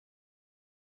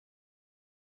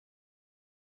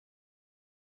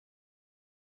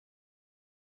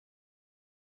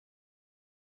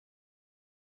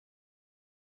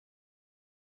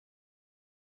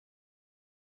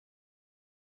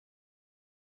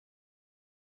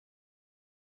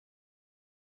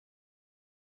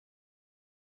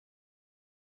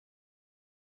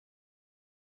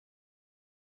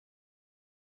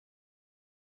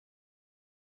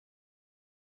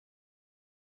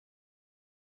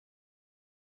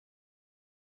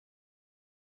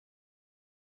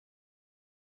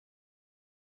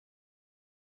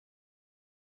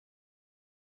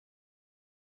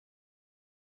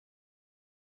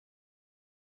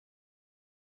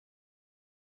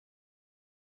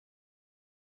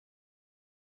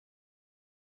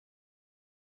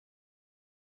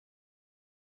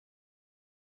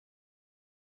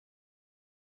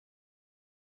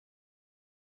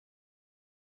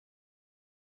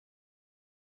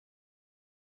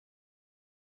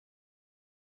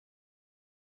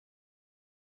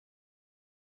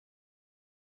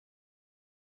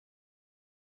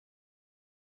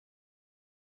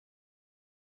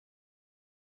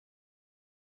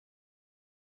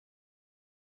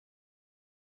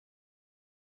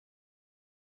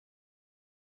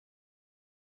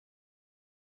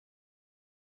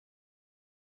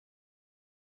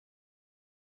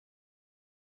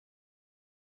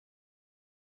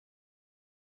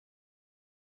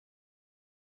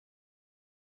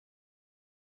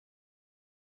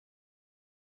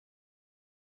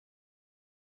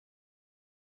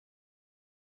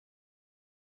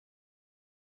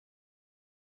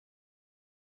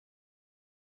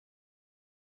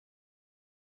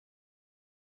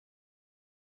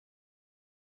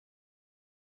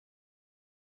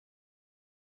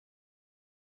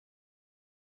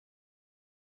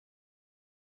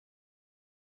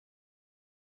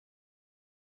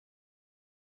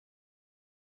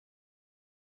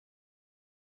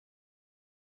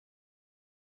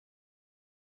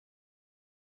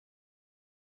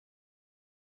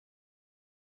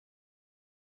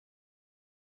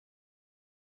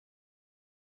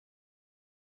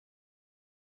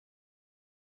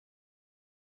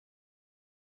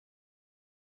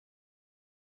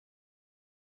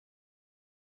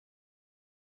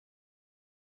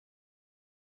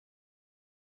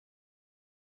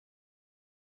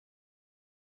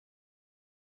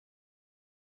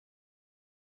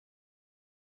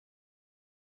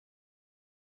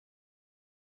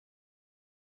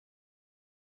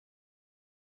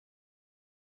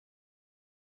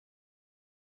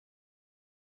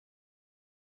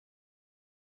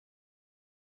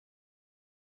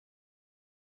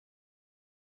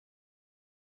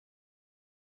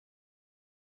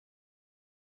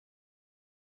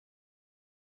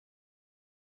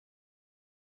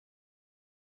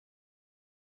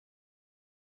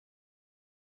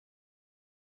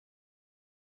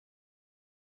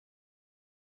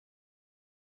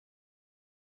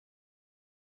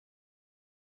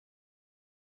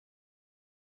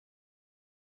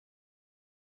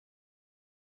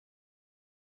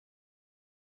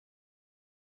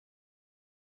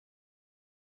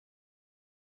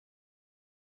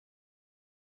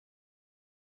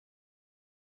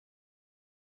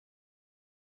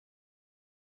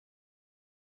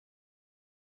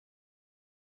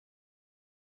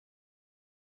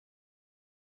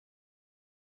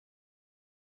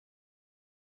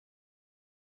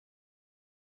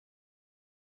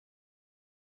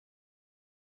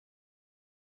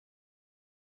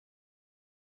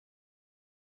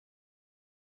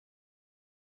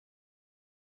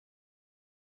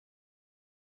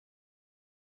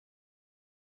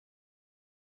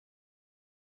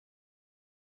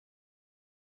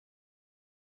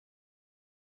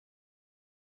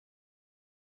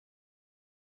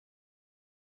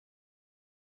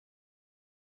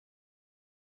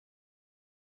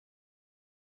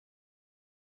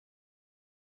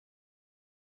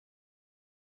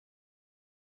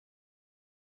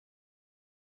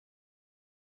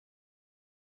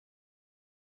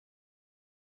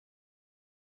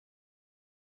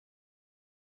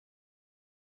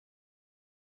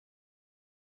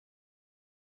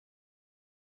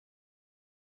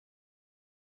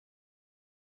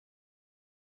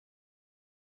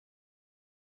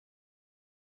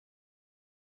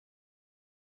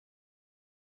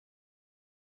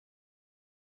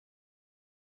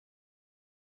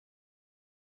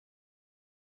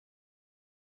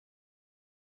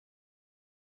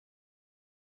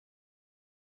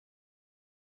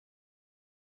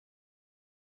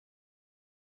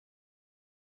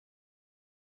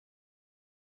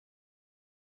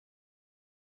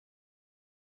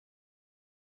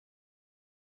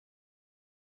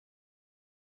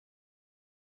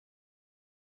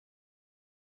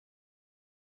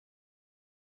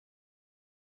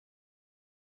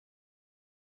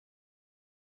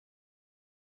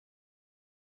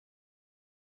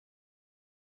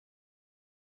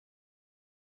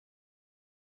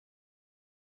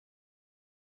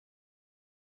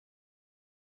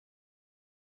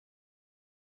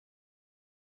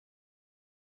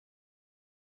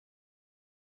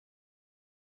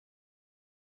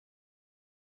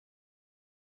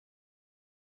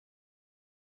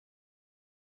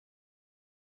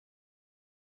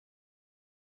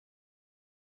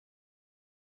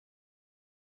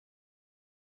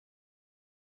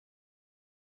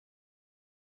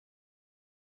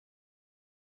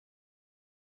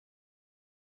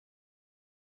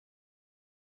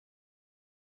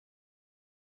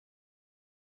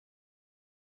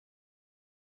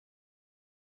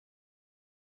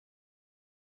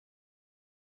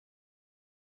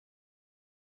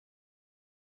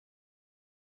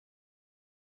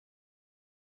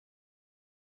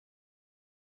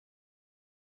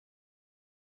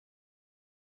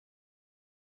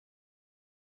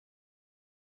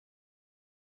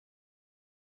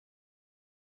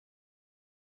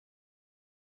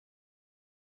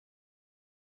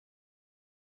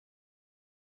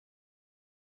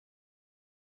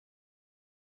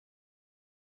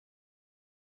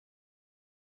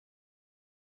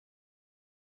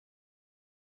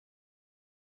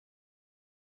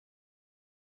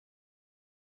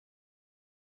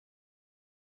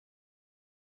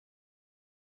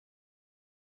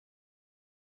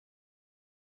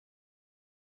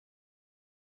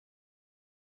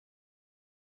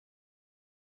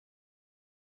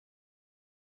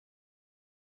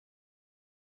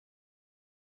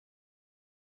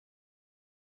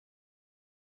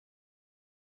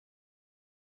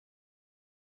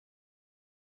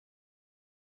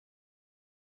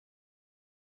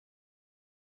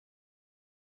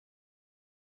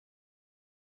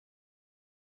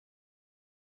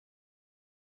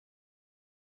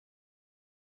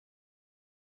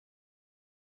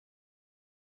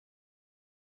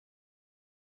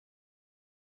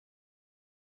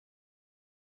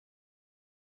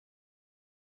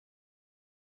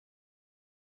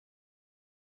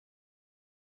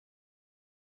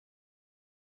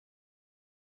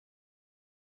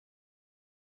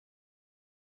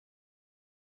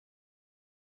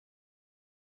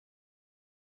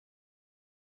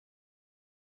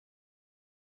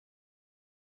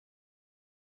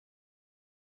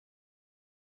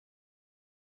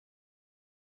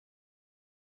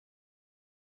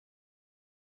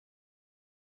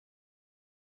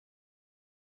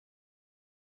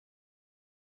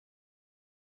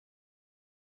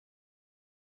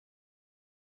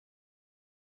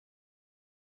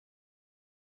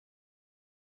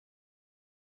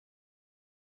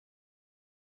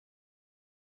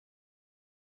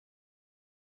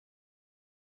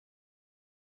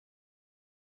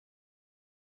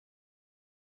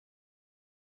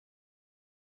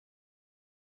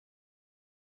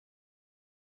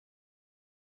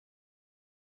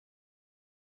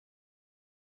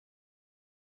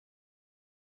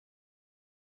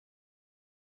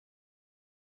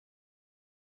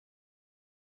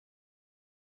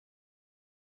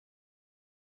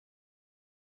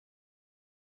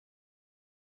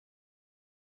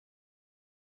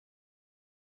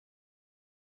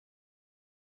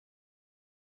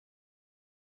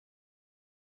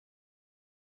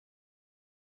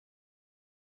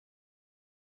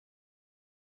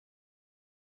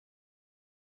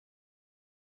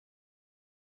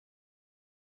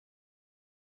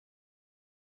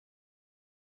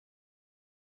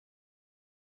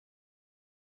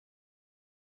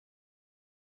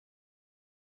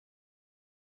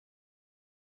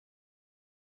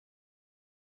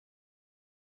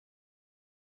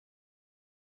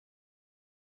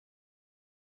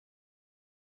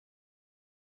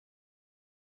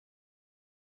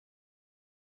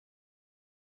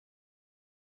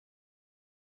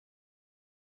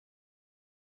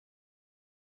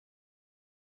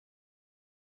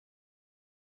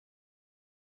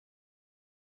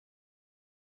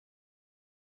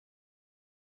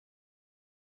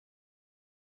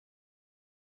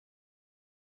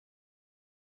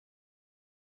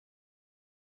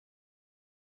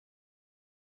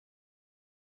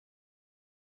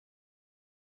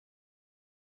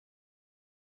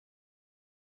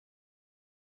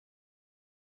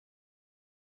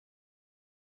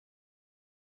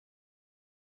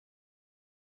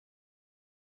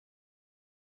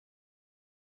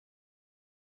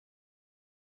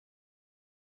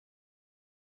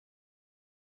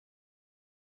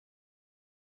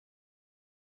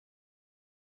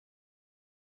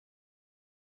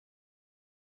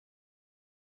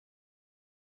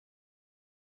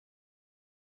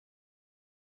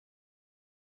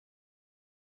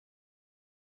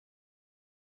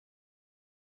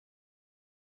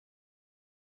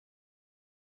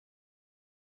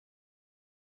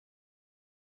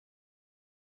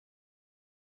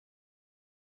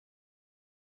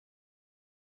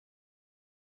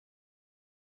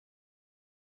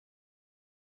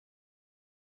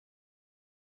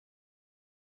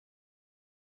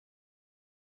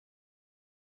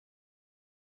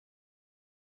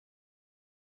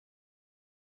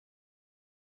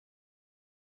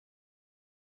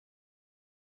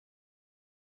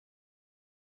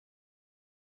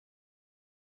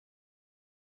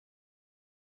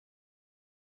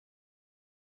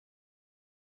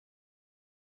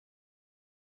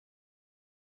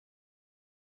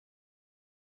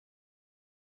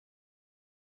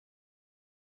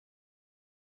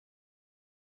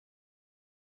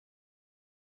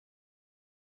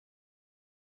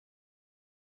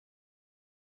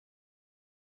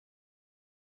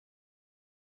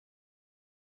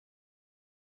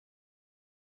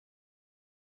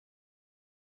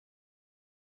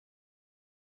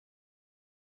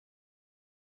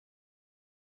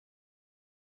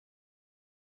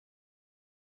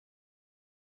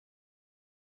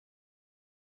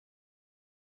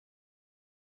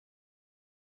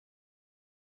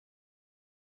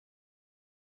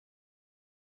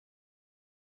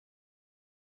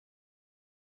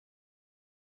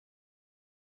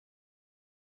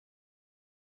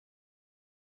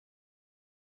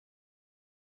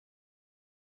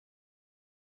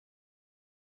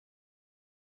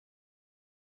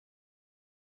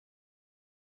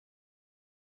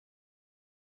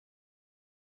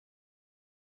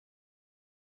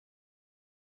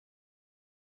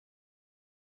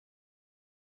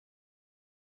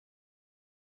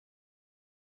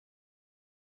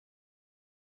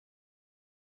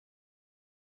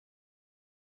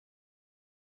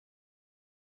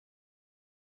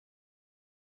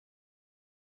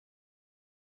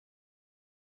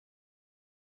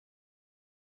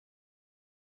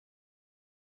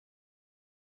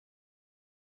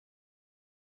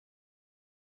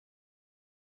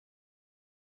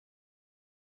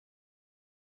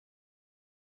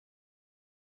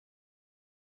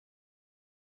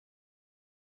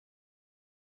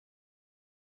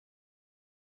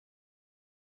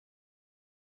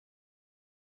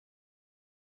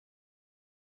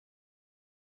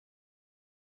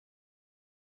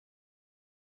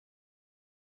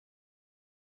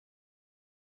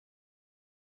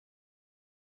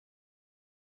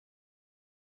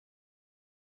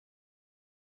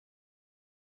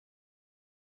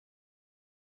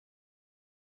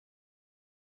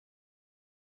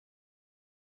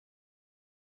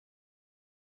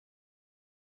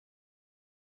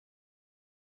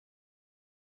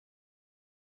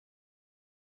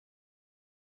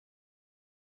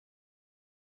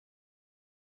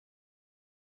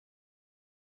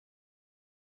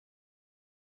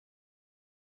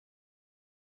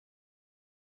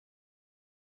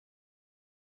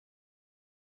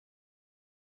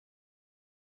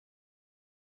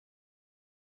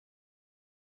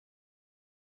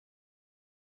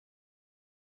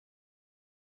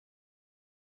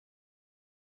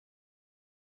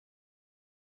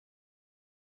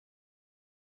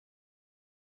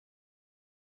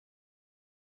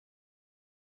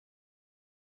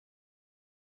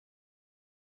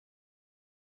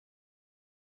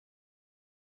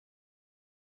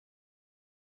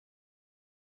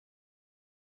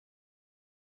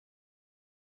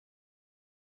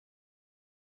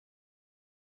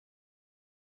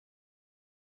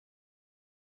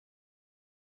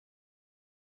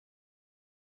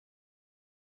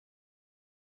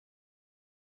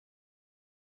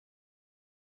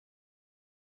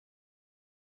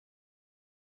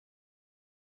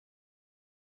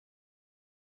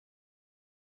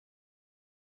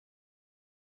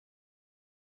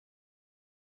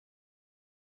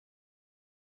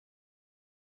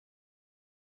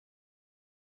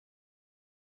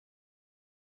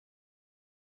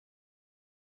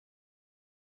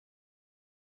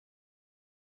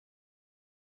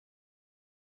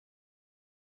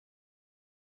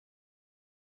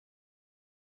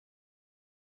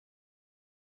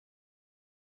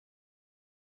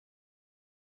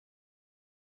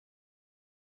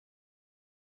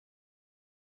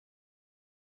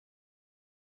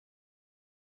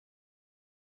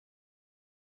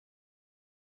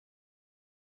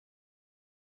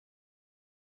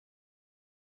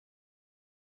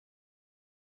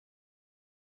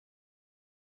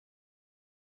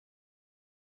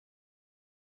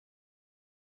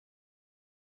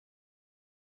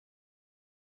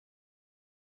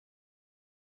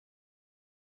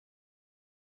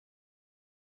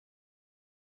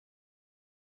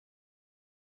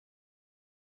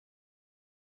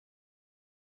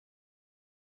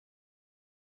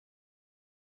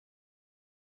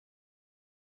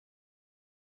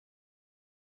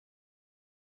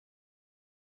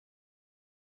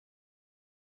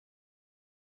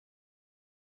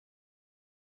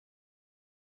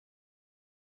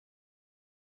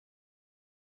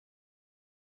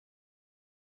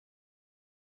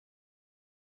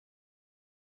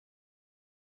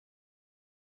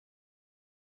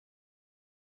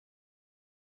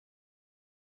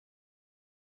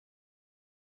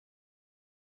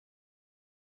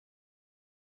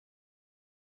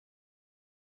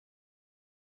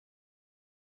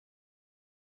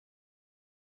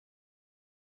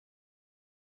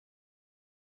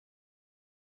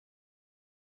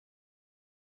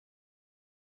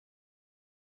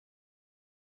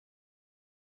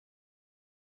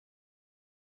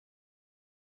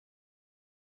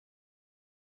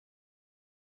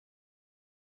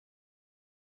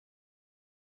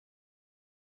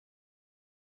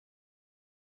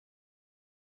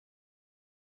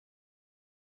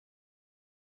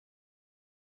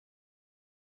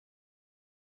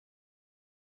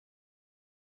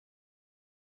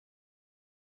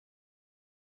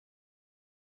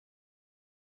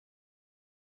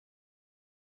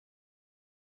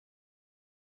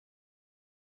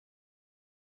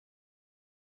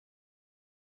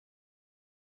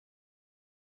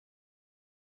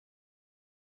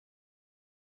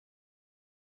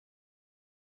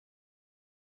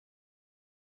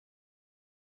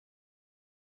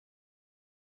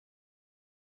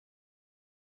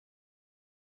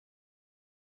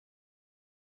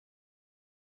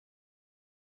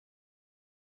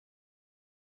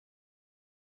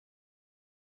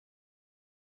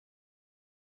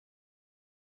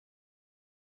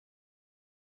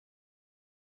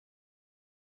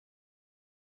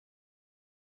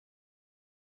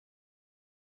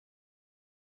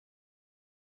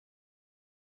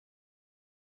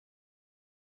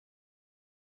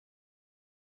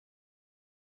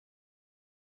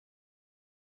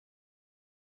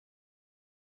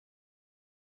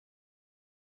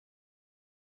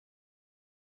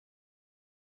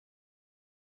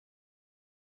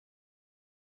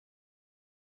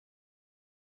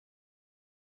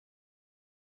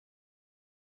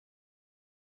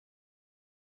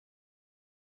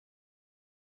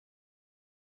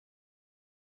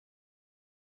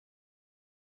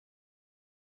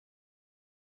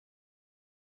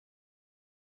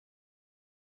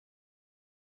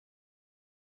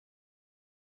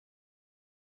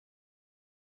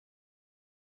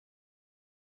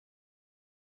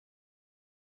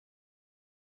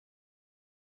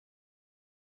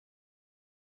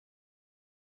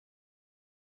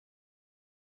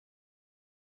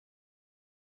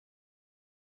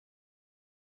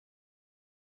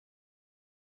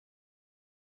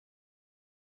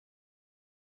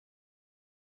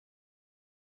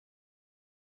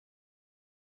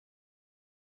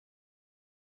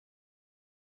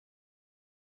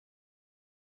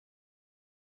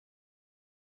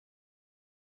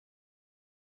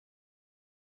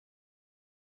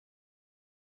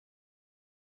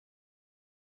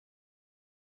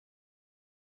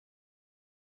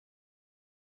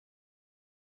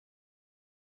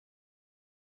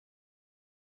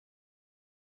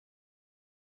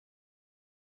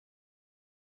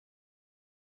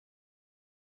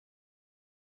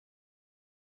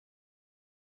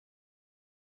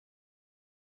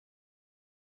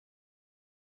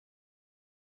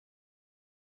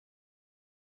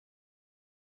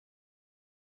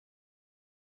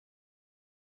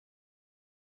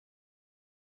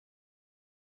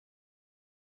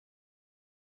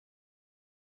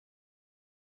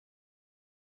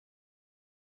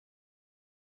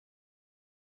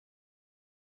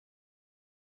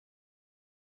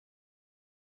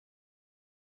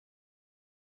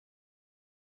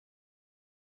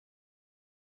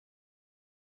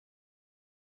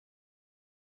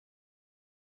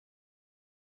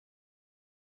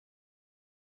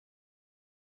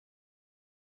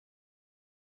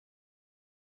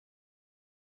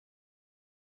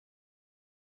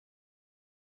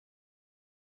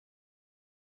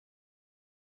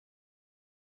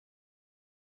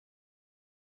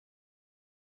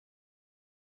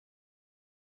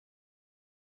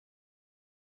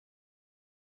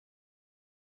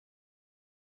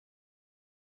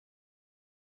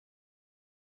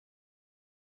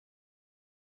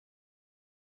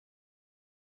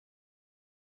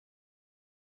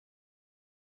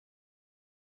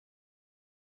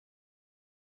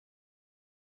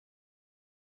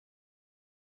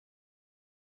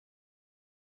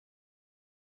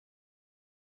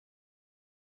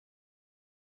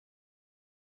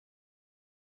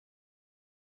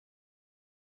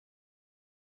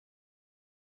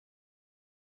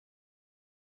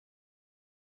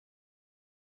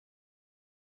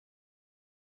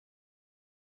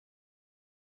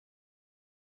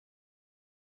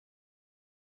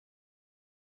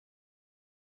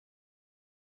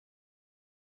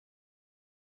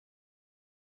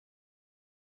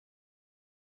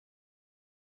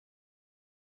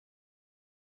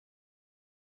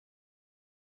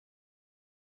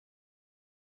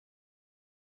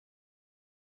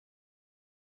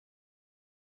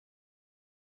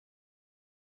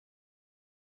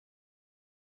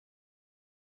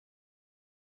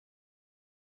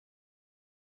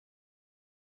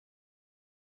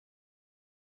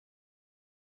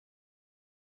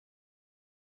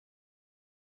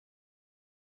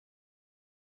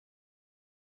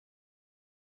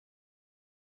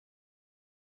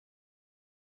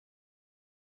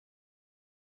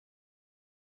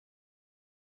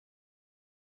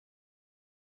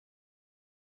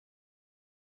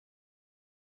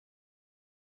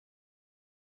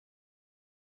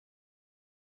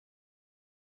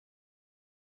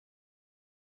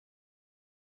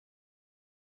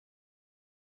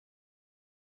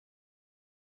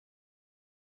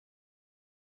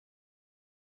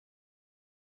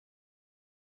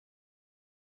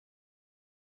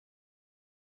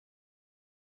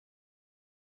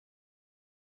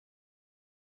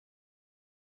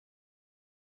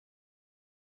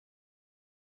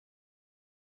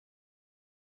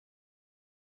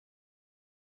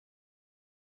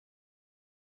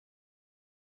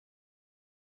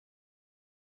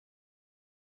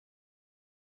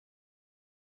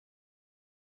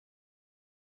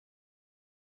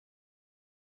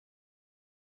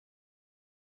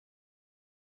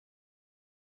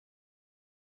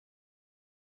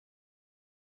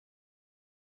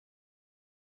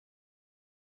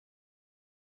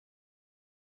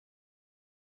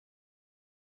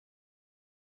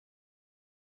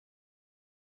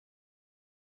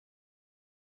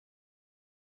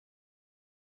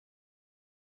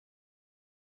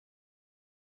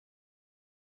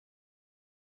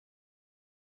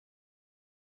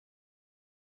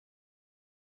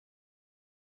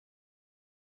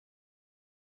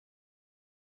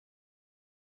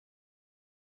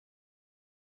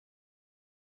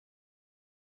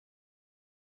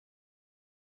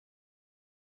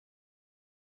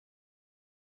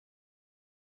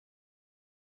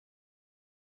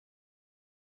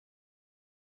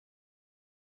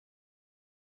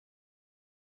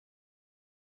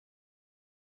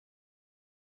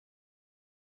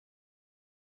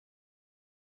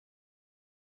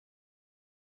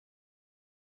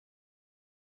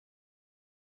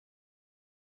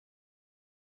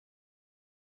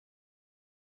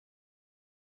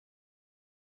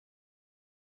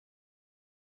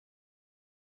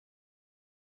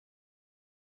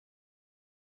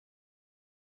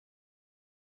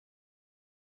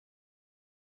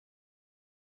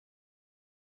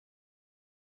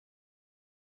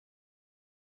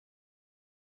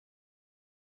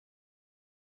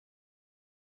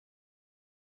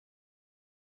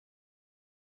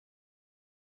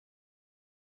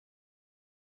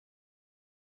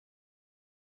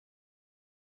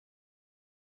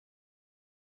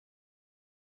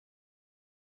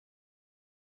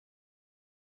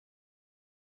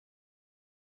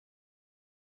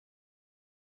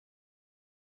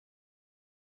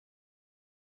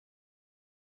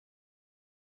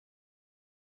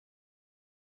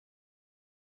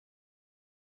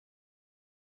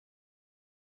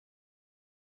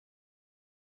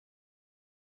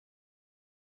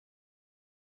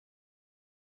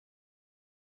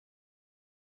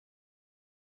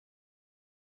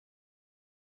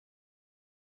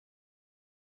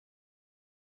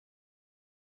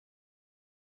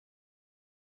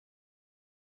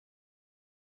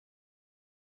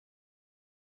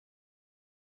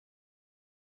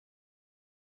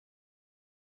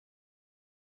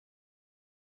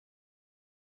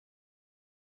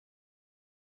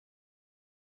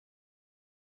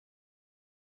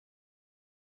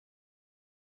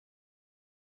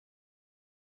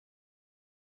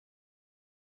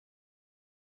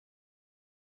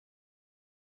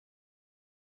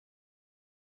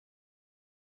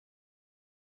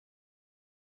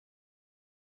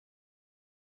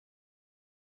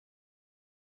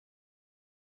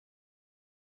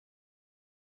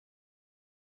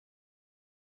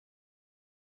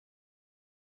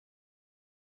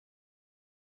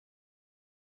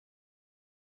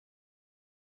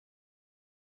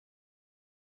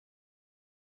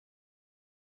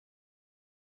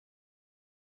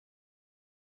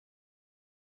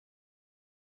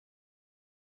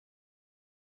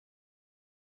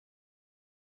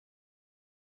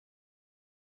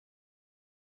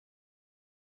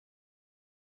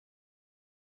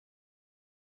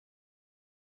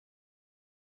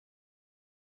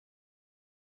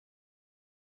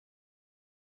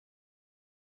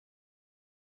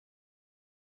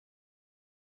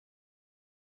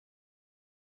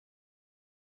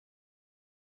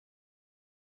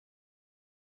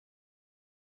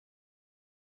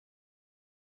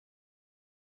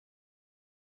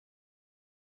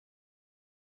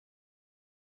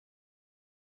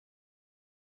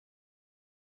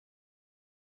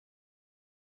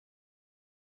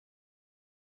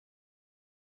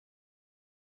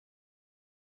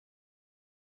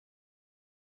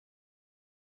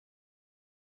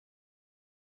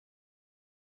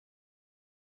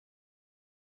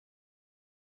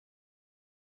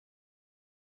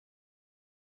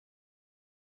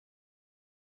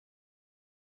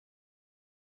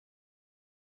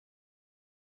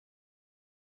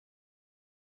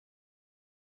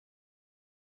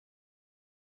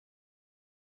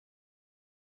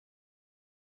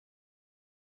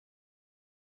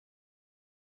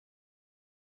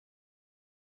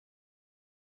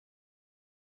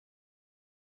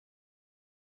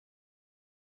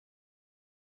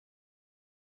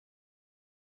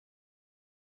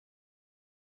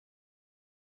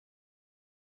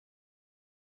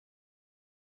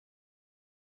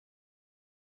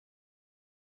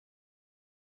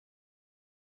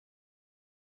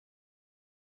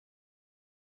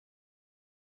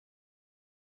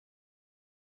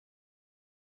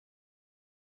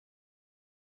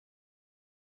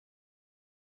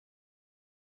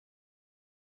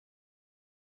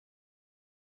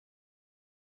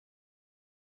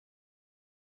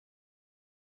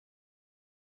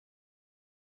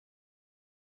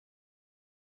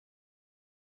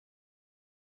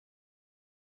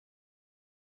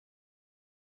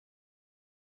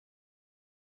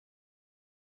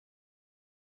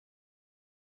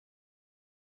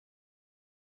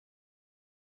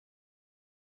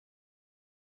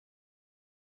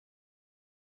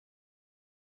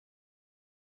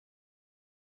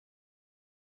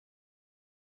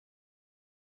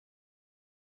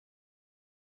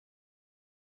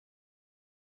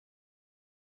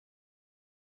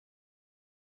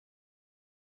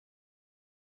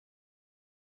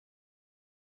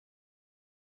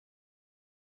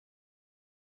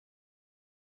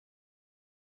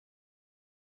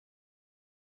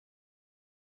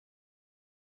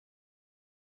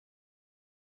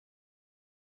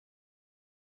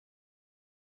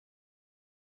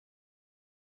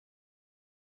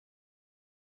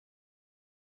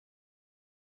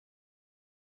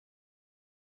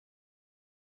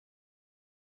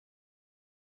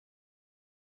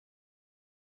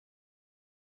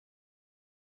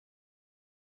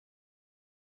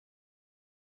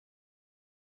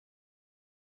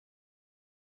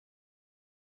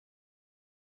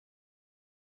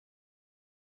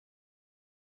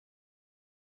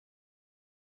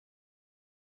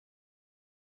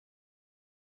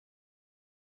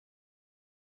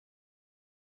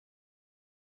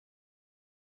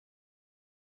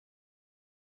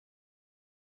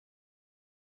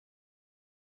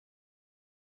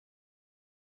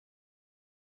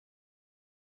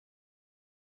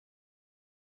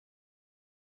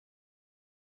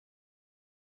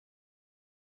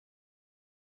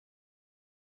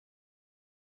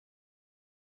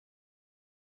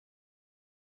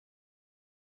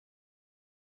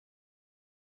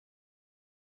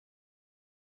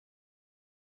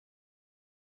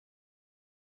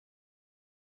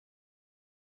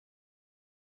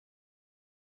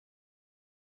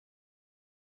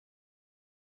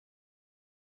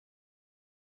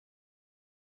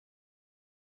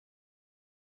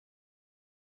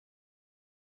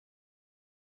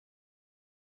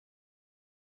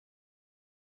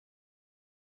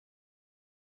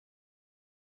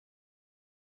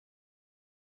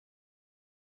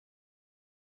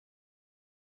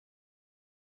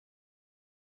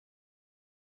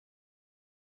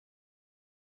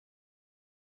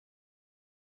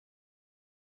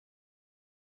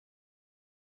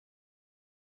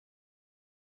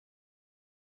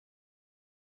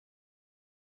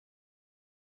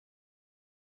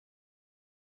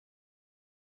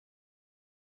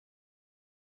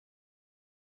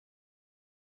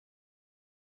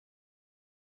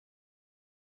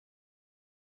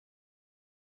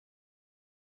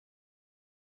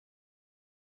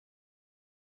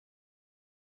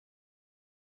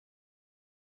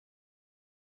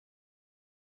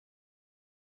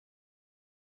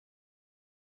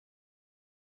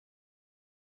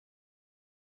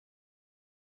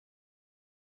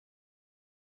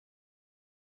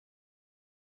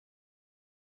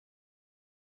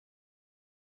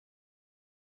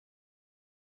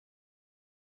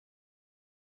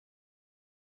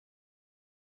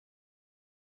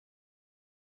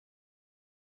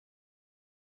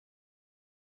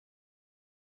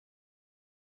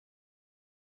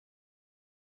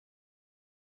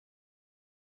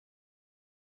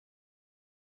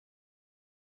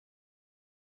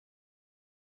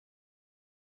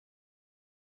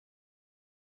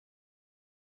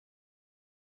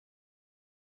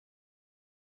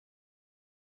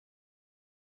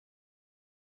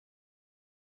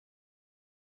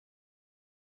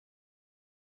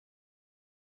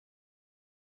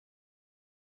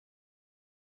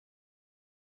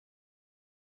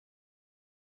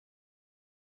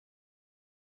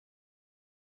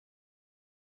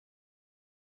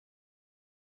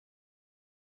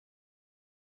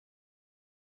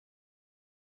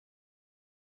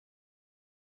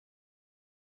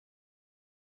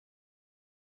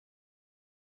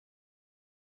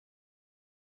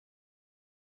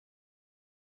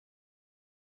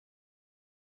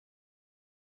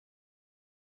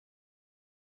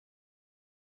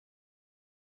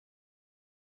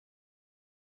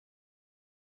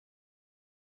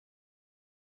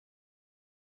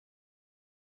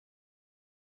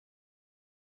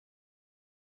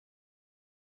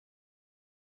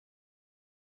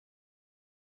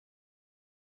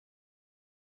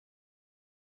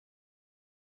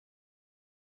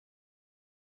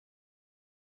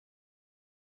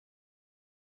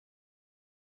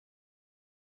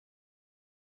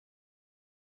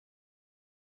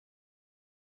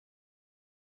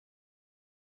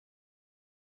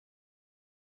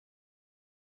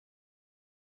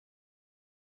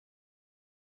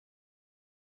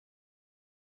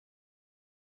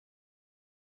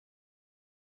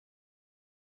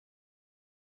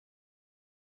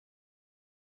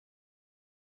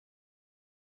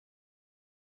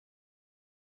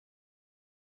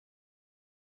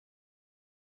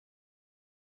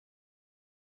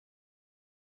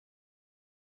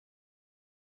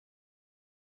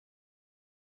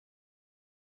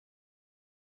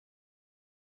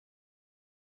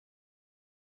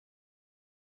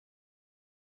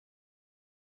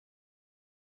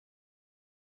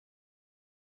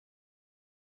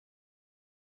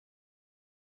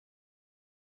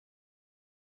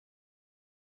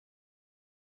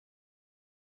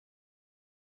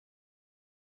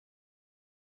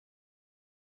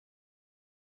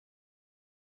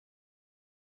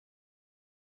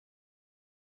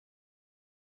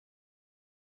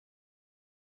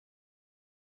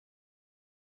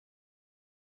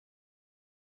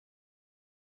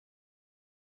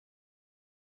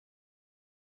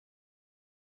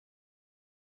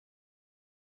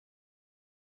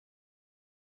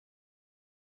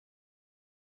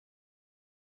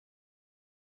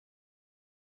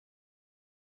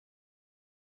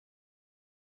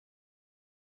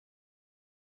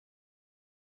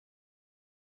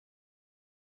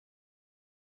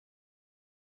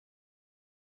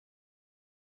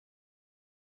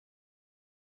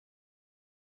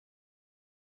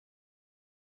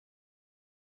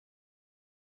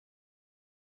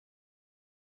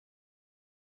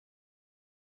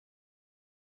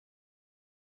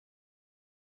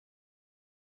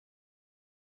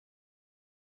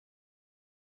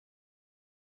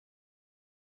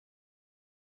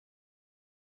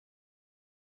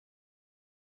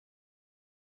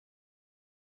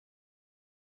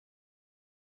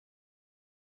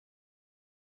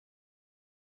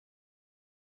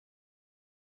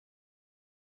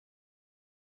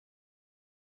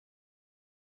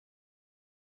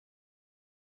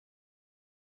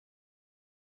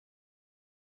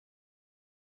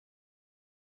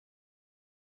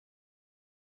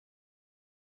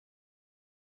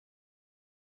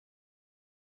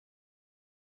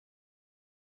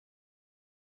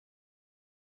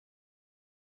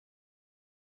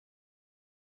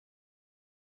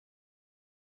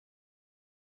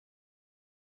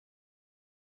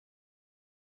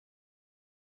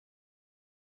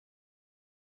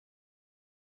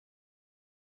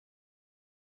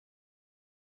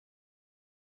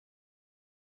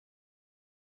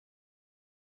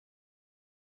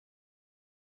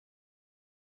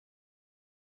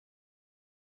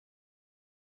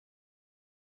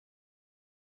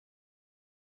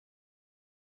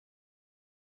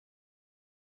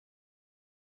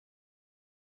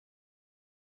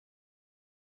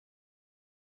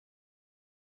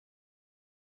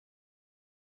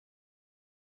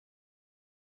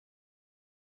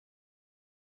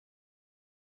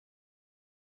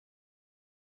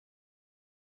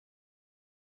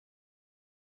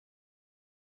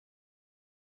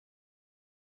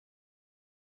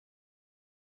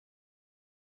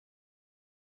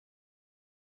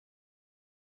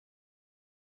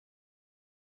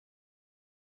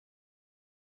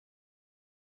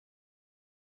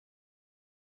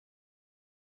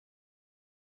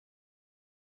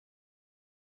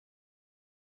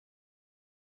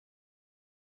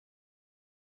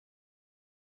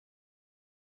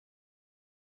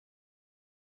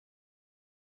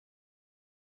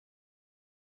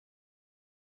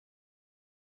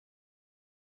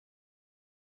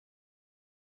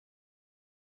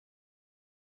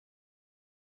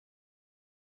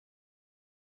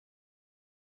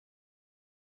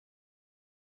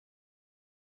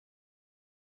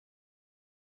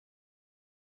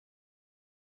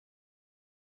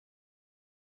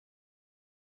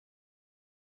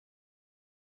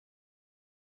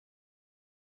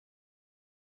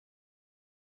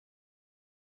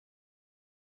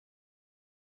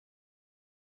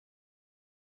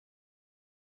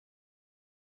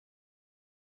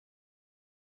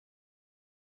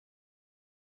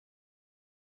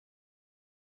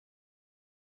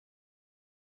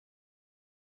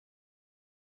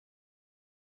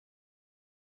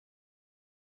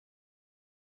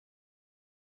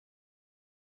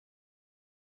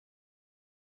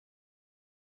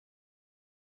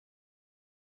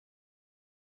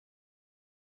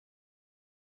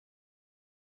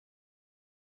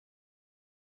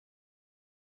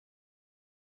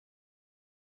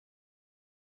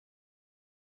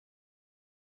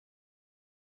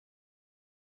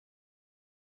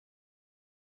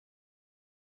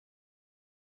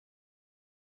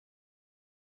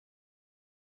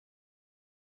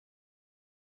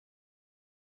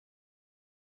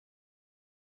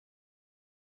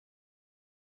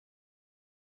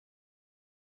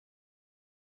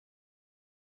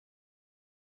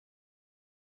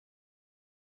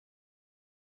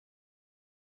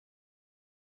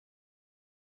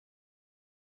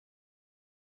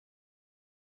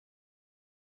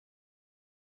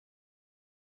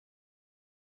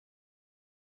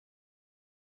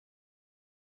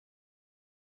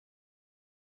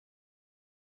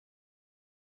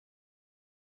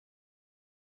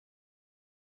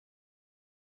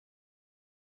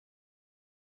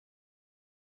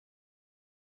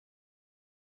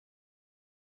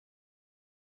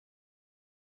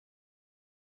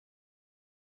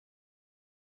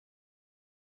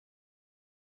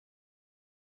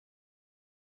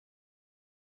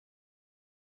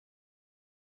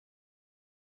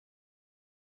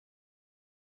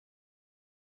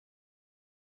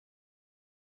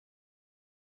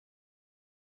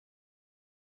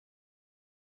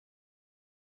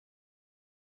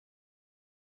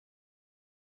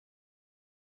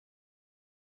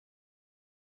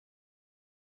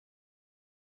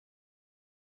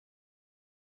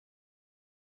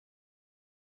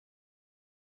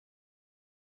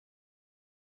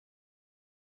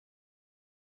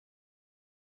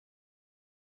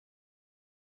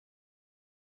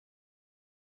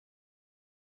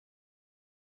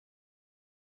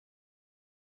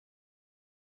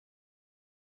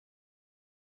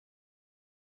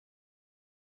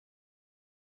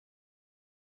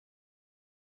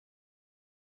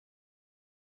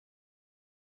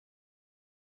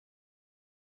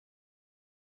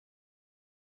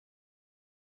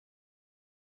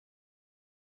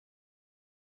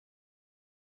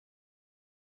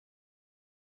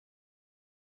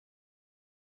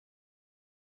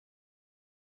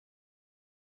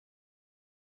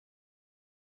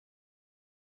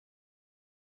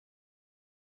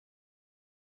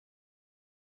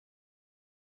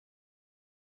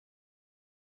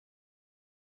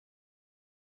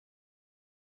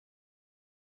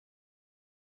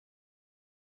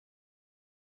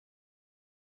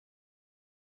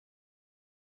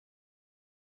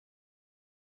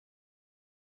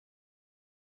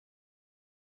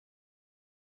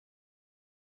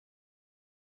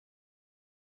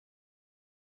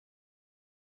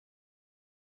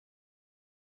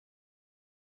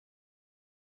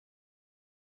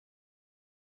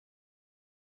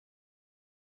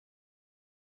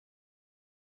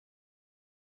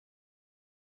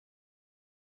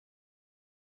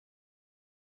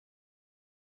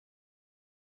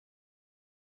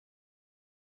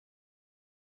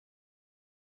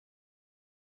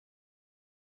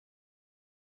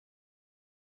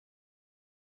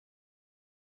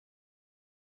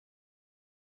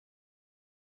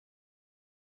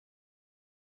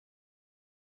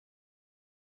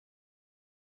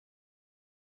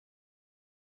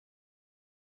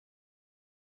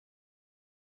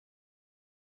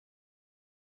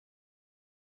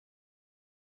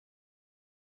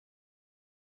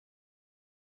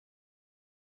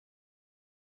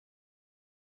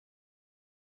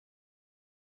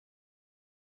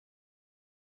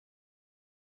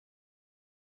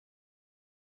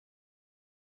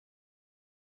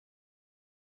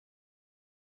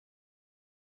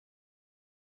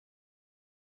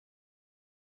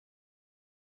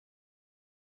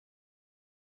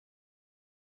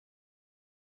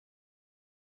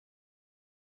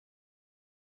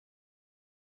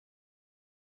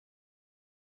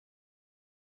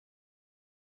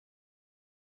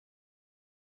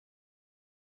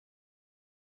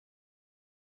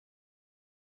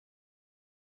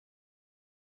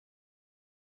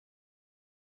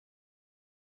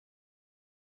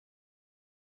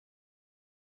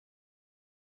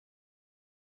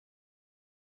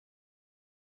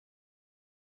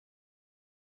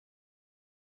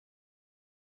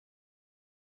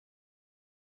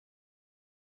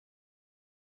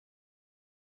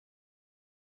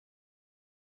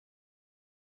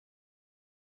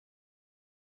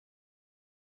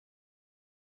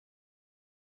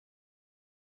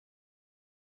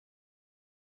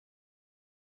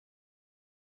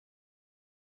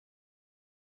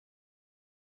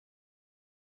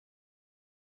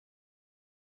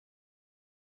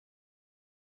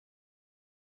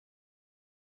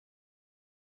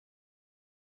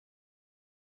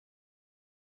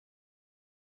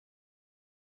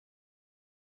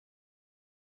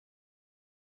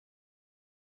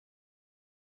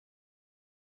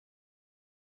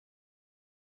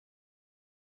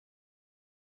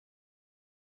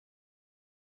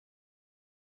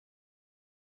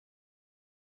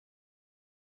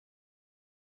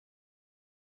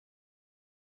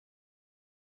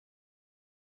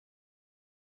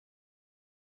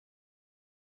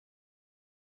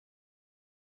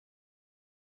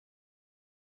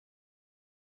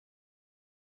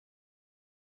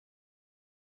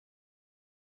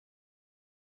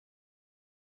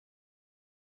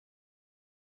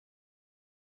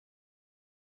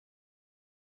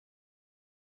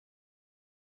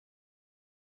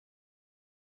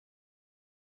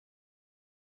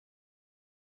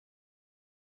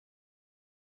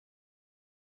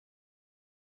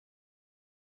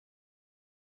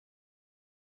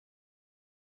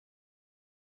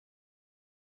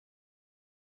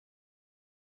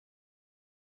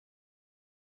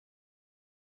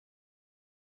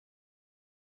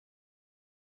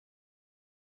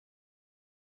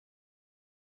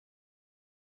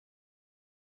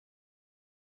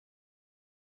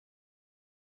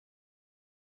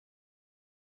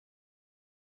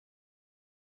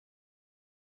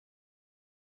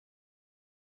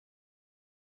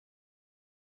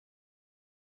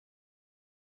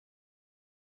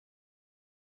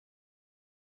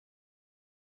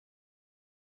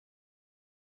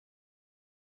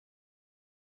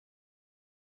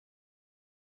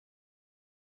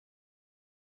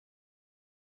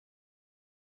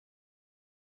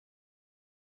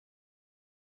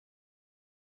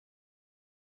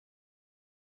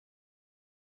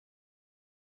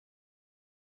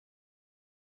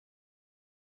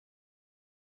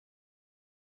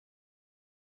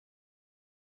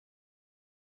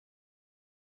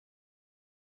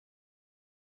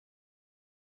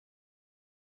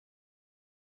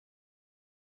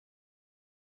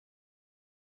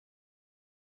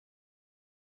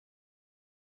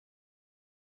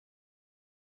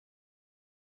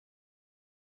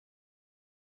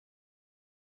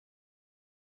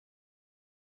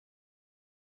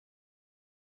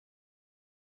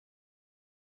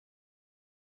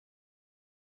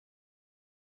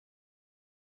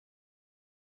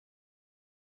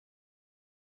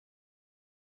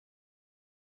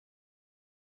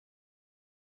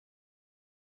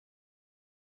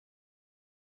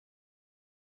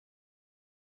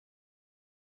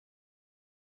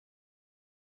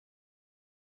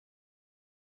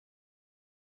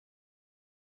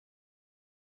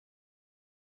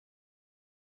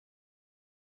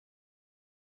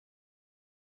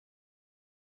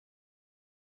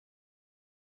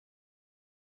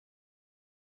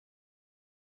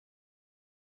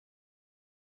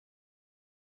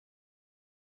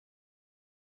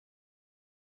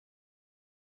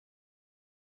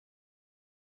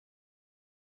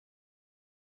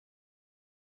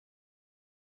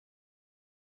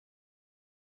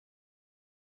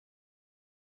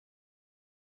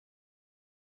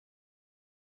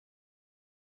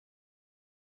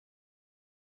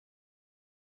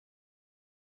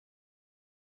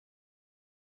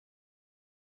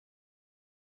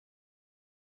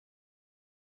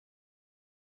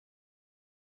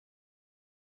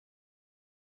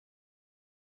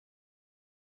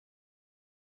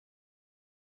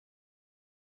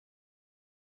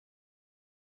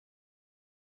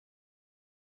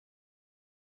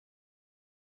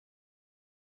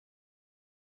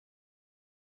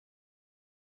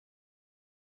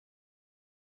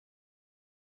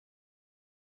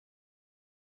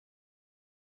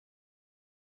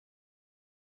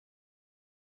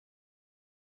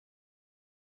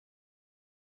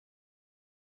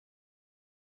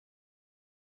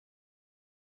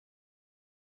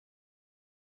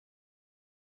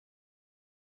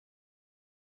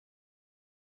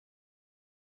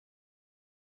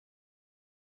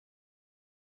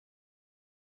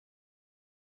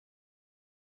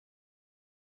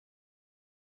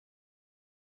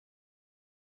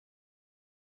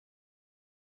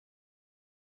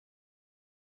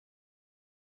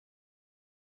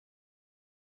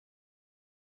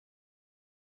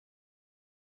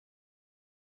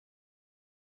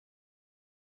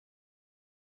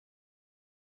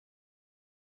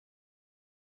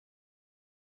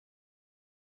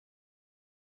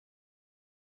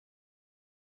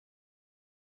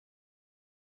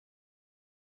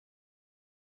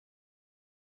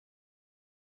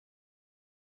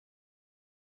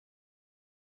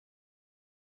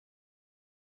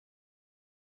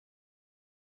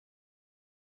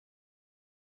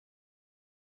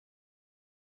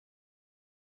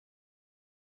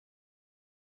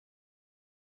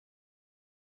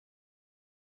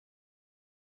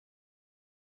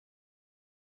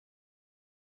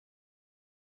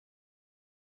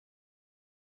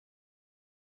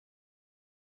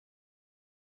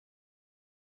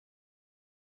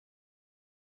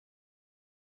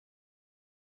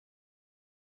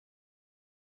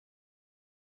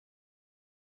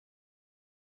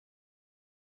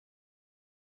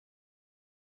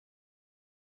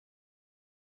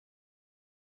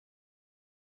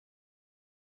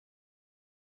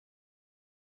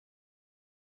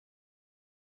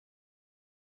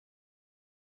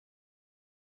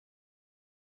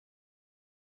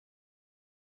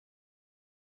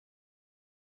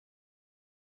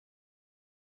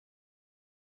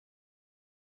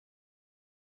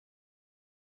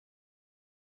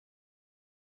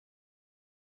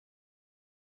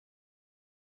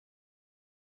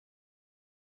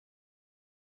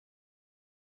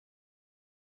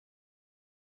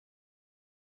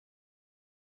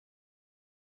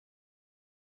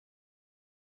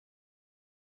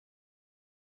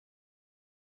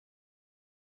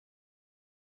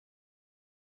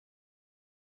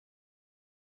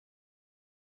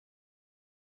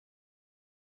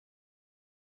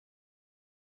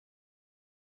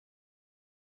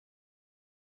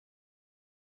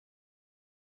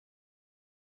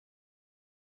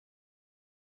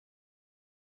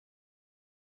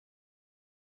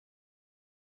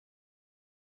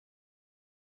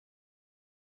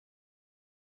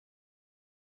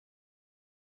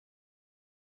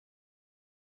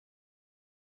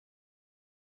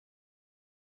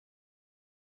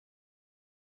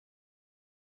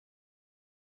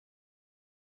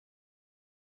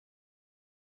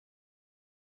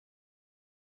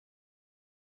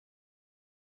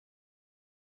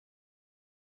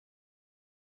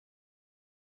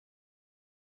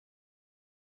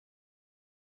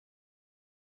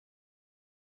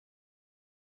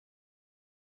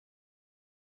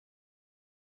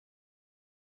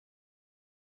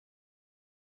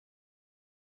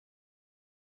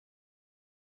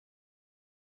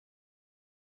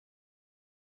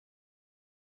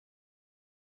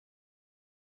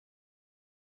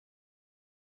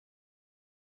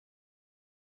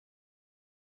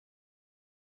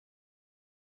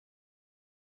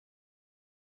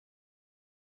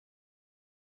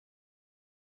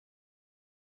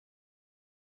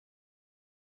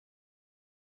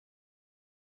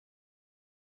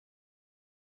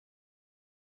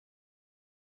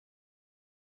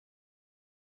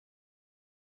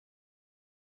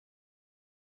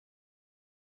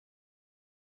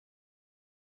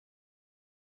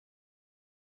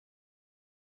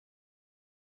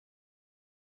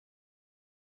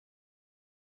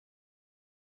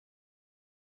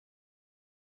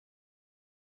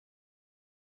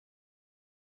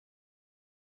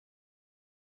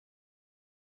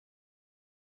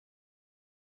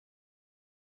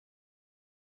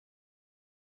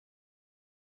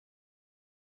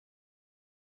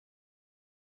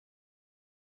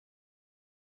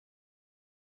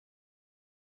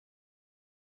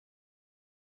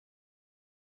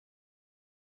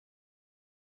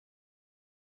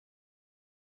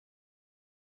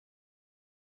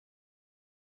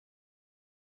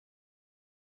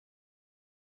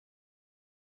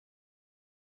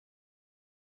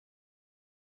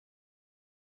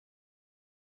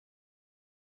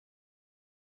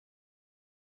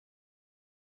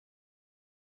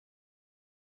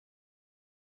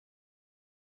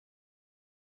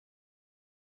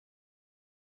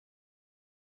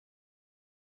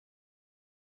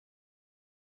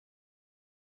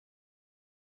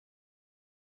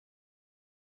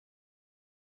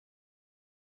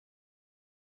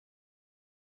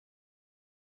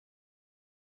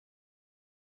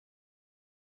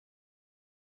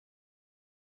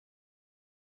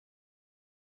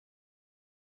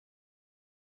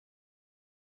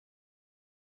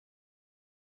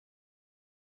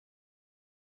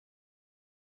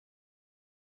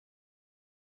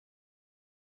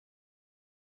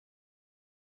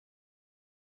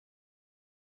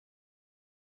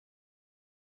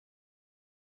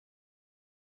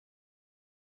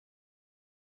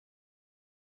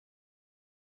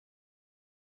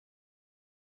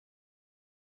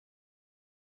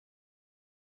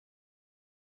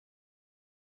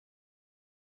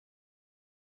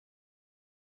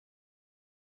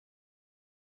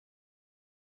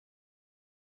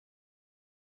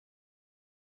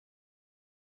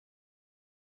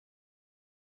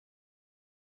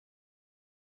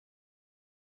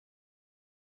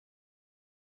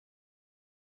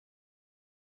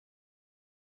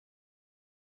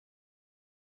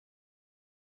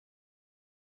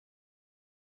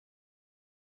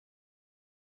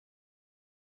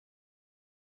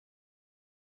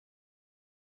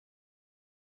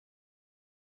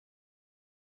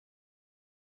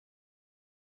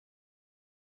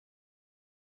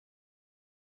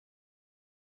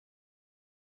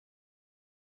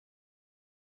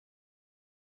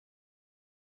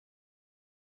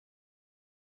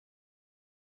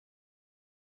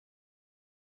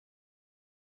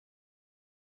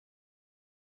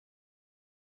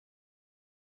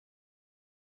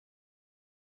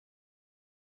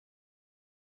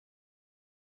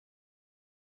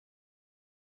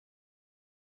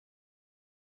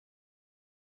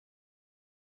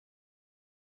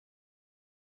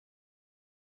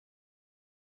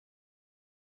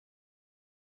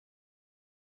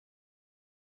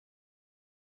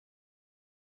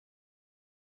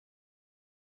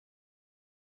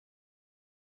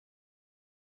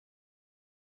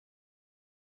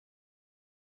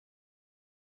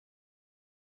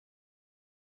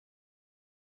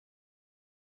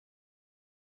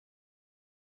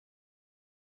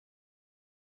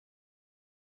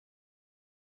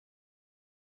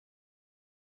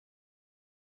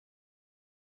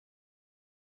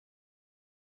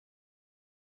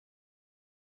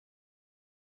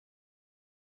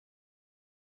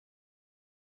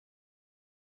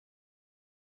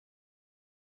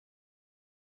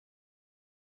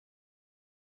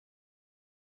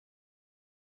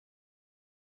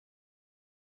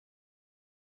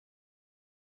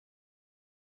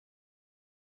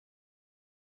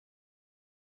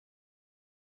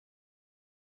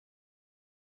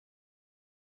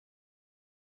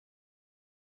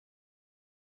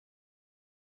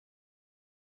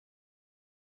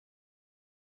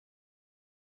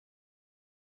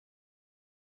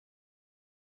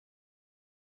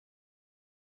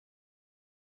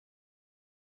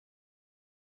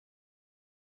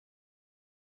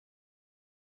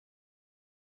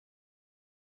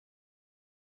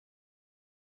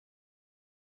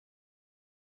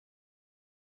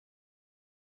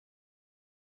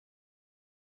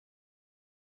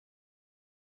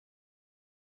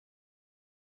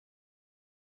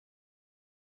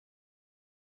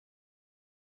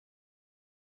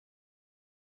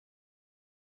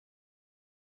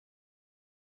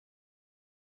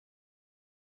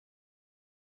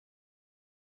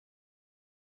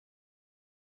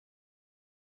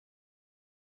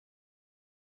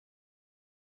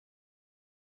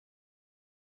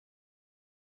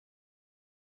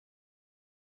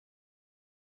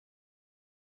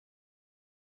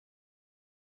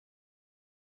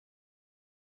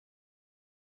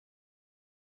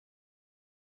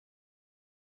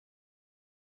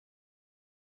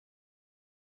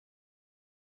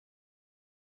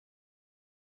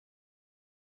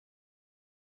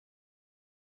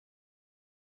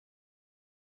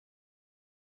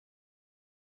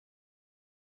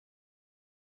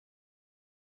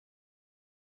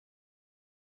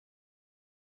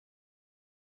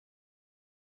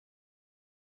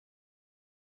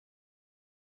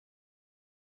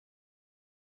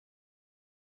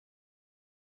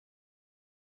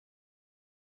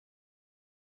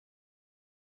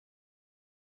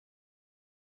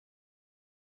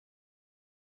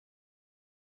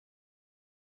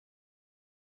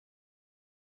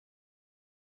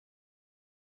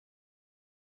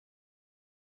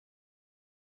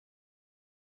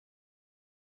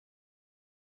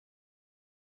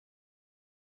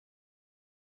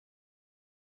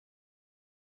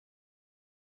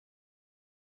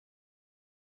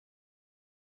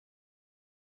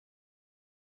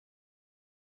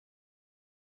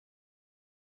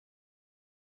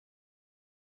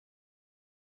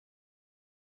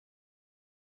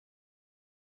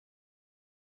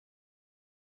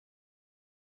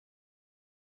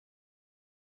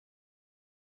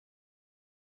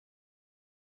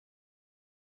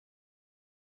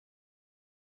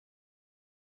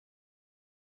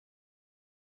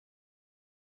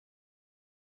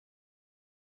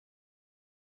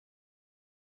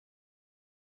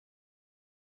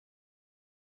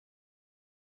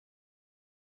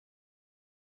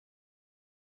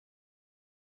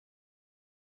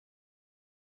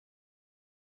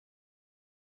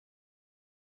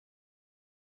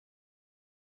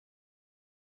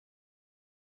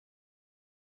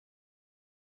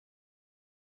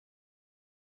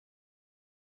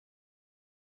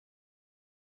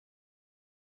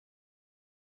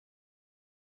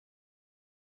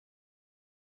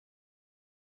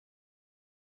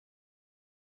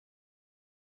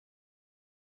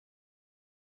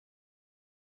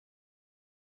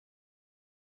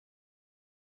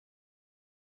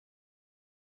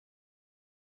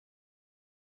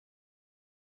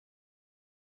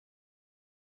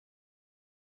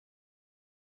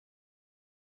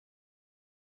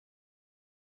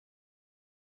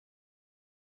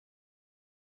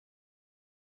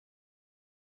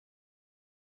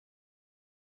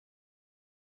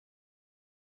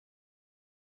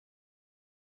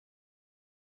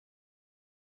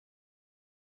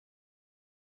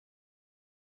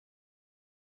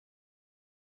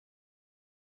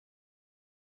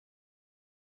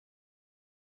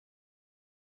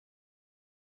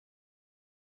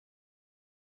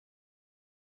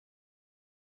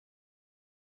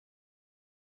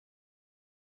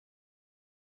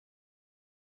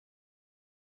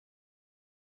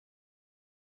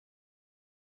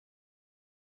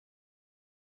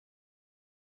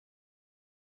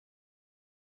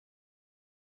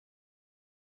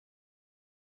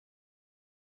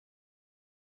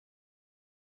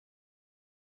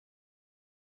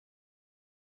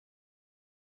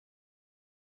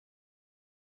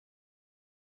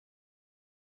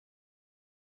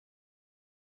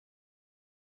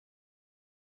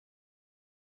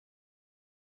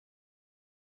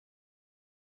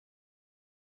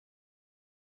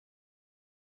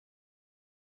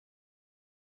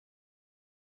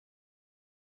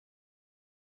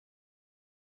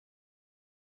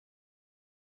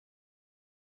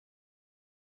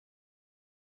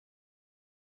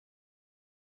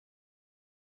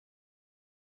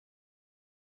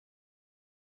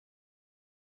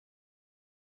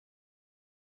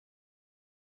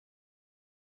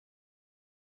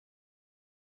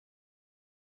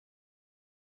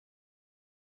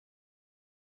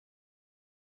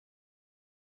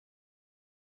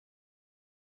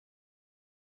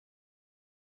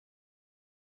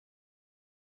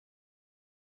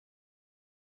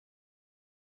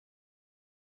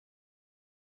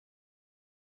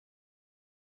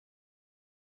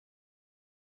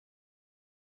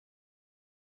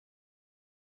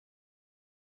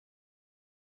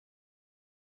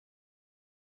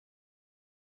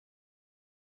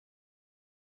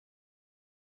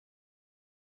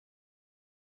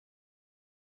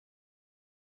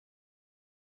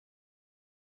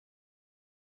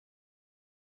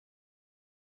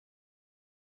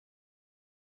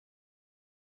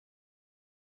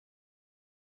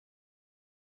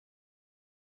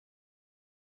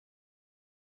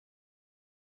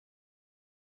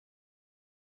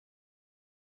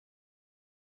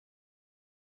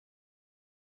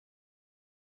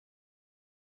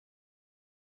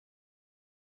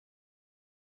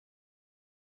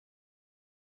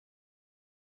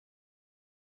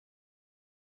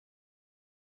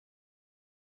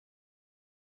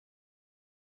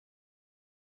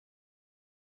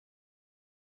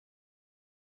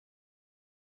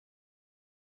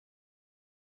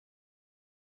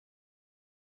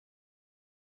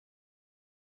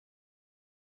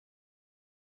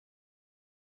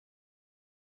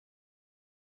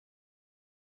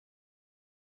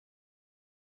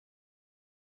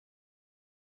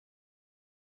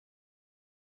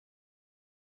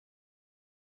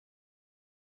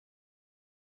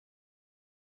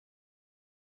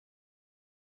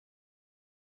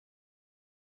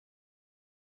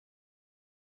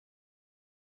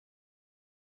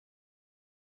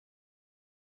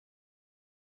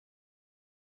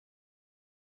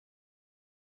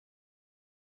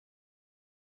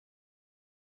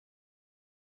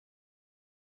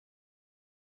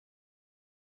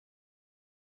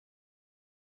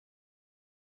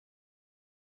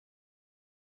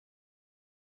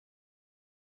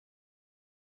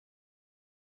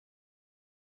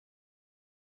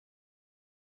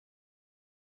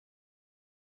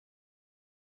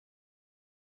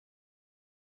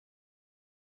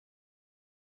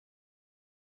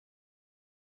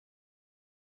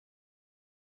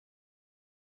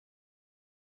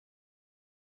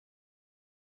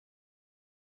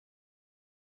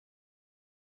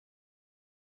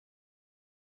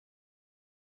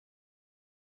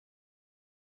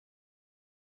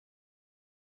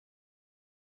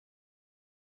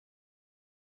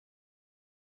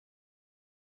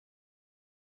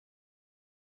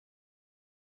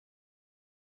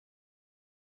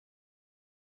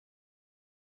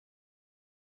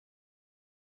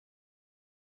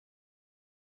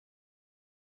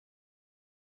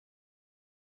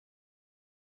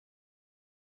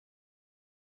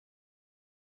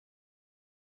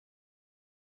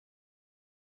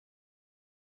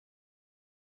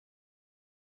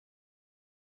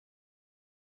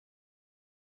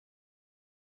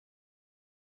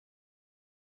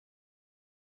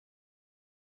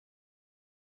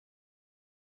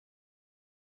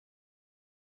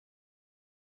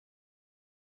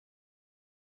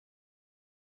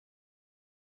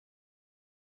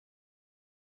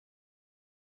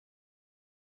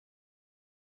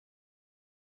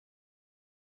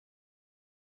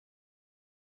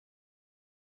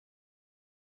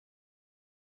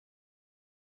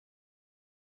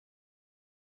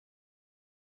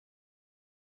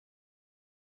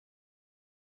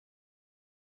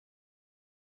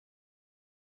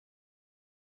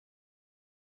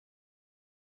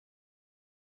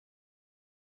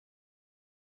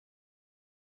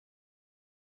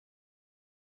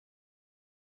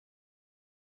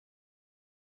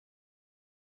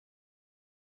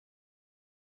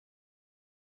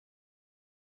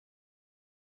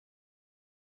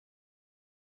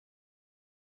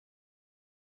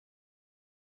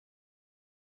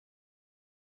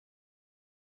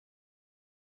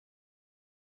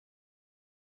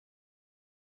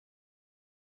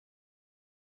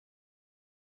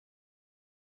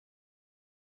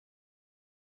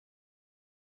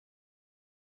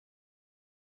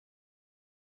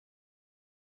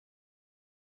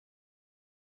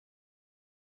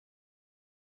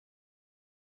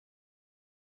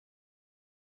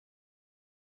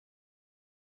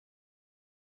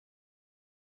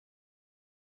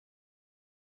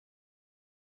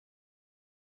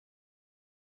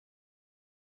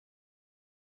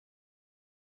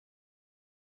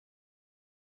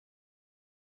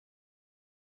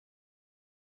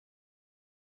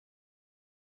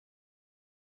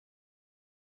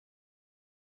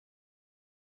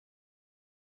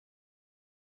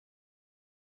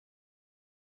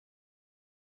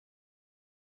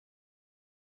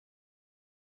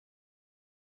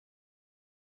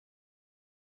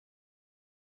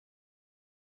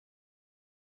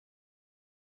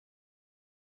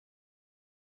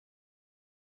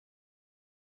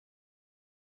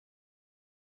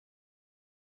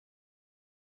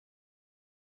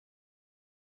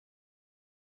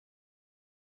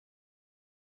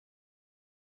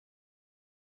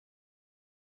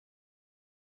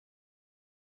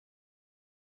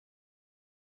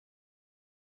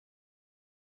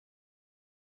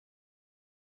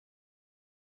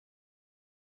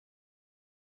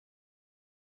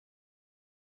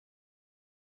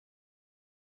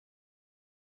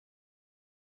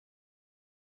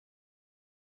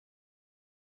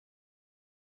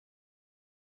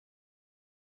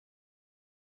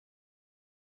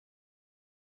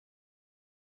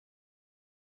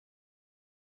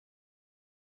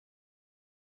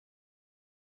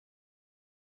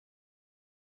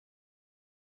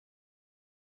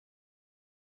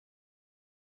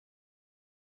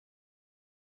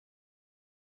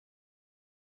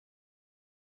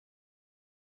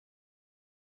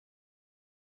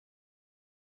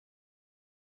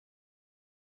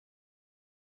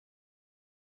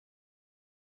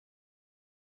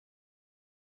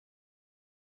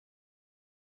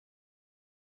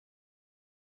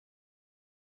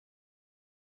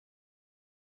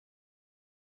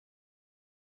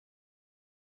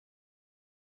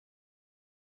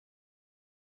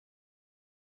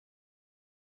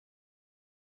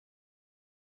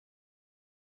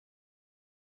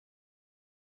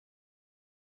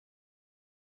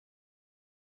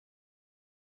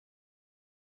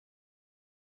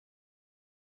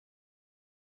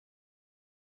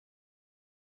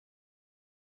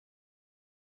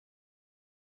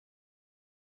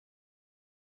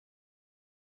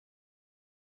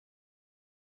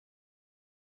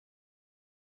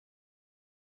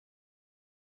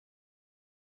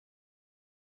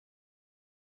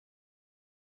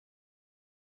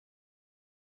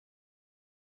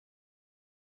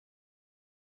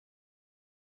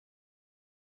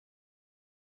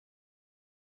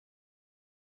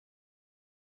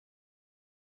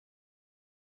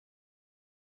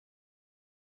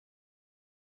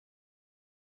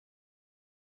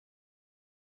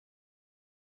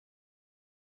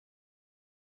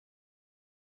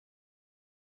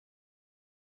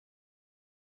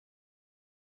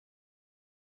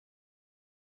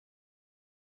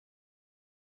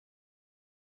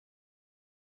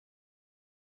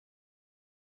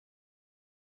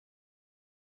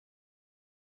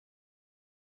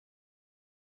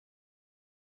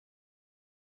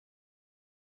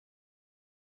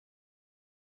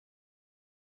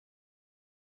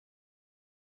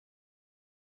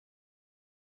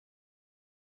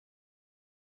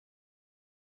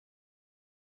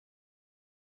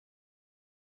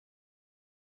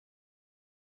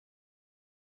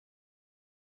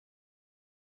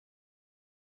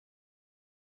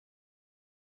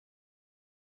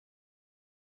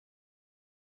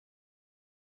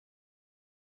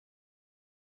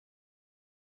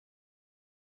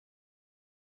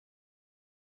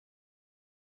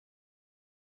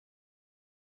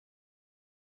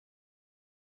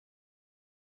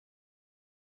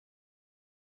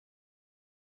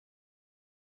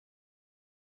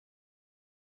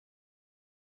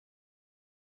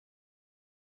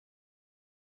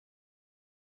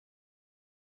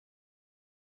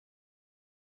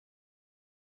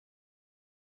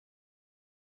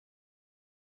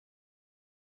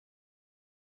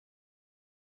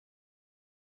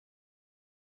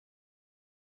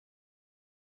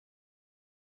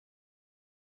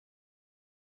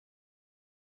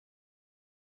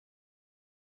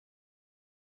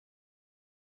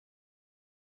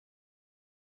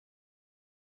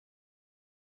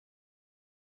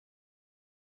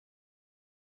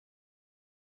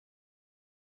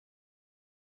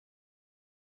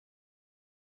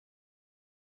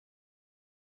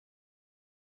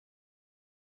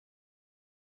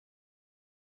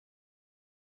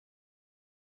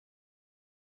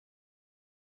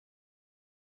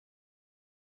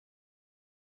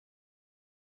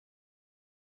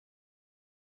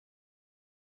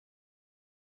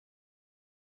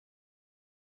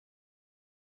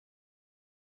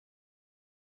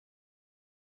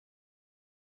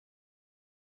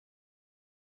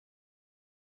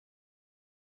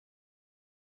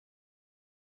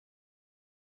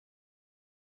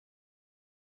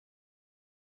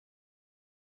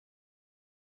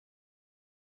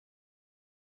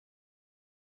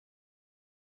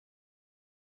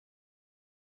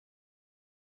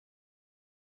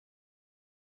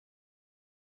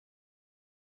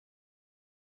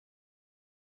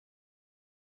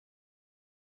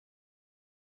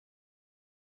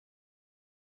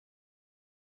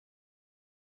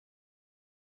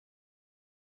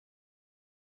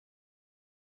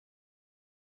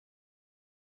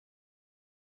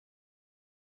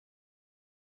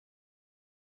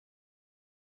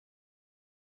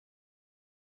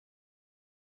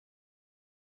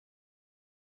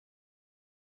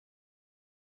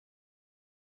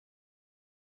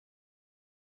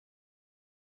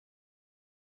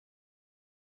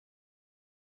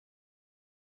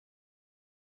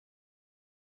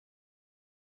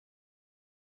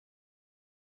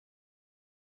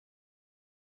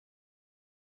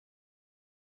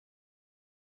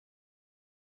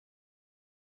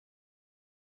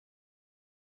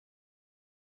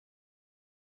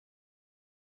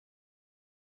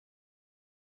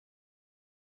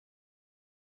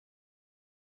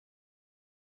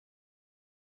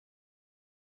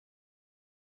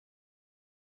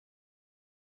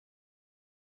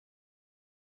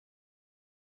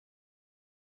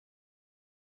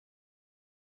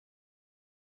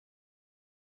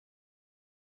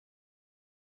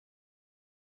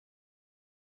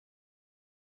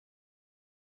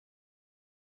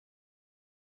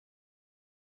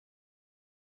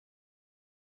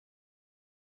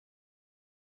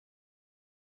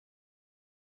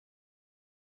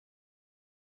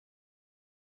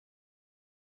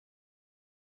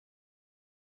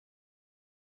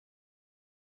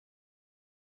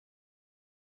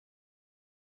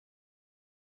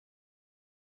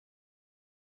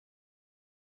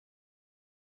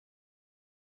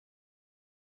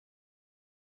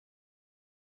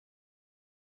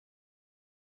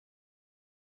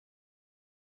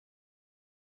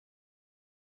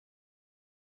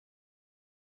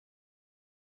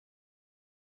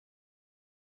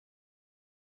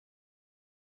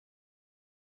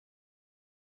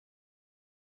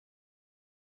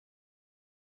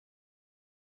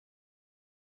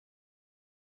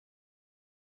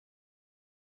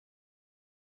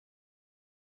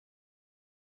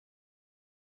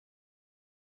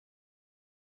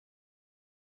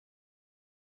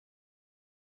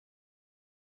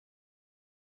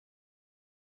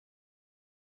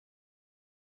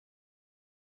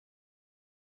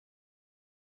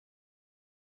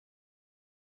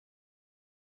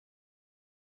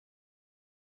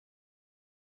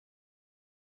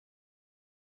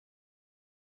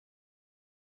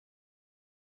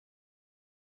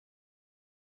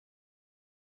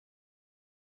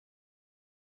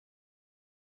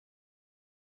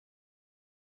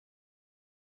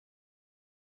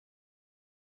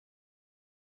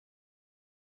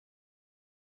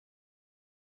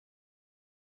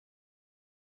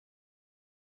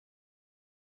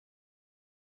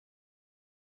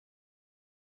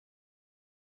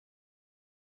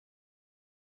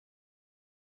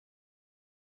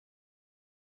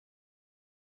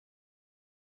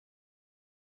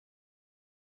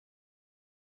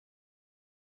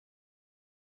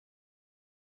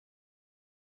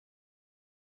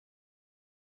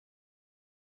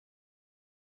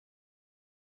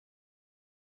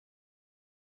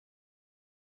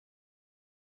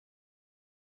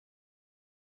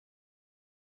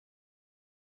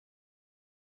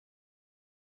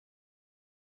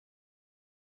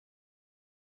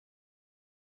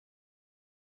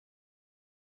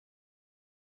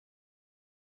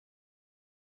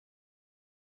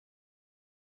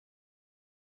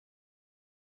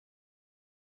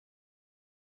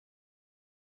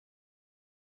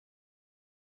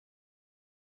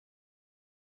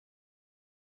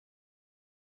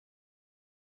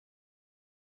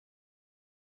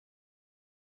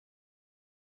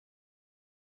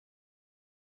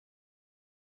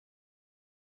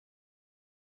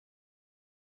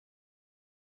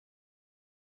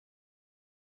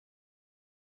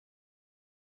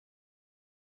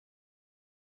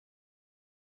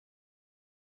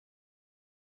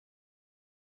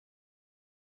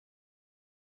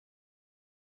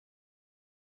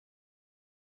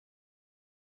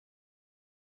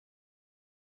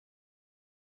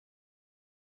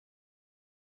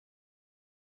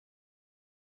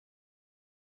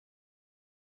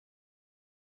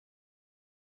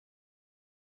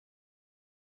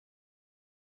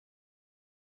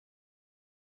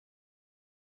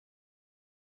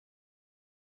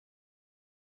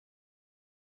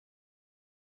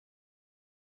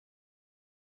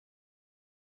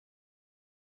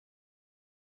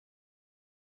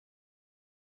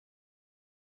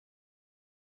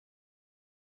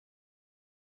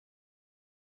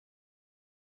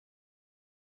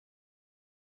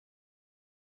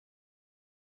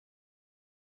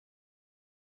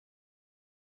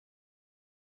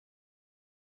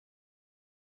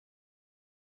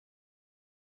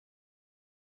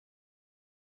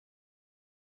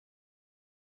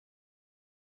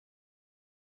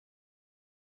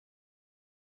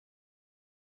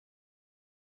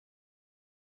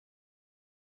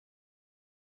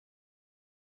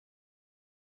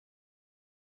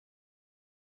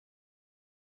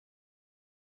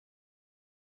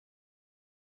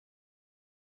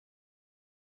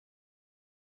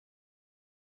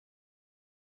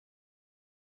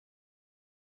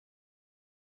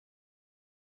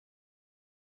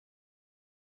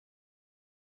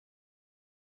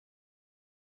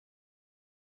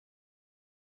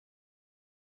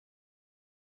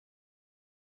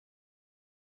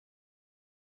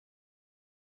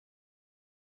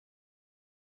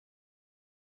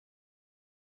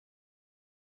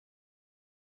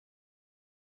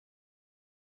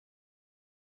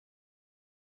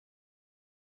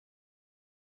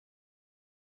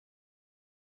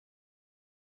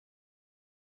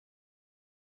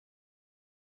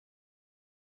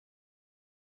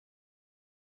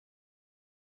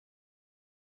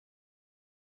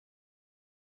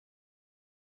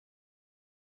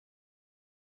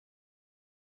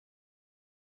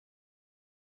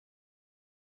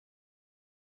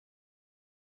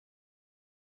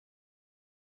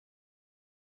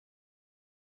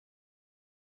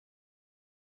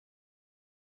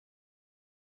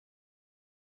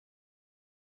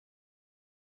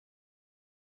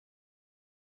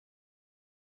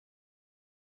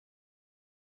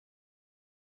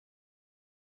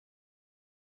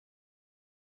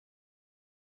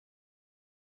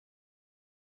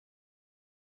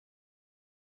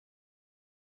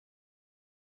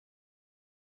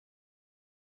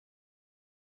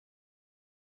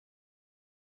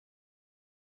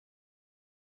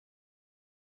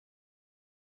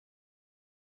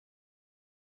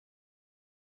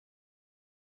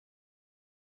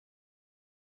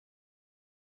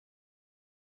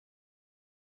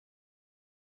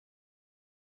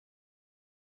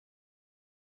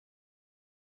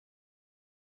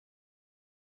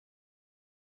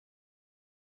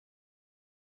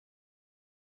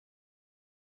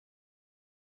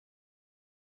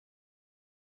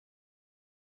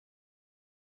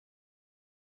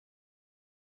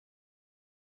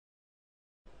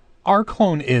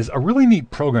rclone is a really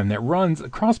neat program that runs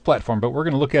cross-platform, but we're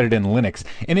going to look at it in Linux.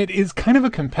 And it is kind of a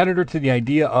competitor to the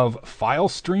idea of file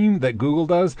stream that Google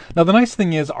does. Now, the nice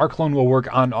thing is rclone will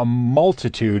work on a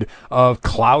multitude of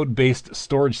cloud-based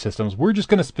storage systems. We're just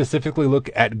going to specifically look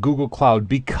at Google Cloud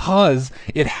because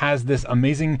it has this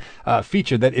amazing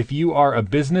feature that if you are a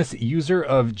business user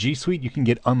of G Suite, you can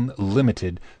get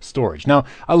unlimited storage. Now,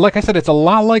 like I said, it's a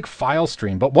lot like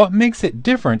FileStream, but what makes it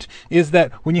different is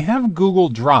that when you have Google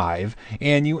Drive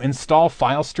and you install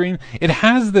FileStream, it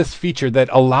has this feature that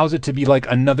allows it to be like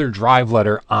another drive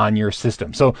letter on your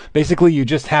system. So basically you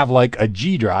just have like a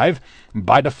G drive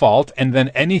by default, and then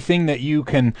anything that you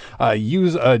can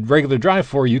use a regular drive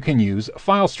for, you can use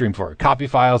FileStream for. Copy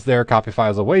files there, copy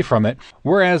files away from it.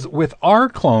 Whereas with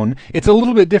rclone, it's a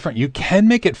little bit different. You can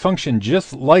make it function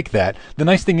just like that. The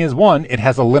nice thing is, one, it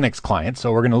has a Linux client,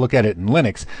 so we're going to look at it in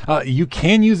Linux. You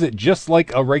can use it just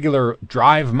like a regular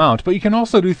drive mount, but you can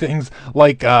also do things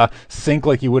like sync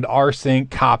like you would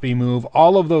rsync, copy, move,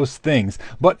 all of those things.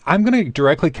 But I'm going to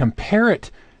directly compare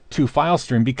it to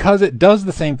FileStream because it does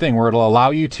the same thing where it'll allow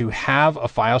you to have a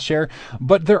file share,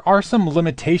 but there are some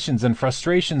limitations and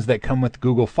frustrations that come with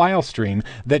Google FileStream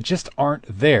that just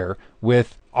aren't there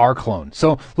with rclone.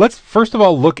 So let's first of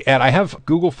all look at, I have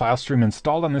Google FileStream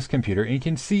installed on this computer, and you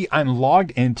can see I'm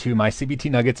logged into my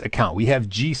CBT Nuggets account. We have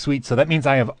G Suite, so that means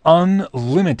I have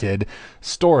unlimited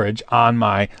storage on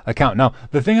my account. Now,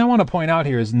 the thing I want to point out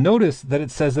here is notice that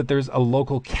it says that there's a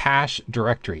local cache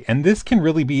directory, and this can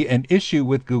really be an issue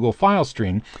with Google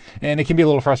FileStream, and it can be a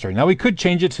little frustrating. Now, we could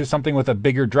change it to something with a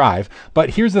bigger drive,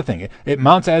 but here's the thing. It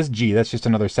mounts as G. That's just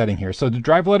another setting here. So the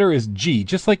drive letter is G,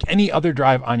 just like any other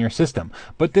drive on your system.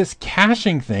 But this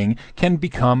caching thing can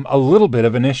become a little bit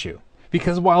of an issue.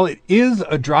 Because while it is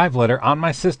a drive letter on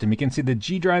my system, you can see the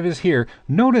G drive is here.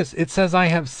 Notice it says I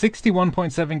have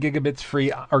 61.7 gigabits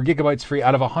free or gigabytes free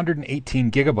out of 118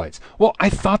 gigabytes. Well,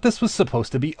 I thought this was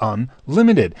supposed to be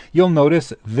unlimited. You'll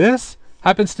notice this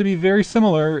happens to be very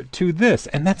similar to this,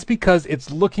 and that's because it's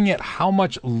looking at how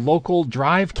much local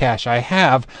drive cache I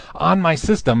have on my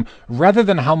system rather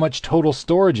than how much total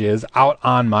storage is out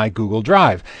on my Google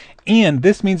Drive. And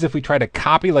this means if we try to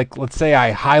copy, like let's say I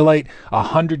highlight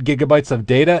 100 gigabytes of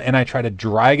data and I try to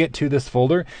drag it to this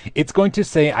folder, it's going to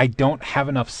say I don't have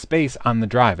enough space on the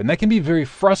drive. And that can be very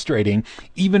frustrating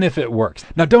even if it works.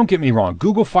 Now, don't get me wrong,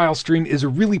 Google FileStream is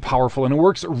really powerful and it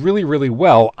works really, really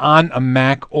well on a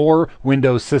Mac or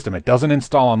Windows system. It doesn't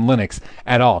install on Linux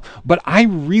at all. But I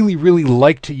really, really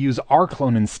like to use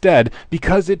rclone instead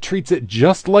because it treats it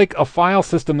just like a file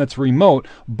system that's remote,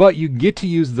 but you get to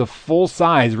use the full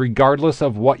size regardless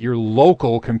of what your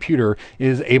local computer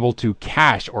is able to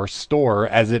cache or store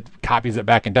as it copies it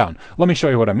back and down. Let me show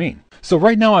you what I mean. So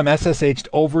right now I'm SSH'd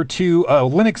over to a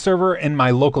Linux server in my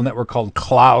local network called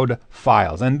Cloud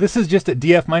Files. And this is just a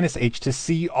df-h to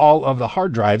see all of the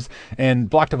hard drives and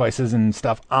block devices and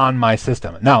stuff on my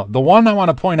system. Now, the one I want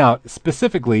to point out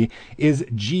specifically is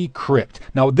gcrypt.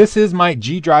 Now, this is my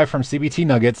G drive from CBT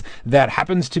Nuggets that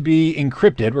happens to be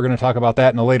encrypted. We're going to talk about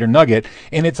that in a later nugget.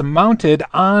 And it's mounted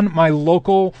on my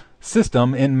local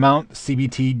system in Mount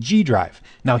CBT G drive.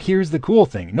 Now here's the cool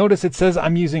thing. Notice it says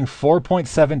I'm using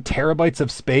 4.7 terabytes of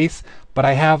space, but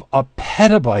I have a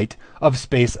petabyte of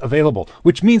space available,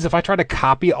 which means if I try to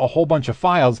copy a whole bunch of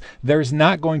files, there's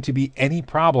not going to be any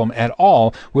problem at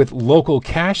all with local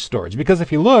cache storage. Because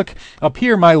if you look up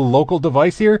here, my local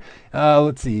device here,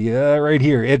 let's see, right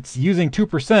here, it's using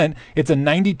 2%. It's a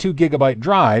 92 gigabyte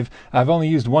drive. I've only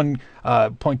used 1.2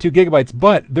 gigabytes,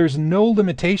 but there's no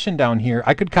limitation down here.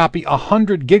 I could copy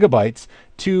 100 gigabytes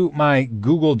to my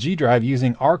Google G drive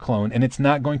using rclone, and it's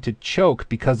not going to choke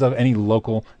because of any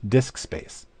local disk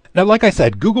space. Now, like I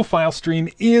said, Google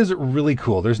FileStream is really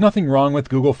cool. There's nothing wrong with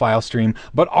Google FileStream,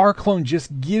 but rclone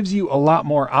just gives you a lot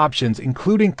more options,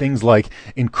 including things like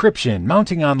encryption,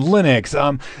 mounting on Linux,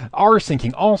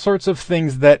 rsyncing, all sorts of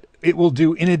things that it will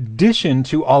do in addition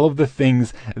to all of the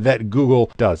things that Google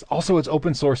does. Also, it's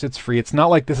open source, it's free. It's not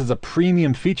like this is a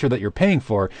premium feature that you're paying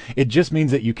for. It just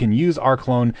means that you can use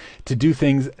rclone to do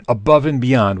things above and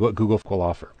beyond what Google will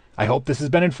offer. I hope this has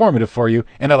been informative for you,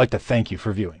 and I'd like to thank you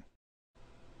for viewing.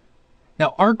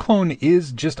 Now, rclone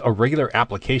is just a regular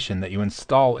application that you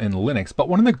install in Linux, but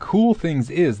one of the cool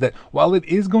things is that while it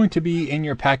is going to be in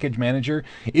your package manager,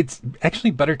 it's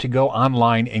actually better to go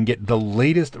online and get the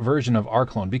latest version of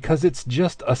rclone because it's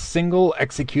just a single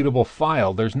executable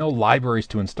file. There's no libraries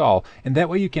to install, and that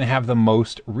way you can have the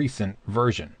most recent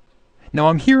version. Now,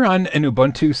 I'm here on an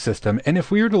Ubuntu system, and if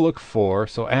we were to look for,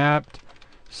 so apt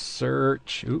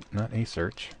search, not a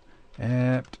search,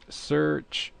 apt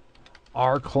search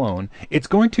rclone, it's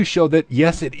going to show that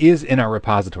yes, it is in our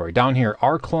repository down here,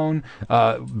 rclone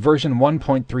version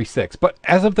 1.36. But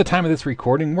as of the time of this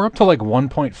recording, we're up to like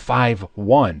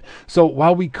 1.51. So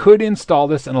while we could install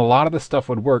this and a lot of the stuff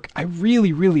would work, I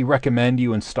really recommend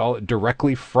you install it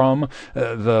directly from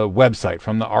the website,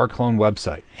 from the rclone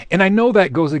website. And I know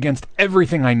that goes against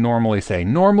everything I normally say.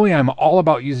 Normally, I'm all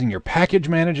about using your package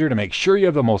manager to make sure you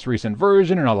have the most recent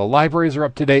version and all the libraries are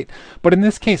up to date. But in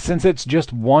this case, since it's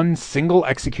just one single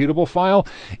executable file,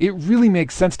 it really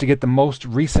makes sense to get the most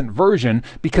recent version,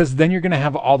 because then you're going to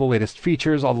have all the latest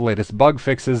features, all the latest bug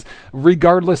fixes,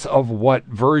 regardless of what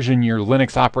version your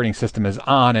Linux operating system is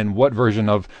on and what version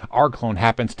of rclone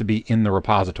happens to be in the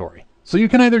repository. So you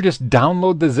can either just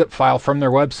download the zip file from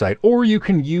their website, or you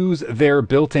can use their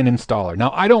built-in installer. Now,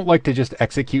 I don't like to just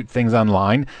execute things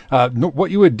online.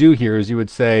 What you would do here is you would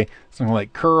say something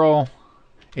like curl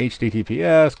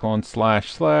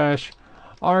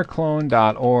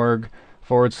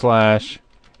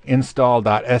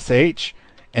https://rclone.org/install.sh,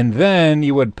 and then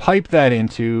you would pipe that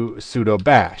into sudo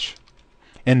bash.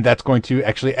 And that's going to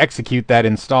actually execute that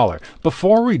installer.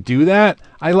 Before we do that,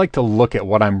 I like to look at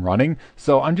what I'm running.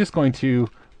 So I'm just going to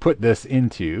put this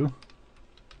into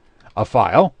a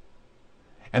file.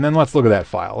 And then let's look at that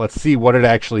file. Let's see what it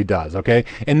actually does, okay?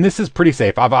 And this is pretty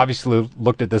safe. I've obviously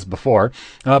looked at this before,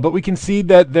 but we can see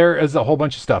that there is a whole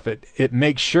bunch of stuff. It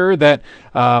makes sure that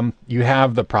you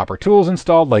have the proper tools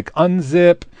installed, like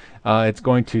unzip. It's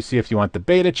going to see if you want the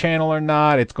beta channel or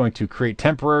not. It's going to create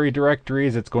temporary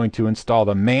directories. It's going to install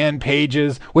the man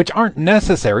pages, which aren't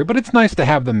necessary, but it's nice to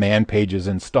have the man pages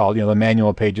installed, the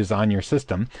manual pages on your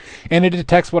system. And it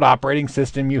detects what operating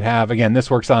system you have. Again, this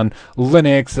works on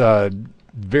Linux,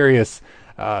 various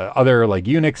other like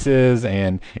Unixes,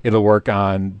 and it'll work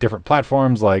on different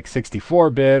platforms like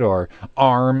 64-bit or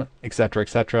ARM, etc.,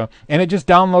 etc. And it just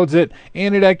downloads it,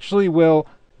 and it actually will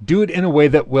do it in a way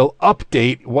that will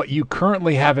update what you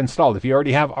currently have installed. If you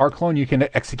already have rclone, you can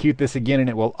execute this again and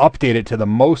it will update it to the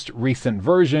most recent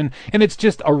version. And it's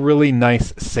just a really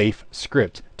nice, safe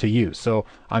script to use. So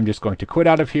I'm just going to quit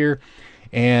out of here,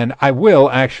 and I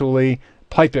will actually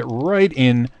pipe it right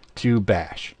in to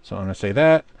bash. So I'm going to say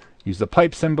that, use the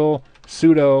pipe symbol,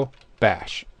 sudo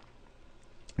bash.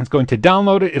 It's going to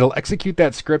download it, it'll execute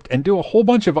that script and do a whole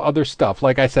bunch of other stuff.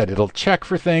 Like I said, it'll check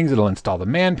for things, it'll install the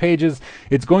man pages,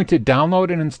 it's going to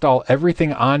download and install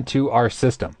everything onto our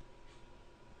system.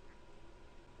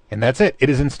 And that's it. It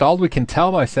is installed. We can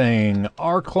tell by saying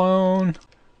rclone.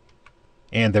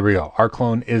 And there we go.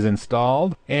 rclone is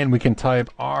installed. And we can type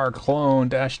rclone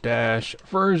 --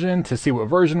 version to see what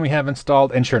version we have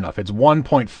installed. And sure enough, it's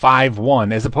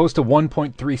 1.51 as opposed to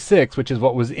 1.36, which is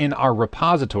what was in our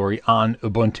repository on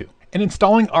Ubuntu. And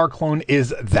installing rclone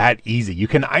is that easy. You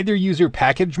can either use your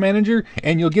package manager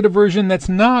and you'll get a version that's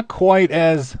not quite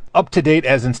as up-to-date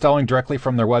as installing directly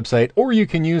from their website, or you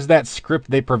can use that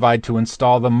script they provide to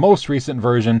install the most recent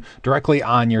version directly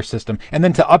on your system. And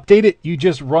then to update it, you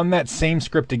just run that same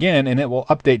script again and it will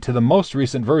update to the most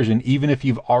recent version, even if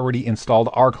you've already installed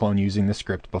rclone using the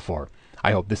script before.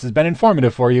 I hope this has been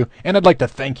informative for you, and I'd like to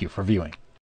thank you for viewing.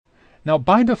 Now,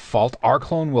 by default,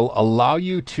 rclone will allow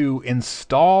you to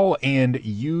install and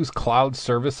use cloud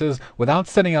services without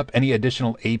setting up any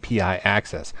additional API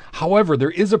access. However, there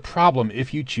is a problem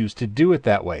if you choose to do it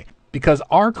that way, because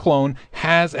rclone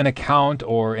has an account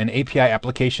or an API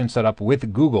application set up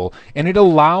with Google, and it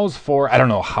allows for, I don't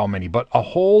know how many, but a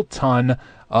whole ton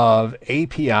of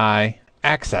API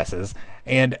accesses.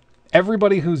 And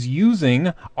everybody who's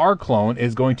using rclone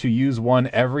is going to use one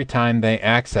every time they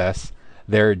access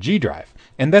their G drive.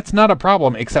 And that's not a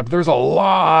problem, except there's a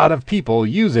lot of people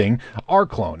using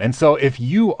rclone. And so if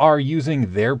you are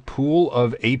using their pool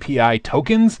of API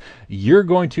tokens, you're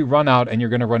going to run out and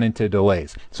you're going to run into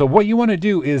delays. So what you want to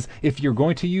do is, if you're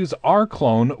going to use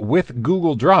rclone with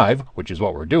Google Drive, which is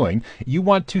what we're doing, you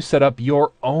want to set up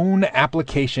your own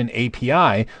application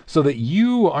API so that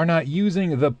you are not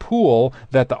using the pool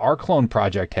that the rclone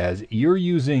project has. You're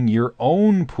using your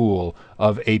own pool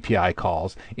of API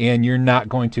calls, and you're not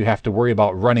going to have to worry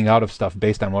about running out of stuff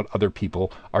based on what other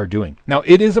people are doing. Now,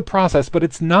 it is a process, but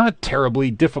it's not terribly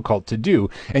difficult to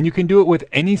do, and you can do it with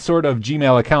any sort of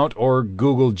Gmail account or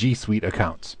Google G Suite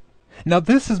accounts. Now,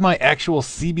 this is my actual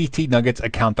CBT Nuggets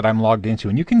account that I'm logged into,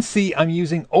 and you can see I'm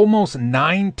using almost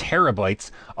 9 terabytes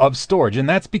of storage, and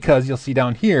that's because you'll see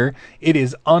down here, it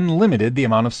is unlimited the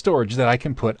amount of storage that I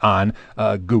can put on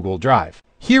Google Drive.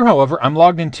 Here, however, I'm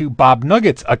logged into Bob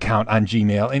Nugget's account on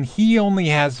Gmail, and he only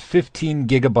has 15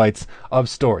 gigabytes of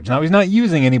storage. Now, he's not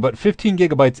using any, but 15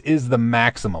 gigabytes is the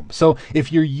maximum. So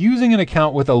if you're using an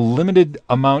account with a limited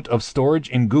amount of storage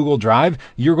in Google Drive,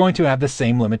 you're going to have the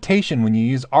same limitation when you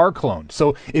use rclone.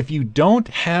 So if you don't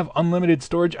have unlimited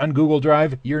storage on Google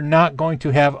Drive, you're not going to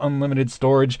have unlimited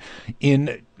storage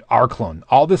in rclone.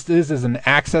 All this is an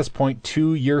access point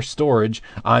to your storage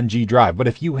on G Drive. But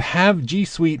if you have G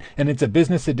Suite and it's a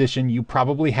business edition, you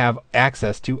probably have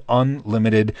access to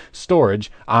unlimited storage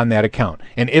on that account.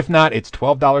 And if not, it's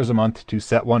 $12 a month to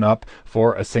set one up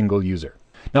for a single user.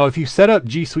 Now, if you set up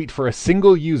G Suite for a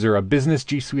single user, a business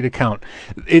G Suite account,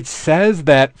 it says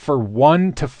that for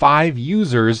 1 to 5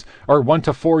 users or 1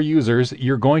 to 4 users,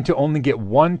 you're going to only get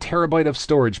 1 terabyte of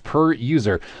storage per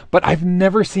user. But I've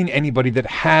never seen anybody that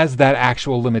has that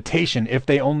actual limitation if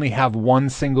they only have one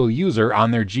single user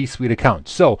on their G Suite account.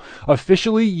 So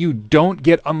officially, you don't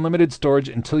get unlimited storage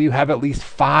until you have at least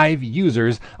 5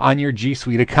 users on your G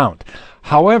Suite account.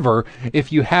 However,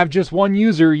 if you have just one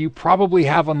user, you probably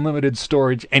have unlimited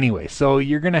storage anyway. So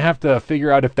you're going to have to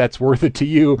figure out if that's worth it to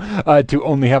you to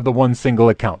only have the one single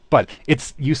account. But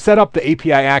you set up the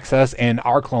API access and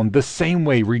rclone the same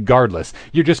way regardless.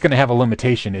 You're just going to have a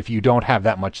limitation if you don't have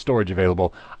that much storage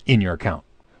available in your account.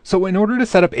 So in order to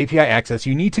set up API access,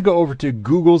 you need to go over to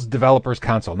Google's Developers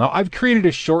Console. Now, I've created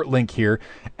a short link here,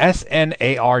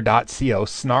 snar.co,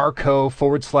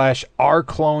 snarco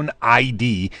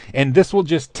 /rclone-id, and this will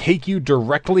just take you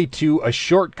directly to a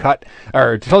shortcut,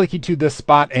 or take you to this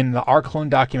spot in the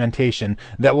rclone documentation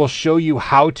that will show you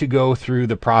how to go through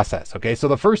the process. Okay, so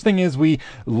the first thing is we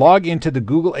log into the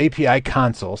Google API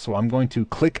console. So I'm going to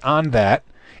click on that.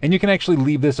 And you can actually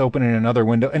leave this open in another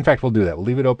window. In fact, we'll do that. We'll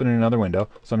leave it open in another window.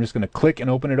 So I'm just going to click and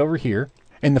open it over here.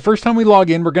 And the first time we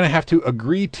log in, we're going to have to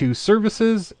agree to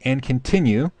services and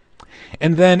continue.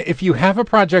 And then if you have a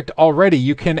project already,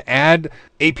 you can add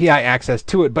API access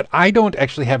to it. But I don't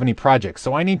actually have any projects.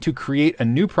 So I need to create a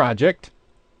new project.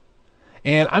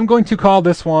 And I'm going to call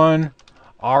this one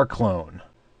rclone.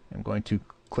 I'm going to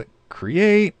click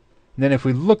create. And then if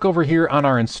we look over here on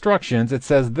our instructions, it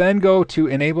says then go to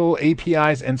enable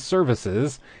APIs and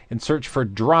services and search for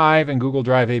Drive and Google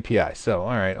Drive API. So, all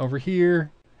right, over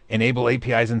here, enable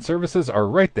APIs and services are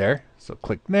right there. So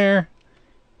click there.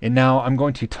 And now I'm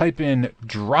going to type in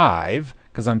Drive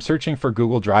because I'm searching for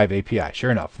Google Drive API.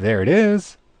 Sure enough, there it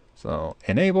is. So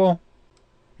enable.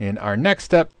 In our next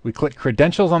step, we click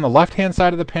credentials on the left-hand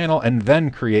side of the panel and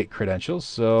then create credentials.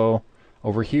 So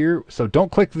over here, so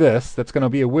don't click this, that's going to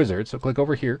be a wizard. So click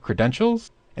over here, credentials.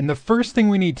 And the first thing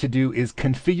we need to do is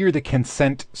configure the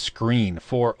consent screen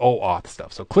for OAuth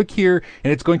stuff. So click here,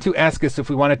 and it's going to ask us if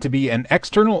we want it to be an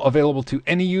external available to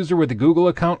any user with a Google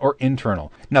account or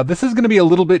internal. Now, this is going to be a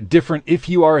little bit different if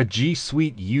you are a G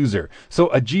Suite user. So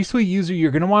a G Suite user,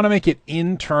 you're going to want to make it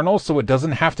internal so it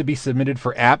doesn't have to be submitted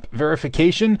for app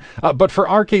verification. But for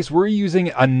our case, we're using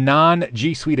a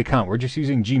non-G Suite account. We're just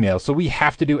using Gmail, so we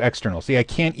have to do external. See, I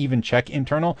can't even check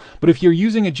internal. But if you're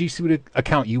using a G Suite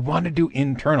account, you want to do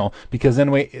internal because then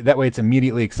that way it's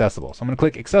immediately accessible. So I'm going to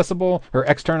click accessible or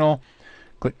external,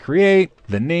 click create.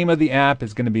 The name of the app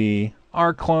is going to be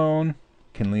rclone.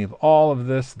 Can leave all of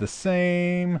this the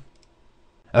same.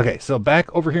 Okay, so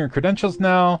back over here in credentials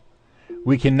now,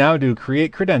 we can now do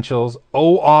create credentials,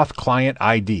 OAuth client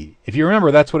ID. If you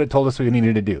remember, that's what it told us we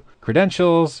needed to do.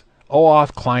 Credentials,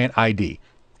 OAuth client ID.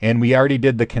 And we already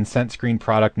did the consent screen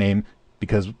product name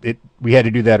because we had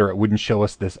to do that or it wouldn't show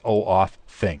us this OAuth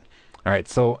thing. All right,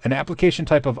 so an application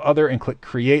type of other and click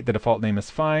create. The default name is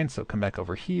fine. So come back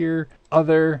over here.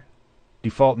 Other,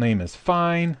 default name is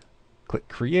fine. Click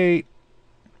create.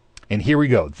 And here we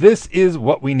go. This is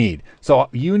what we need. So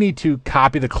you need to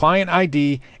copy the client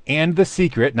ID and the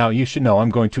secret. Now you should know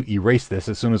I'm going to erase this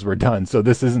as soon as we're done. So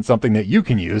this isn't something that you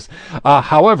can use.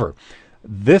 However,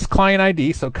 this client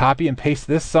ID, so copy and paste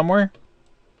this somewhere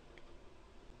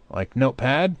like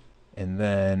Notepad. And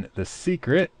then the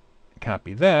secret,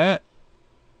 copy that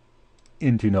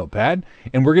into Notepad.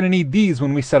 And we're going to need these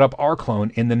when we set up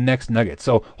rclone in the next nugget.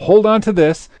 So hold on to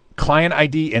this client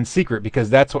ID and secret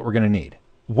because that's what we're going to need.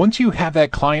 Once you have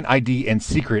that client ID and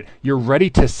secret, you're ready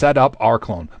to set up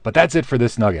rclone. But that's it for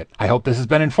this nugget. I hope this has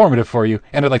been informative for you,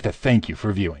 and I'd like to thank you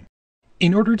for viewing.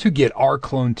 In order to get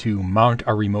rclone to mount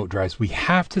our remote drives, we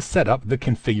have to set up the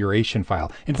configuration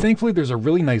file. And thankfully, there's a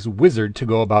really nice wizard to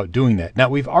go about doing that. Now,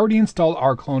 we've already installed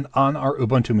rclone on our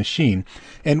Ubuntu machine.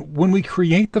 And when we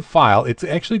create the file, it's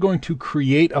actually going to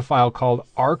create a file called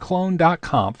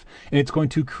rclone.conf, and it's going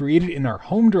to create it in our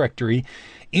home directory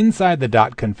inside the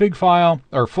 .config file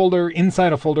or folder,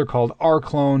 inside a folder called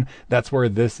rclone. That's where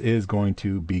this is going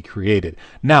to be created.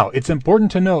 Now, it's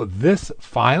important to note this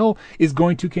file is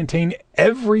going to contain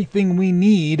everything we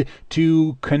need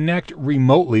to connect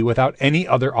remotely without any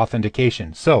other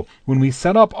authentication. So when we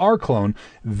set up rclone,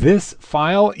 this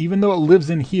file, even though it lives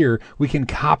in here, we can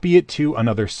copy it to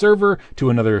another server, to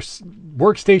another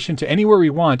workstation, to anywhere we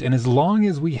want. And as long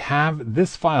as we have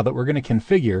this file that we're going to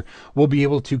configure, we'll be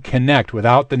able to connect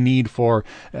without the need for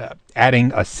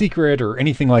adding a secret or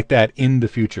anything like that in the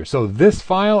future. So this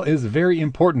file is very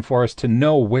important for us to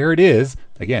know where it is,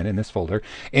 again in this folder,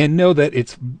 and know that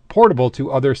it's portable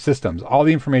to other systems. All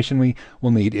the information we will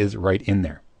need is right in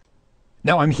there.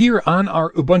 Now I'm here on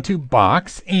our Ubuntu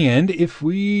box, and if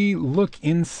we look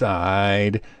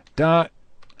inside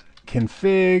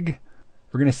 .config,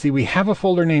 we're going to see we have a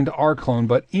folder named rclone,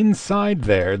 but inside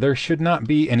there should not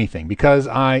be anything because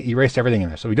I erased everything in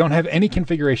there. So we don't have any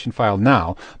configuration file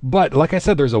now, but like I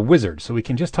said, there's a wizard. So we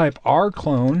can just type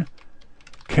rclone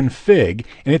config,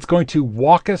 and it's going to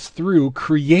walk us through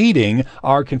creating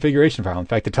our configuration file. In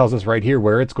fact, it tells us right here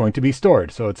where it's going to be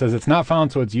stored. So it says it's not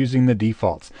found, so it's using the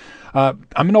defaults. I'm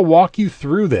going to walk you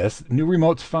through this. New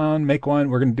remotes found, make one.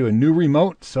 We're going to do a new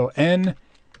remote. So N.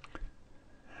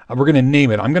 We're going to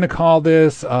name it. I'm going to call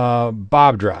this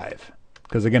Bob Drive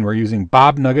because, again, we're using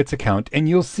Bob Nugget's account. And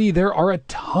you'll see there are a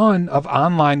ton of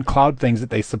online cloud things that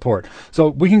they support. So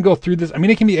we can go through this. I mean,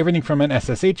 it can be everything from an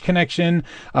SSH connection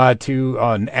to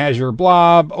an Azure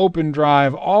Blob, Open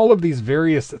Drive, all of these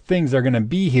various things are going to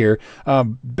be here.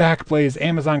 Backblaze,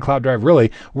 Amazon Cloud Drive,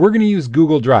 really. We're going to use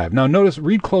Google Drive. Now, notice,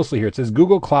 read closely here. It says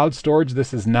Google Cloud Storage.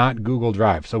 This is not Google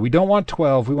Drive. So we don't want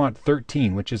 12. We want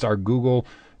 13, which is our Google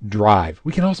Drive.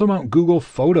 We can also mount Google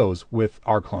Photos with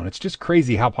rclone. It's just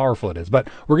crazy how powerful it is. But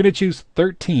we're going to choose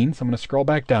 13. So I'm going to scroll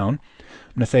back down.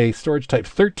 I'm going to say storage type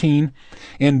 13.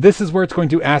 And this is where it's going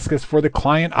to ask us for the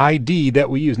client ID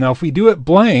that we use. Now, if we do it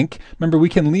blank, remember we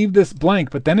can leave this blank,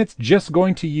 but then it's just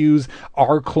going to use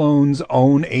rclone's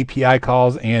own API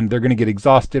calls and they're going to get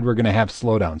exhausted. We're going to have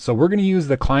slowdown. So we're going to use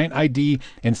the client ID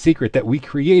and secret that we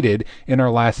created in our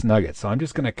last nugget. So I'm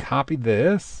just going to copy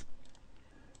this.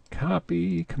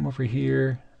 Copy, come over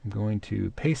here. I'm going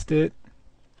to paste it,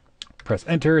 press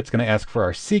enter. It's going to ask for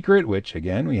our secret, which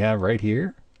again we have right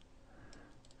here.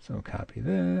 So copy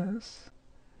this,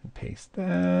 and paste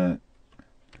that.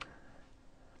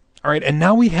 All right, and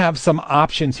now we have some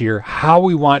options here how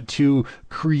we want to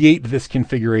create this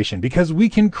configuration, because we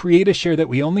can create a share that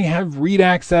we only have read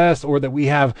access or that we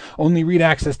have only read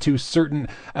access to certain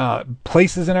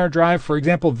places in our drive. For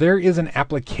example, there is an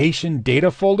application data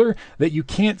folder that you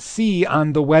can't see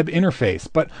on the web interface.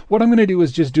 But what I'm going to do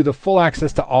is just do the full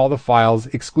access to all the files,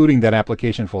 excluding that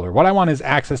application folder. What I want is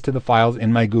access to the files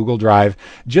in my Google Drive,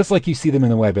 just like you see them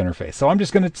in the web interface. So I'm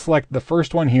just going to select the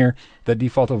first one here, the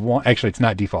default of 1. Actually, it's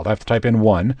not default. I have to type in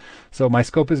 1. So my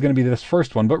scope is going to be this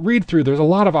first one, but read through. There's a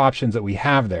lot of options that we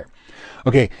have there.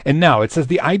 Okay, and now it says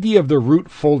the ID of the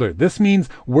root folder. This means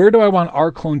where do I want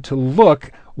rclone to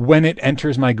look when it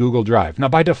enters my Google Drive. Now,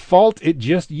 by default, it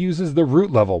just uses the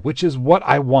root level, which is what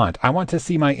I want. I want to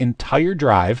see my entire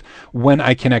drive when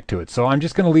I connect to it. So I'm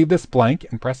just going to leave this blank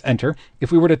and press enter.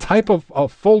 If we were to type a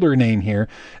folder name here,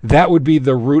 that would be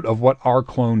the root of what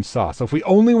rclone saw. So if we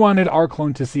only wanted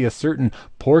rclone to see a certain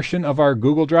portion of our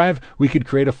Google Drive, we could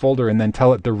create a folder and then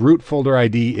tell it the root folder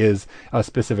ID is a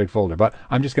specific folder. But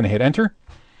I'm just going to hit enter.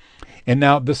 And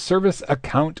now the service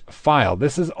account file.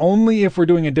 This is only if we're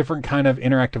doing a different kind of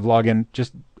interactive login.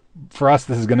 Just for us,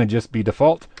 this is going to just be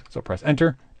default. So press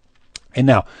enter. And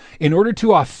now, in order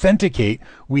to authenticate,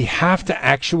 we have to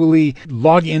actually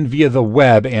log in via the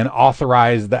web and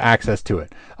authorize the access to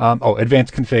it.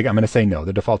 Advanced config, I'm going to say no.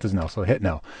 The default is no, so hit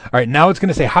no. All right, now it's going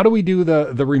to say, how do we do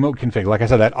the remote config? Like I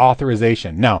said, that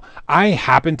authorization. Now, I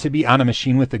happen to be on a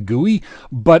machine with a GUI,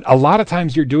 but a lot of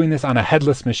times you're doing this on a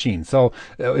headless machine. So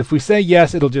if we say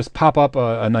yes, it'll just pop up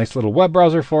a nice little web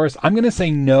browser for us. I'm going to say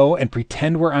no and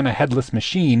pretend we're on a headless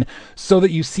machine so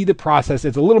that you see the process.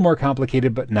 It's a little more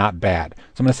complicated, but not bad.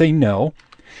 So I'm going to say no.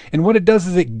 And what it does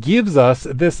is it gives us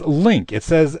this link. It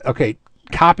says, okay,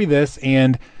 copy this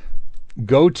and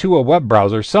go to a web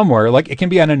browser somewhere. Like it can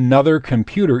be on another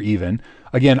computer even.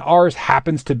 Again, ours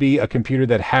happens to be a computer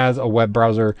that has a web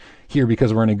browser here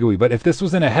because we're in a GUI. But if this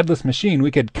was in a headless machine, we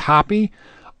could copy,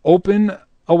 open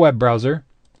a web browser,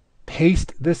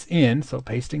 paste this in. So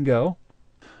paste and go.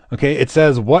 Okay, it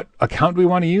says what account do we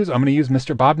want to use. I'm going to use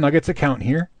Mr. Bob Nugget's account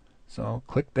here. So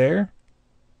click there.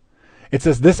 It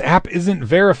says this app isn't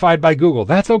verified by Google.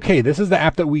 That's okay. This is the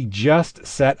app that we just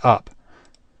set up.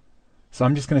 So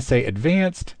I'm just going to say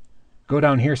advanced. Go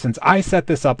down here. Since I set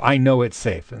this up, I know it's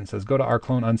safe. And it says go to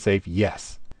rclone unsafe.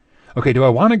 Yes. Okay, do I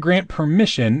want to grant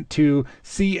permission to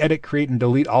see, edit, create, and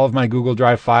delete all of my Google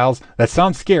Drive files? That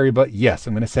sounds scary, but yes,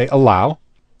 I'm going to say allow.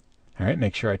 All right,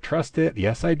 make sure I trust it.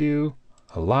 Yes, I do.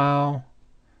 Allow.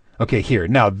 Okay, here.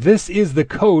 Now, this is the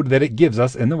code that it gives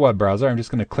us in the web browser. I'm just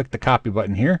going to click the copy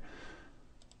button here.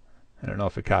 I don't know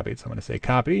if it copied, so I'm going to say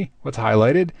copy what's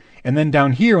highlighted. And then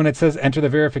down here, when it says enter the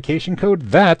verification code,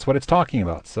 that's what it's talking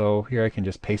about. So here I can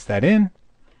just paste that in.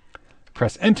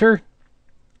 Press enter.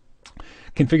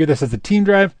 Configure this as a team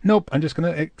drive. Nope, I'm just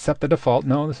going to accept the default.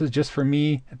 No, this is just for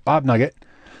me, Bob Nugget.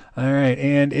 All right,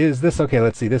 and is this okay?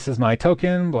 Let's see, this is my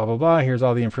token, blah, blah, blah. Here's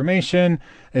all the information.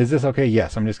 Is this okay?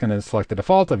 Yes, I'm just going to select the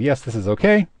default of yes, this is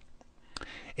okay.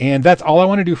 And that's all I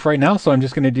want to do for right now. So I'm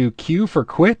just going to do Q for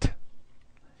quit.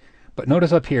 But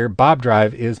notice up here, Bob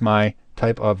Drive is my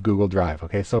type of Google Drive.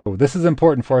 Okay, so this is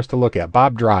important for us to look at.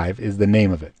 Bob Drive is the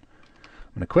name of it.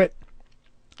 I'm going to quit.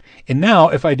 And now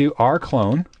if I do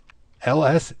rclone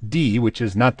LSD, which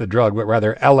is not the drug, but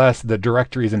rather ls, the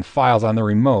directories and files on the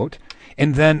remote.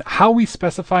 And then how we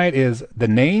specify it is the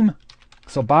name,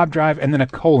 so Bob Drive, and then a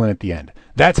colon at the end.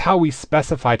 That's how we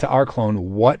specify to rclone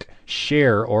what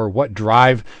share or what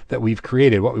drive that we've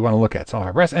created, what we want to look at. So if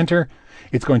I press enter,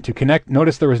 it's going to connect.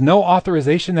 Notice there was no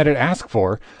authorization that it asked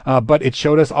for, but it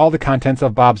showed us all the contents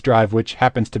of Bob's Drive, which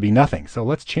happens to be nothing. So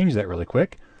let's change that really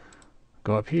quick.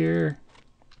 Go up here,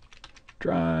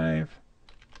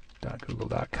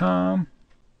 drive.google.com.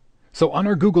 So on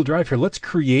our Google Drive here, let's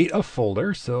create a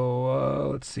folder. So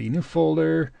let's see, new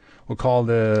folder. We'll call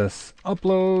this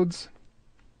uploads.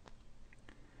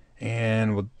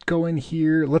 And we'll go in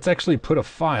here. Let's actually put a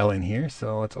file in here.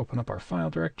 So let's open up our file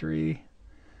directory.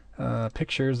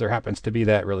 Pictures. There happens to be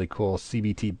that really cool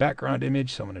CBT background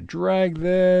image. So I'm going to drag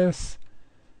this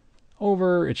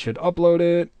over. It should upload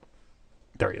it.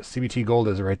 There it is. CBT Gold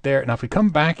is right there. Now if we come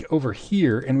back over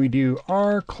here and we do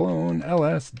rclone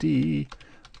LSD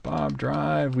Bob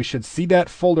Drive, we should see that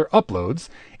folder uploads.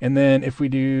 And then if we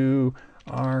do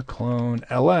rclone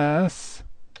ls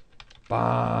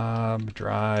Bob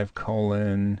Drive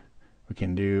colon, we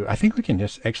can do, I think we can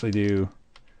just actually do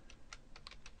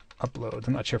uploads.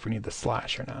 I'm not sure if we need the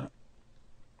slash or not.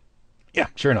 Yeah,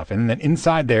 sure enough. And then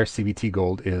inside there, CBT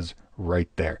Gold is right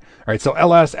there. All right, so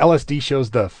LSD shows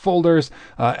the folders.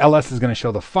 LS is going to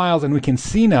show the files, and we can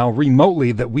see now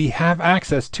remotely that we have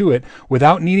access to it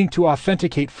without needing to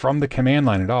authenticate from the command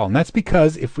line at all. And that's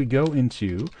because if we go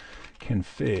into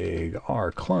config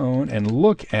rclone and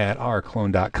look at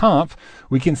rclone.conf,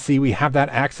 we can see we have that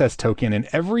access token, and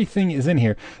everything is in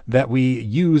here that we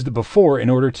used before in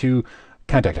order to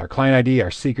contact our client ID,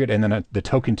 our secret, and then the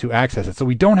token to access it. So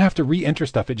we don't have to re-enter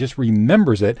stuff. It just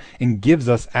remembers it and gives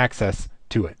us access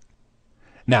to it.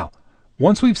 Now,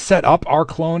 once we've set up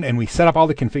rclone and we set up all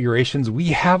the configurations, we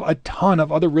have a ton of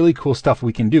other really cool stuff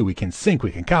we can do. We can sync,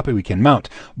 we can copy, we can mount.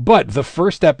 But the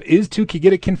first step is to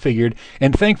get it configured.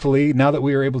 And thankfully, now that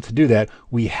we are able to do that,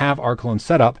 we have rclone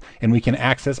set up and we can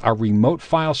access our remote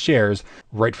file shares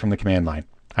right from the command line.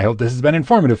 I hope this has been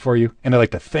informative for you, and I'd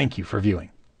like to thank you for viewing.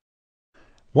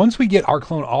 Once we get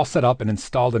rclone all set up and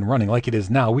installed and running like it is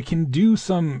now, we can do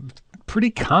some pretty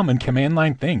common command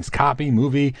line things. Copy,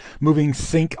 moving,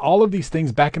 sync, all of these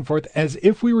things back and forth as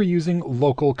if we were using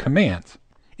local commands.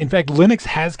 In fact, Linux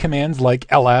has commands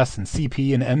like ls and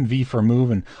cp and mv for move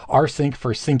and rsync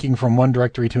for syncing from one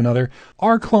directory to another.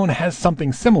 rclone has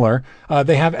something similar.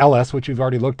 They have ls, which we've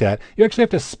already looked at. You actually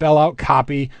have to spell out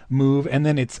copy, move, and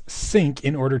then it's sync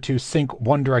in order to sync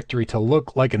one directory to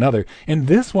look like another. And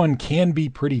this one can be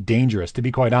pretty dangerous, to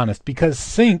be quite honest, because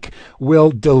sync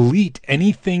will delete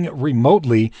anything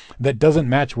remotely that doesn't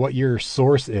match what your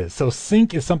source is. So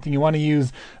sync is something you want to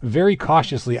use very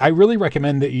cautiously. I really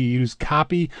recommend that you use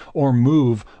copy or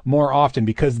move more often,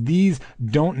 because these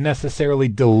don't necessarily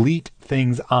delete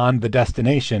things on the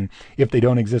destination if they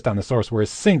don't exist on the source, whereas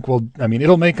sync will, I mean,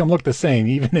 it'll make them look the same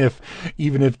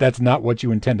even if that's not what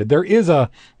you intended. There is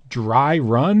a dry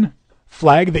run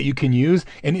flag that you can use,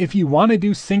 and if you want to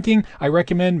do syncing, I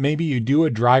recommend maybe you do a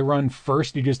dry run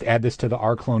first. You just add this to the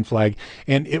rclone flag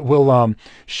and it will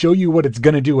show you what it's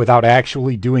going to do without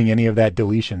actually doing any of that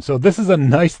deletion. So this is a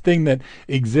nice thing that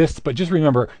exists, but just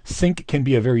remember, sync can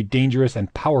be a very dangerous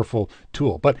and powerful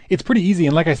tool, but it's pretty easy,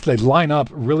 and like I said, line up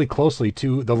really closely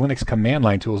to the Linux command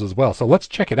line tools as well. So let's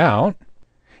check it out.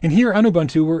 And here on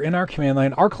Ubuntu, we're in our command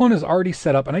line. rclone is already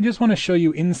set up, and I just want to show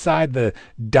you inside the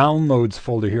downloads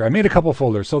folder here. I made a couple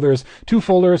folders. So there's two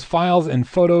folders, files and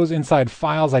photos. Inside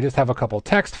files, I just have a couple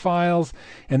text files.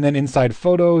 And then inside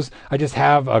photos, I just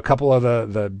have a couple of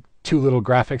the two little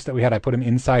graphics that we had. I put them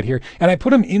inside here, and I put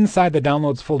them inside the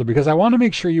downloads folder because I want to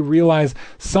make sure you realize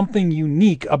something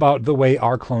unique about the way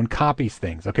rclone copies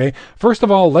things. Okay, first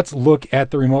of all, let's look at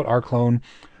the remote rclone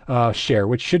share,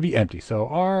 which should be empty. So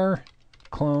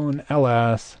rclone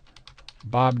ls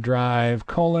bob drive :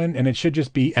 and it should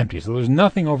just be empty. So there's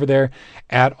nothing over there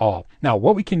at all. Now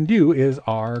what we can do is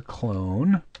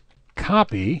rclone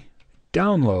copy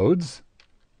downloads.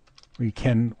 We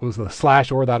can with a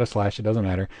slash or without a slash, it doesn't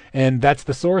matter. And that's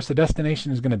the source. The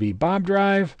destination is going to be bob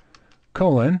drive :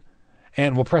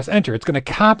 and we'll press enter. It's going to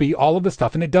copy all of the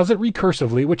stuff, and it does it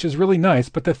recursively, which is really nice.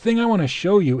 But the thing I want to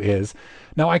show you is,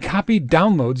 now I copied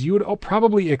downloads. You would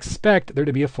probably expect there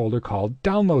to be a folder called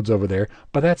downloads over there,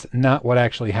 but that's not what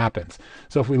actually happens.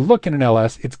 So if we look in an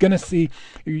ls, you're going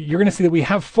to see that we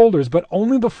have folders, but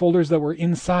only the folders that were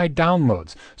inside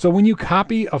downloads. So when you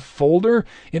copy a folder,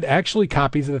 it actually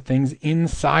copies the things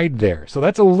inside there. So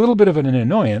that's a little bit of an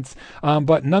annoyance,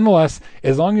 but nonetheless,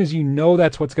 as long as you know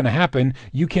that's what's going to happen,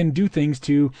 you can do things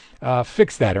to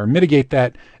fix that or mitigate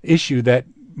that issue that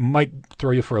might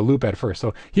throw you for a loop at first.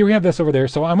 So here we have this over there.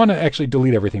 So I'm going to actually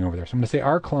delete everything over there. So I'm going to say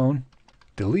rclone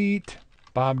delete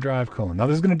bob drive : now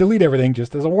this is going to delete everything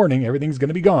just as a warning. Everything's going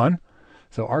to be gone.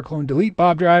 So rclone delete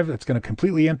bob drive. That's going to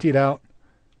completely empty it out.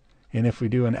 And if we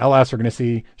do an ls, we're going to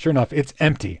see, sure enough, it's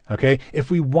empty. Okay. If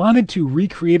we wanted to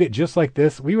recreate it just like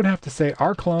this, we would have to say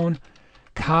rclone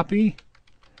copy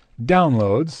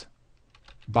downloads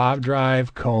bob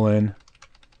drive : downloads.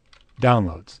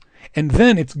 And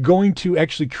then it's going to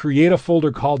actually create a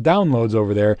folder called downloads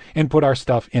over there and put our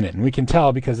stuff in it. And we can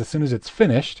tell because as soon as it's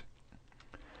finished,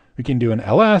 we can do an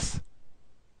ls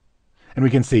and we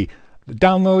can see the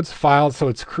downloads files. So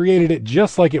it's created it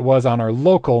just like it was on our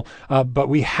local, but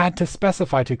we had to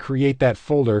specify to create that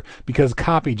folder because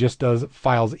copy just does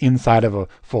files inside of a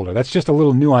folder. That's just a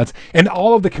little nuance. And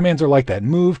all of the commands are like that.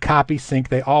 Move, copy, sync,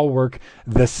 they all work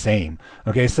the same.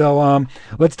 Okay, so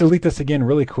let's delete this again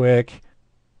really quick.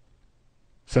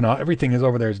 So now everything is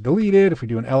over there is deleted. If we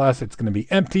do an ls, it's going to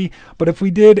be empty. But if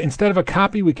we did, instead of a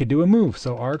copy, we could do a move.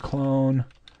 So rclone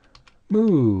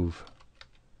move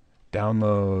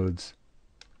downloads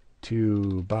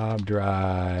to bob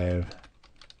drive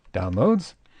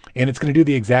downloads. And it's going to do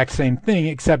the exact same thing,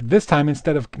 except this time,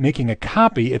 instead of making a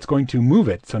copy, it's going to move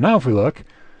it. So now if we look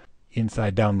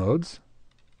inside downloads,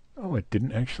 oh, it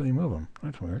didn't actually move them.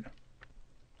 That's weird.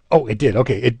 Oh, it did.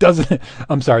 Okay, it doesn't.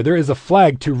 I'm sorry. There is a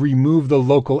flag to remove the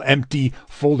local empty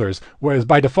folders, whereas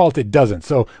by default it doesn't.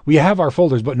 So we have our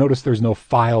folders, but notice there's no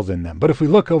files in them. But if we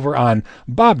look over on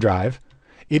Bob Drive,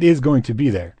 it is going to be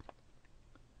there.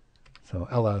 So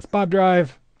ls Bob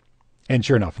Drive, and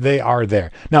sure enough, they are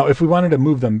there. Now, if we wanted to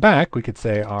move them back, we could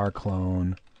say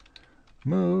rclone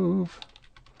move,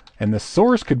 and the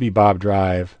source could be Bob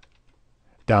Drive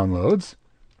downloads,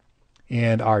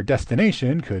 and our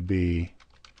destination could be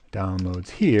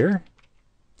downloads here.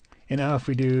 And now if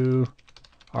we do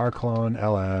rclone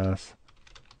ls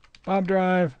Bob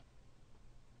Drive,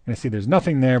 you're going to see there's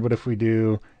nothing there, but if we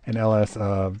do an ls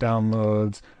of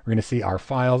downloads, we're going to see our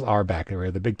files are back. There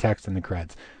are the big text and the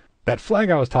creds. That flag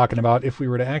I was talking about, if we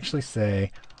were to actually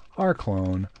say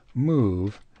rclone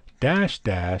move dash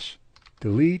dash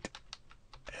delete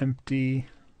empty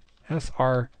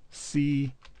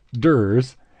src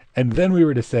ders, and then we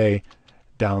were to say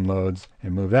downloads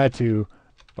and move that to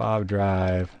Bob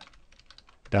Drive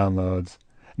downloads.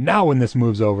 Now when this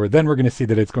moves over, then we're going to see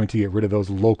that it's going to get rid of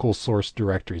those local source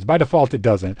directories. By default it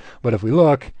doesn't, but if we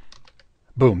look,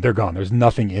 boom, they're gone. There's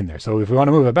nothing in there. So if we want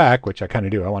to move it back, which I kind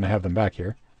of do, I want to have them back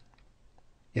here,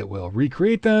 it will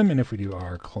recreate them. And if we do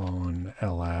rclone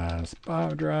ls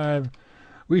Bob Drive,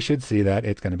 we should see that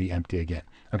it's going to be empty again.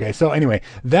 Okay, so anyway,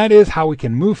 that is how we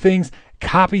can move things,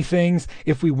 copy things.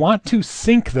 If we want to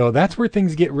sync, though, that's where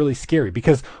things get really scary,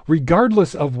 because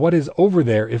regardless of what is over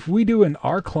there, if we do an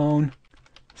rclone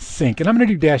sync, and I'm going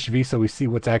to do -v so we see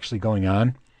what's actually going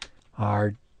on,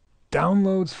 our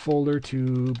downloads folder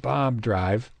to Bob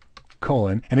Drive,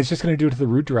 and it's just going to do it to the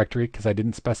root directory because I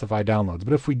didn't specify downloads.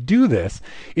 But if we do this,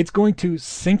 it's going to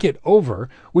sync it over,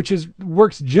 which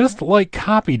works just like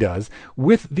copy does,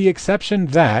 with the exception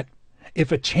that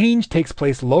if a change takes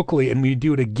place locally and we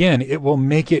do it again, it will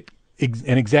make it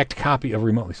an exact copy of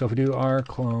remotely. So if we do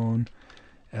rclone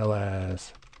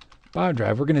ls Bob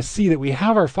Drive, we're going to see that we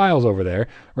have our files over there,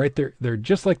 right? They're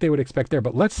just like they would expect there.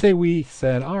 But let's say we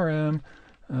said rm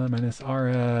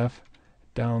 -rf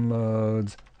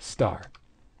downloads star.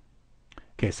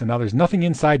 Okay, so now there's nothing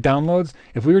inside downloads.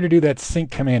 If we were to do that sync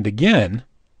command again,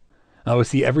 we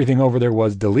see everything over there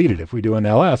was deleted. If we do an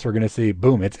ls, we're going to see,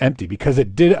 boom, it's empty because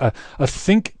it did a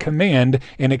sync command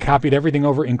and it copied everything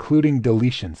over, including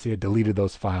deletion. See, it deleted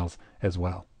those files as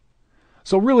well.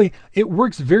 So really, it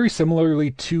works very similarly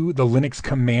to the Linux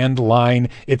command line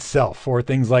itself for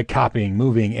things like copying,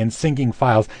 moving, and syncing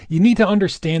files. You need to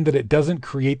understand that it doesn't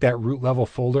create that root level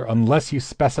folder unless you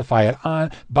specify it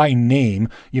by name,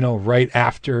 right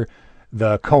after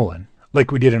the colon, like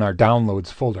we did in our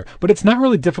downloads folder. But it's not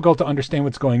really difficult to understand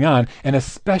what's going on, and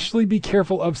especially be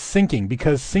careful of syncing,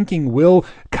 because syncing will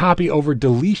copy over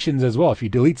deletions as well. If you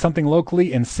delete something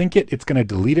locally and sync it, it's going to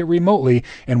delete it remotely,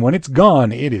 and when it's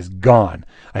gone, it is gone.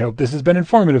 I hope this has been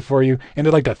informative for you, and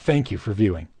I'd like to thank you for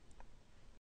viewing.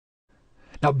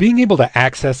 Now, being able to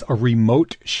access a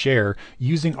remote share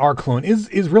using rclone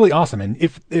is really awesome. And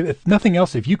if nothing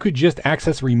else, if you could just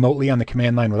access remotely on the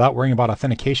command line without worrying about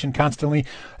authentication constantly,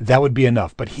 that would be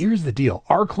enough. But here's the deal.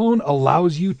 rclone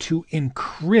allows you to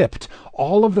encrypt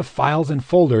all of the files and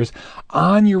folders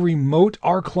on your remote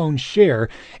rclone share.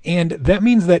 And that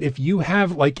means that if you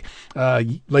have like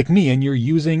me and you're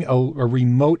using a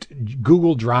remote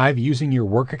Google Drive using your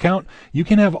work account, you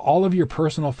can have all of your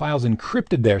personal files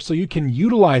encrypted there. So you can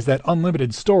utilize that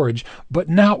unlimited storage, but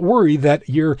not worry that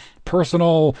your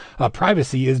personal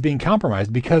privacy is being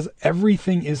compromised, because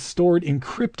everything is stored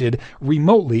encrypted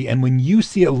remotely. And when you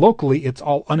see it locally, it's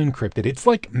all unencrypted. It's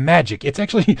like magic.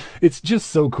 It's just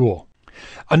so cool.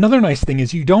 Another nice thing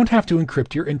is you don't have to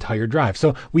encrypt your entire drive.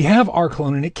 So we have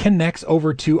rclone and it connects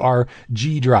over to our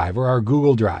G drive or our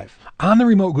Google Drive. On the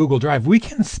remote Google Drive, we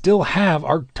can still have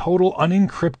our total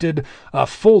unencrypted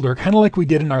folder, kind of like we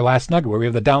did in our last nugget, where we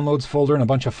have the downloads folder and a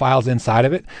bunch of files inside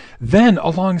of it. Then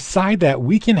alongside that,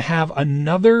 we can have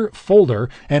another folder,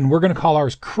 and we're going to call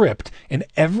ours crypt, and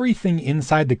everything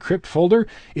inside the crypt folder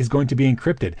is going to be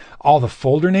encrypted. All the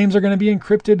folder names are going to be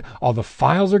encrypted. All the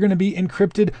files are going to be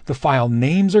encrypted. The file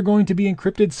names are going to be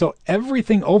encrypted. So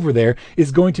everything over there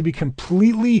is going to be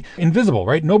completely invisible,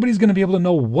 right? Nobody's going to be able to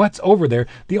know what's over there.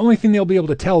 The only thing they'll be able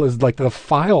to tell is like the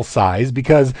file size,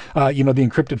 because the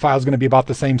encrypted file is going to be about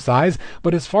the same size.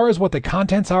 But as far as what the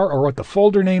contents are or what the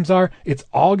folder names are, it's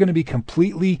all going to be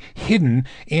completely hidden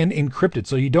and encrypted.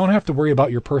 So you don't have to worry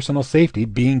about your personal safety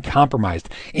being compromised.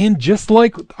 And just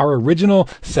like our original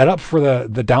setup for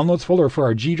the downloads folder, or for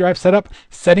our G drive setup,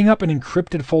 setting up an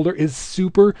encrypted folder is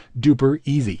super duper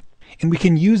easy. And we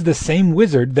can use the same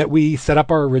wizard that we set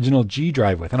up our original G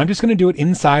drive with. And I'm just going to do it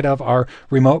inside of our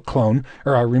remote clone,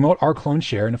 or our remote rclone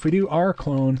share. And if we do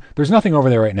rclone, there's nothing over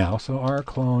there right now. So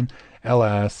rclone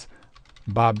ls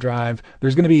bob drive,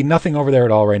 there's going to be nothing over there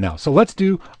at all right now. So let's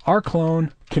do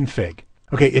rclone config.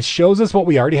 Okay, it shows us what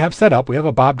we already have set up. We have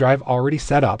a bob drive already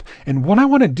set up. And what I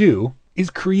want to do is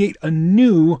create a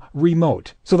new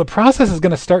remote. So the process is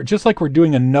going to start just like we're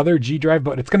doing another G drive,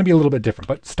 but it's going to be a little bit different.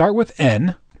 But start with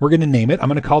N. We're going to name it. I'm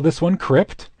going to call this one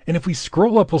crypt. And if we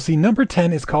scroll up, we'll see number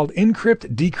 10 is called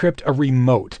encrypt decrypt a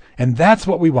remote. And that's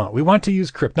what we want. We want to use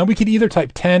crypt. Now we could either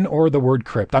type 10 or the word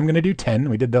crypt. I'm going to do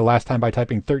 10. We did the last time by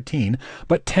typing 13,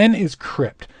 but 10 is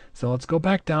crypt. So let's go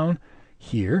back down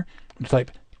here and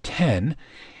type 10.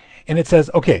 And it says,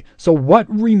 okay, so what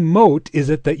remote is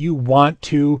it that you want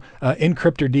to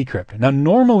encrypt or decrypt? Now,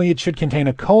 normally it should contain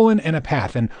a colon and a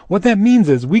path. And what that means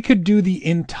is we could do the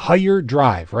entire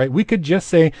drive, right? We could just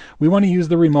say we want to use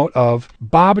the remote of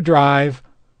bob drive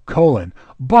colon,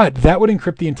 but that would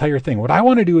encrypt the entire thing. What I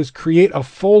want to do is create a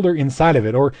folder inside of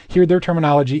it, or here their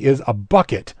terminology is a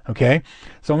bucket, okay?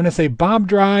 So I'm going to say bob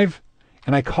drive,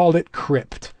 and I called it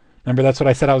crypt. Remember, that's what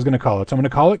I said I was going to call it. So I'm going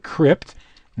to call it crypt.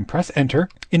 And press enter.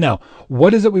 And now,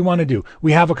 what is it we want to do?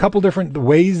 We have a couple different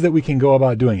ways that we can go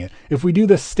about doing it. If we do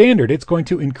the standard, it's going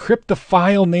to encrypt the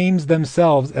file names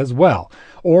themselves as well.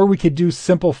 Or we could do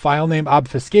simple file name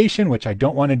obfuscation, which I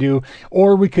don't want to do.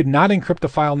 Or we could not encrypt the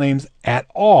file names at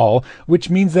all, which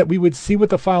means that we would see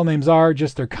what the file names are,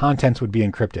 just their contents would be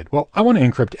encrypted. Well, I want to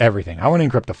encrypt everything. I want to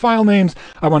encrypt the file names.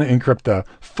 I want to encrypt the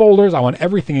folders. I want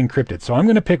everything encrypted. So I'm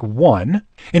going to pick one.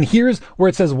 And here's where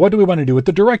it says, what do we want to do with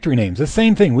the directory names? The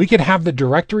same thing. We could have the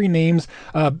directory names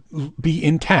be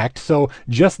intact. So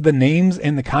just the names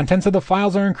and the contents of the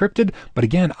files are encrypted. But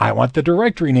again, I want the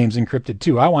directory names encrypted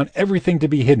too. I want everything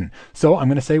to be hidden. So I'm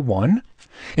going to say 1.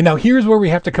 And now here's where we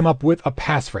have to come up with a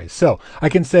passphrase. So I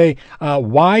can say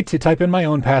Y to type in my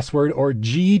own password, or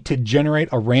G to generate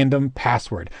a random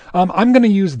password. I'm going to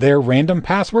use their random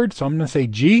password. So I'm going to say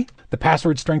G, the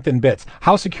password strength in bits.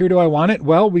 How secure do I want it?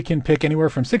 Well, we can pick anywhere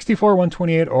from 64,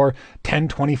 128, or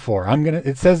 1024.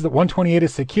 It says that 128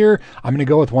 is secure. I'm going to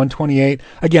go with 128.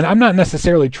 Again, I'm not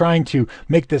necessarily trying to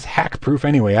make this hack proof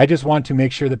anyway. I just want to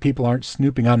make sure that people aren't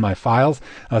snooping on my files.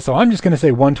 So I'm just going to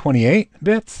say 128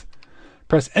 bits.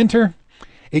 Press enter.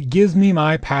 It gives me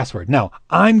my password. Now,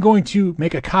 I'm going to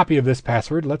make a copy of this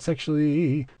password. Let's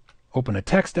actually open a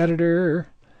text editor,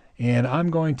 and I'm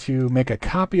going to make a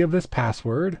copy of this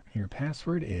password. Your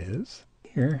password is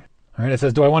here. All right, it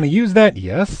says, do I want to use that?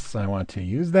 Yes, I want to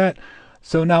use that.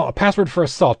 So now a password for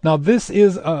assault. Now this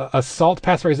is a salt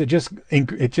passphrase. It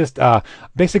just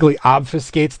basically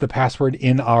obfuscates the password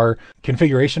in our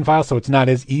configuration file, so it's not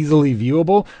as easily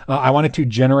viewable. I wanted to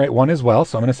generate one as well,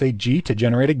 so I'm going to say G to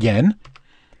generate again.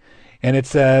 And it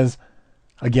says,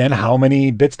 again, how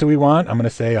many bits do we want? I'm going to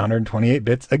say 128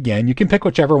 bits again. You can pick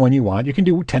whichever one you want. You can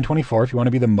do 1024 if you want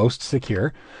to be the most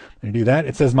secure. I'm going to do that.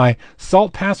 It says my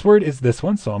salt password is this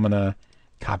one, so I'm going to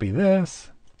copy this.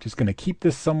 Just going to keep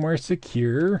this somewhere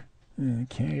secure.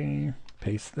 Okay,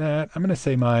 paste that. I'm going to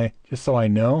say just so I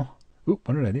know. Oop,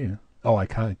 what did I do? Oh, I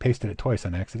pasted it twice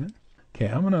on accident. Okay,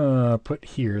 I'm going to put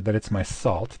here that it's my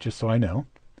salt, just so I know.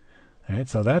 All right,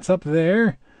 so that's up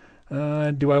there.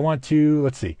 Do I want to,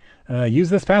 let's see, use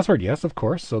this password? Yes, of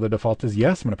course. So the default is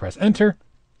yes. I'm going to press enter.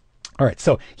 All right,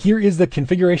 so here is the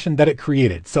configuration that it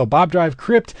created. So Bob Drive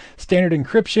crypt, standard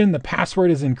encryption, the password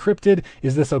is encrypted.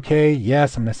 Is this okay?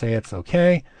 Yes, I'm going to say it's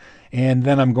okay. And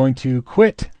then I'm going to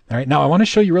quit. All right, now I want to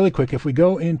show you really quick. If we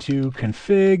go into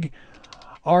config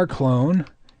rclone,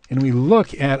 and we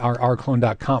look at our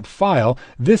rclone.conf file,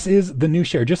 this is the new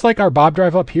share. Just like our Bob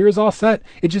Drive up here is all set,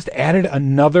 it just added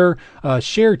another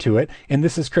share to it, and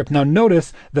this is crypt. Now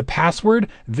notice the password,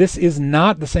 this is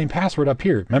not the same password up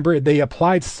here. Remember, they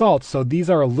applied salt, so these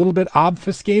are a little bit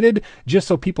obfuscated, just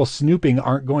so people snooping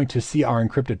aren't going to see our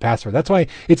encrypted password. That's why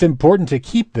it's important to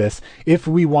keep this. If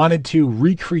we wanted to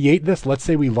recreate this, let's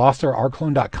say we lost our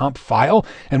rclone.conf file,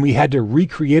 and we had to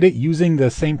recreate it using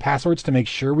the same passwords to make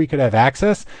sure we could have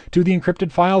access to the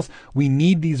encrypted files, we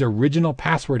need these original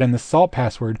password and the salt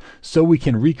password so we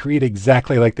can recreate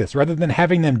exactly like this. Rather than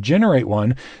having them generate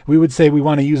one, we would say we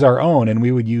want to use our own, and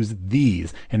we would use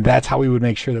these. And that's how we would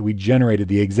make sure that we generated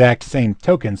the exact same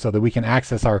token so that we can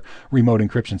access our remote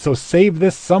encryption. So save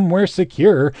this somewhere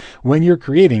secure when you're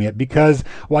creating it, because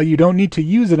while you don't need to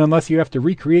use it unless you have to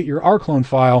recreate your rclone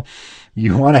file,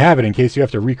 you want to have it in case you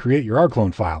have to recreate your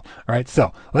rclone file. All right,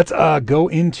 so let's go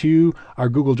into our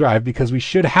Google Drive, because we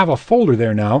should have a folder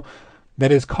there now that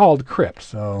is called crypt.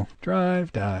 So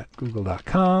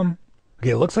drive.google.com.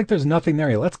 Okay, it looks like there's nothing there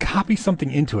yet. Let's copy something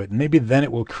into it, and maybe then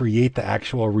it will create the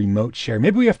actual remote share.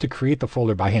 Maybe we have to create the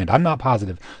folder by hand. I'm not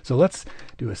positive. So let's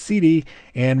do a CD,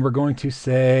 and we're going to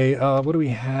say, what do we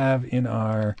have in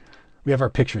we have our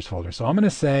pictures folder. So I'm going to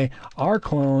say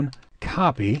rclone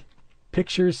copy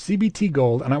pictures CBT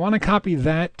gold, and I want to copy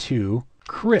that to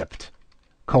crypt :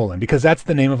 because that's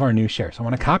the name of our new share. So I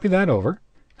want to copy that over.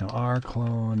 Now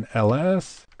rclone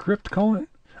ls crypt :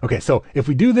 okay, so if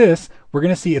we do this, we're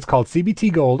going to see it's called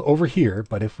CBT gold over here.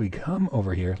 But if we come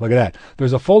over here, look at that.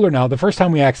 There's a folder now. The first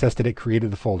time we accessed it, it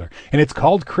created the folder, and it's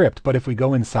called crypt. But if we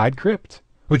go inside crypt,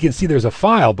 we can see there's a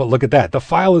file, but look at that. The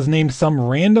file is named some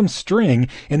random string,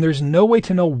 and there's no way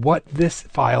to know what this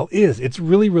file is. It's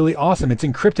really, really awesome. It's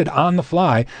encrypted on the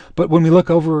fly, but when we look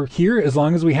over here, as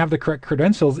long as we have the correct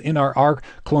credentials in our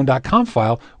rclone.conf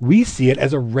file, we see it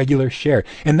as a regular share.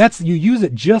 And you use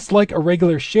it just like a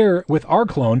regular share with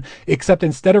rclone, except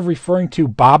instead of referring to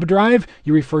Bob Drive,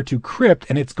 you refer to crypt,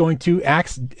 and it's going to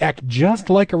act just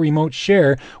like a remote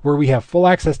share where we have full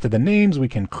access to the names, we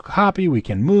can copy, we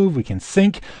can move, we can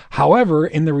sync. However,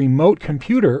 in the remote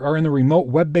computer or in the remote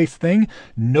web-based thing,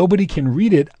 nobody can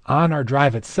read it on our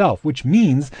drive itself, which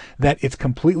means that it's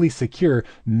completely secure.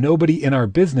 Nobody in our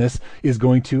business is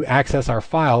going to access our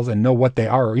files and know what they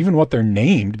are or even what they're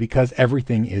named, because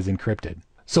everything is encrypted.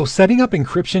 So setting up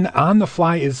encryption on the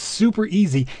fly is super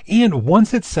easy, and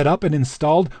once it's set up and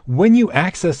installed, when you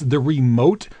access the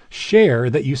remote share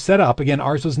that you set up, again,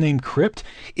 ours was named crypt,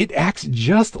 it acts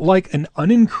just like an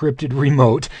unencrypted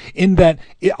remote in that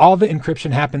all the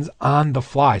encryption happens on the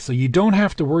fly. So you don't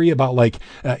have to worry about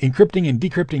encrypting and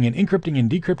decrypting and encrypting and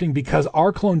decrypting, because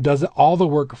rclone does all the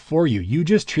work for you. You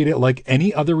just treat it like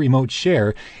any other remote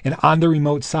share, and on the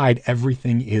remote side,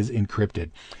 everything is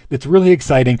encrypted. It's really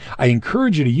exciting. I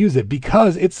encourage you to use it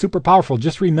because it's super powerful.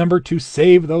 Just remember to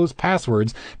save those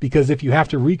passwords, because if you have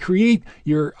to recreate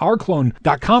your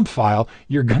rclone.conf .conf file,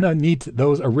 you're going to need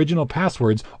those original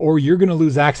passwords, or you're going to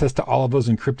lose access to all of those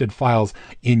encrypted files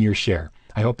in your share.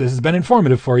 I hope this has been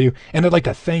informative for you, and I'd like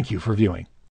to thank you for viewing.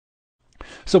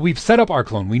 So we've set up our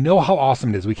clone. We know how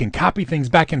awesome it is. We can copy things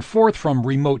back and forth from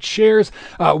remote shares.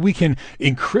 We can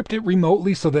encrypt it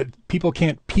remotely so that people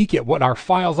can't peek at what our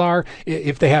files are.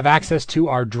 If they have access to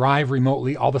our drive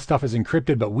remotely, all the stuff is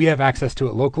encrypted, but we have access to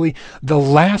it locally. The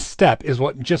last step is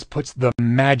what just puts the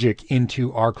magic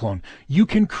into our clone. You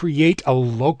can create a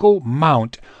local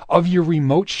mount of your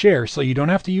remote share so you don't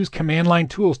have to use command line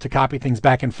tools to copy things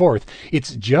back and forth.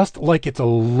 It's just like it's a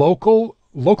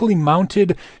locally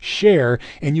mounted share,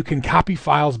 and you can copy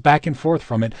files back and forth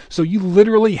from it. So you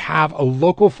literally have a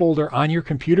local folder on your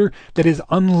computer that is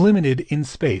unlimited in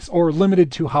space, or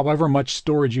limited to however much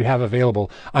storage you have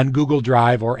available on Google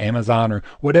Drive or Amazon or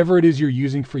whatever it is you're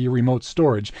using for your remote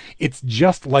storage. It's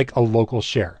just like a local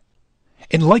share.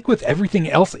 And like with everything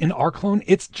else in rclone,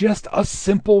 it's just a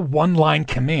simple one-line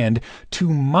command to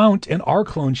mount an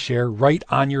rclone share right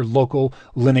on your local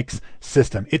Linux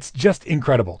system. It's just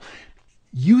incredible.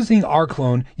 Using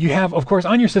rclone, you have, of course,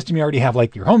 on your system, you already have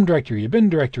like your home directory, your bin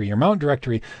directory, your mount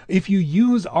directory. If you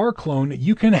use rclone,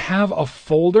 you can have a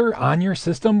folder on your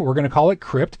system. We're going to call it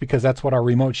crypt because that's what our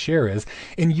remote share is.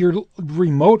 And your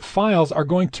remote files are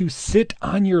going to sit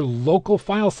on your local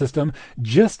file system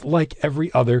just like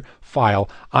every other file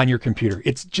on your computer.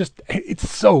 It's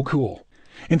so cool.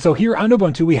 And so here on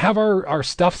Ubuntu, we have our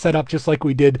stuff set up just like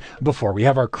we did before. We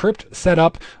have our crypt set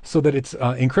up so that it's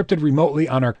encrypted remotely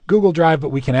on our Google Drive,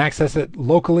 but we can access it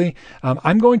locally.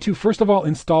 I'm going to, first of all,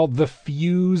 install the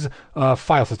Fuse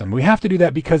file system. We have to do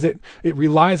that because it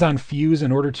relies on Fuse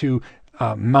in order to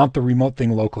mount the remote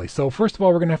thing locally. So first of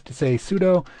all, we're going to have to say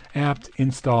sudo apt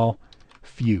install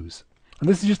Fuse. And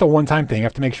this is just a one-time thing. I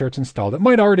have to make sure it's installed. It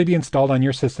might already be installed on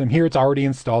your system. Here it's already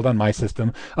installed on my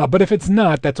system. But if it's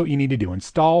not, that's what you need to do.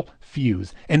 Install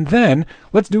Fuse. And then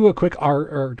let's do a quick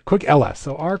quick ls.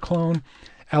 So rclone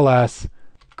ls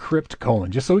crypt :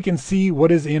 just so we can see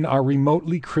what is in our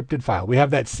remotely crypted file. We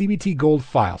have that CBT gold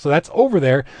file. So that's over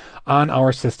there on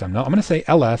our system. Now I'm going to say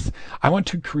ls. I want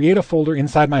to create a folder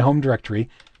inside my home directory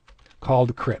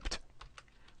called crypt.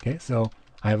 Okay, so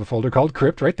I have a folder called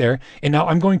crypt right there. And now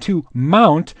I'm going to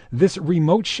mount this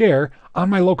remote share on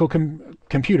my local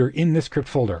computer in this crypt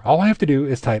folder. All I have to do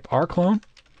is type rclone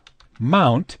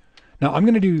mount. Now I'm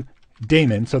going to do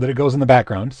daemon so that it goes in the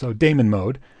background. So daemon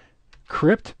mode,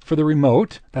 crypt for the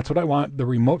remote. That's what I want. The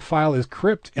remote file is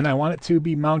crypt, and I want it to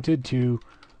be mounted to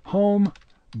home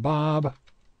bob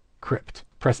crypt.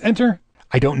 Press enter.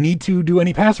 I don't need to do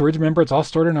any passwords. Remember, it's all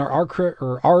stored in our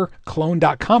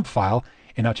rclone.conf file.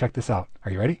 And now check this out.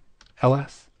 Are you ready?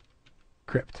 ls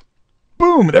crypt.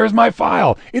 Boom! There's my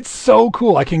file. It's so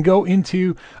cool. I can go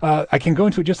into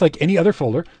it just like any other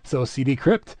folder. So cd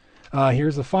crypt.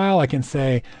 Here's the file. I can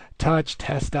say touch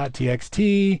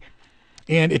test.txt.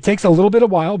 And it takes a little bit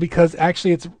of while because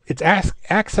actually it's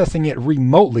accessing it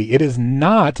remotely. It is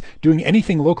not doing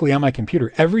anything locally on my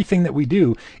computer. Everything that we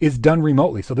do is done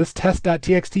remotely. So this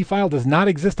test.txt file does not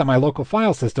exist on my local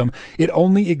file system. It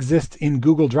only exists in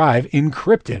Google Drive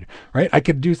encrypted, right? I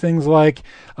could do things like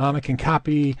I can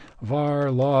copy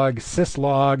var log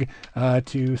syslog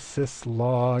to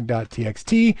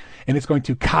syslog.txt, and it's going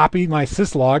to copy my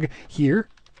syslog here.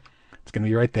 It's going to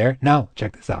be right there. Now,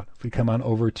 check this out. If we come on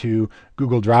over to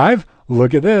Google Drive,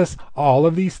 look at this. All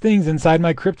of these things inside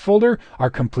my crypt folder are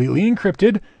completely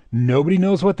encrypted. Nobody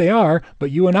knows what they are,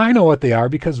 but you and I know what they are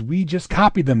because we just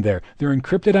copied them there. They're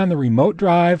encrypted on the remote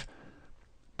drive,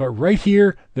 but right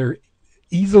here, they're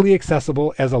easily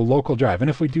accessible as a local drive. And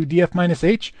if we do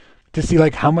df-h to see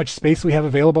like how much space we have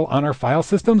available on our file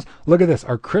systems, look at this.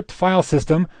 Our crypt file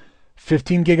system,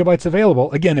 15 gigabytes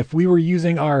available. Again, if we were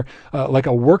using our like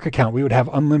a work account, we would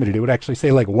have unlimited. It would actually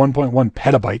say like 1.1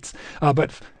 petabytes,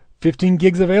 but 15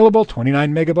 gigs available,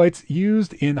 29 megabytes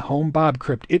used in home bob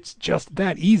crypt. It's just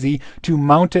that easy to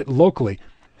mount it locally.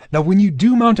 Now, when you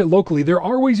do mount it locally, there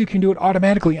are ways you can do it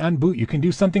automatically on boot. You can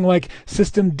do something like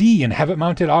systemd and have it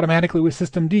mounted automatically with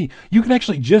systemd. You can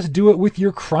actually just do it with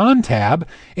your cron tab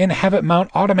and have it mount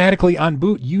automatically on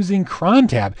boot using cron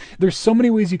tab. There's so many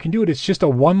ways you can do it. It's just a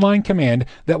one-line command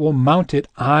that will mount it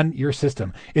on your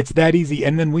system. It's that easy.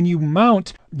 And then when you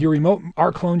mount your remote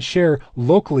rclone share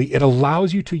locally, it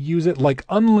allows you to use it like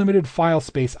unlimited file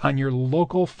space on your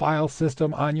local file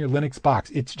system on your Linux box.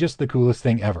 It's just the coolest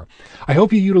thing ever. I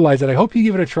hope you utilize it. I hope you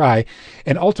give it a try.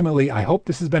 And ultimately, I hope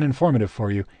this has been informative for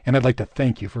you. And I'd like to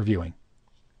thank you for viewing.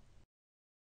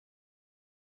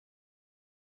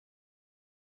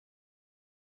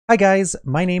 Hi guys,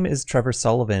 my name is Trevor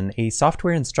Sullivan, a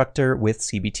software instructor with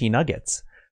CBT Nuggets.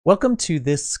 Welcome to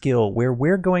this skill where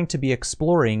we're going to be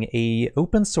exploring an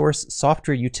open source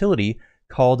software utility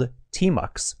called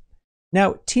tmux.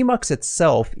 Now, tmux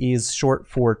itself is short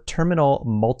for terminal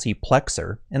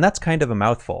multiplexer, and that's kind of a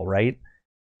mouthful, right?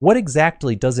 What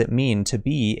exactly does it mean to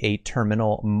be a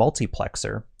terminal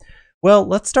multiplexer? Well,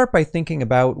 let's start by thinking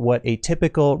about what a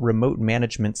typical remote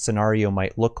management scenario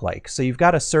might look like. So you've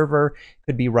got a server,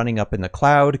 could be running up in the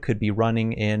cloud, could be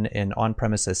running in an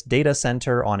on-premises data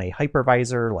center on a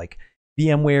hypervisor like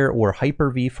VMware or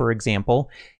Hyper-V, for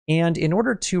example. And in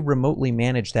order to remotely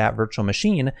manage that virtual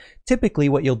machine, typically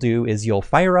what you'll do is you'll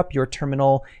fire up your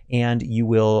terminal and you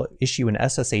will issue an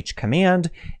SSH command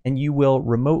and you will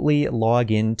remotely log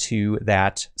into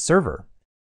that server.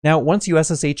 Now, once you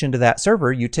SSH into that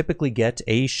server, you typically get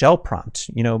a shell prompt,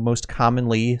 most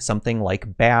commonly something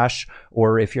like bash,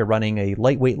 or if you're running a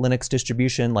lightweight Linux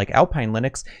distribution like Alpine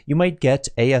Linux, you might get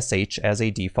ASH as a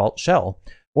default shell.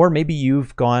 Or maybe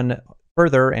you've gone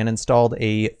further and installed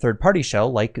a third-party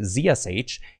shell like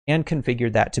ZSH and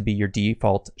configured that to be your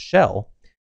default shell.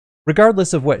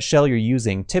 Regardless of what shell you're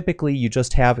using, typically you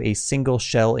just have a single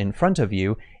shell in front of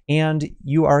you, and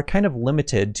you are kind of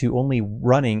limited to only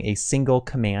running a single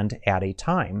command at a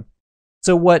time.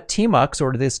 So what tmux,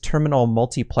 or this terminal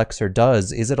multiplexer,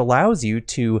 does is it allows you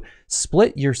to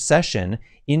split your session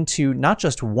into not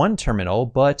just one terminal,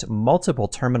 but multiple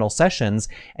terminal sessions,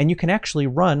 and you can actually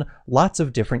run lots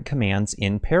of different commands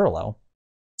in parallel.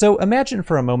 So imagine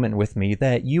for a moment with me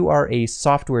that you are a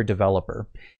software developer.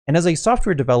 And as a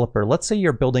software developer, let's say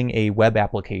you're building a web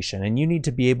application and you need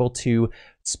to be able to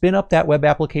spin up that web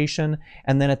application.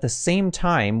 And then at the same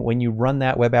time, when you run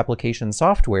that web application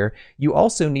software, you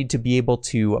also need to be able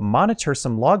to monitor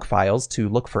some log files to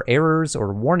look for errors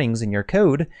or warnings in your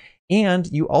code. And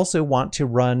you also want to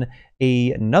run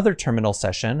another terminal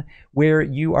session where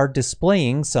you are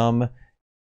displaying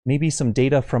maybe some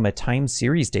data from a time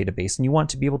series database, and you want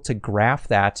to be able to graph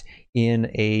that in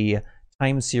a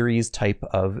time series type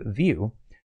of view.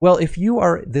 Well, if you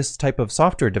are this type of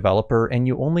software developer and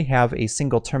you only have a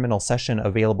single terminal session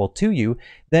available to you,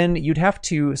 then you'd have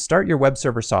to start your web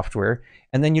server software,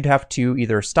 and then you'd have to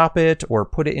either stop it or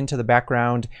put it into the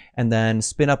background and then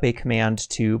spin up a command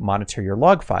to monitor your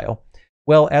log file.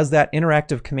 Well, as that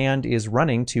interactive command is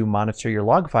running to monitor your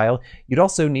log file, you'd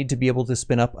also need to be able to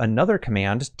spin up another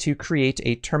command to create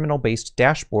a terminal-based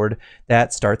dashboard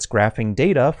that starts graphing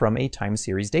data from a time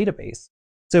series database.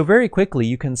 So very quickly,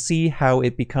 you can see how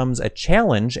it becomes a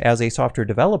challenge as a software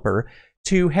developer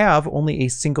to have only a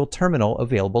single terminal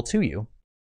available to you.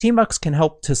 tmux can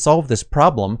help to solve this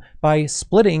problem by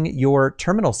splitting your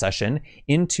terminal session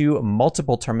into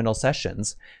multiple terminal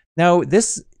sessions. Now,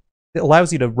 this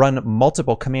allows you to run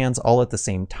multiple commands all at the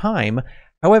same time.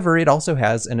 However, it also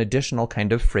has an additional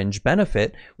kind of fringe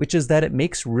benefit, which is that it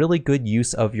makes really good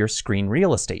use of your screen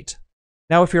real estate.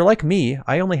 Now, if you're like me,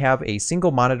 I only have a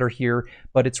single monitor here,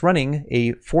 but it's running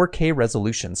a 4K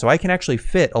resolution, so I can actually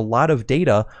fit a lot of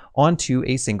data onto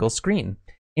a single screen.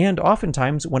 And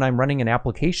oftentimes when I'm running an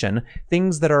application,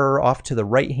 things that are off to the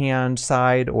right-hand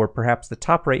side or perhaps the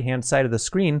top right-hand side of the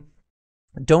screen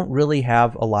don't really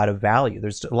have a lot of value.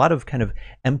 There's a lot of kind of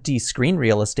empty screen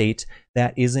real estate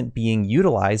that isn't being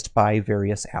utilized by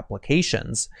various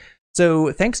applications.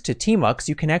 So thanks to tmux,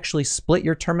 you can actually split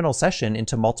your terminal session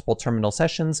into multiple terminal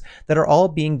sessions that are all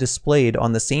being displayed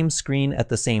on the same screen at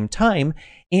the same time,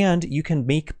 and you can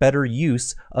make better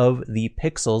use of the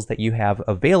pixels that you have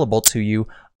available to you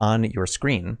on your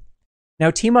screen. Now,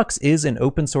 tmux is an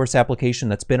open source application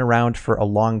that's been around for a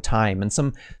long time, and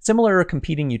some similar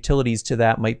competing utilities to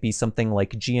that might be something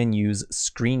like GNU's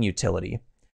Screen utility.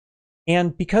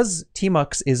 And because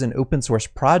tmux is an open source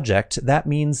project, that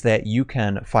means that you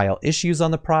can file issues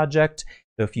on the project.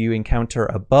 So if you encounter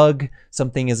a bug,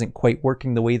 something isn't quite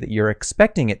working the way that you're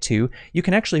expecting it to, you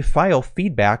can actually file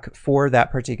feedback for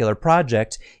that particular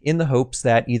project in the hopes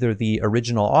that either the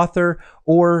original author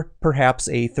or perhaps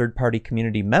a third-party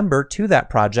community member to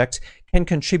that project can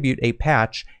contribute a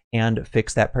patch and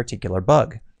fix that particular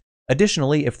bug.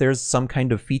 Additionally, if there's some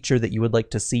kind of feature that you would like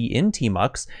to see in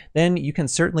tmux, then you can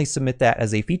certainly submit that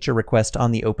as a feature request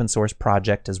on the open source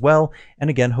project as well. And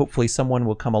again, hopefully someone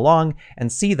will come along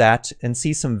and see that and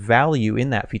see some value in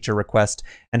that feature request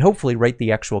and hopefully write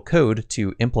the actual code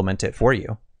to implement it for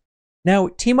you. Now,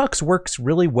 tmux works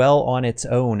really well on its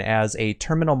own as a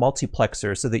terminal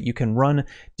multiplexer so that you can run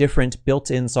different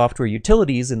built-in software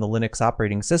utilities in the Linux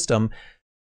operating system.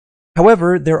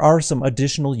 However, there are some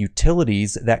additional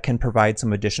utilities that can provide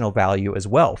some additional value as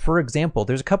well. For example,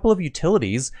 there's a couple of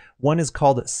utilities. One is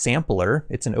called Sampler.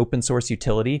 It's an open source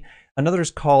utility. Another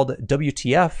is called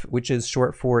WTF, which is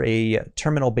short for a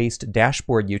terminal-based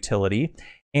dashboard utility.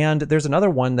 And there's another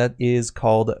one that is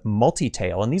called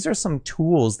multi-tail. And these are some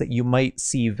tools that you might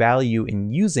see value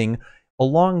in using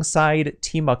alongside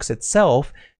tmux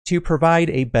itself to provide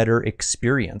a better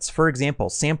experience. For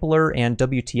example, Sampler and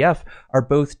WTF are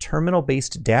both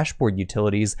terminal-based dashboard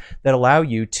utilities that allow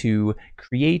you to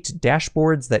create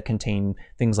dashboards that contain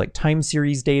things like time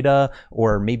series data,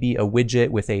 or maybe a widget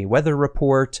with a weather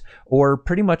report, or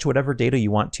pretty much whatever data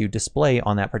you want to display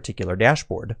on that particular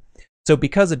dashboard. So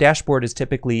because a dashboard is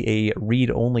typically a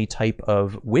read-only type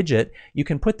of widget, you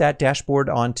can put that dashboard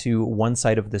onto one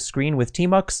side of the screen with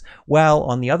tmux, while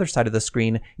on the other side of the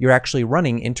screen, you're actually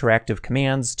running interactive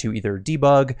commands to either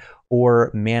debug or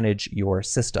manage your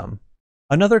system.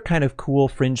 Another kind of cool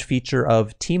fringe feature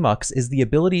of tmux is the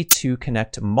ability to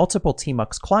connect multiple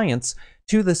tmux clients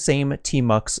to the same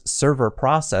tmux server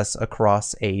process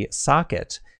across a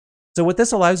socket. So what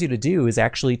this allows you to do is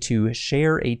actually to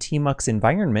share a tmux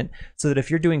environment so that if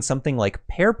you're doing something like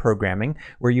pair programming,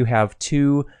 where you have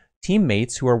two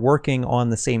teammates who are working on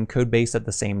the same code base at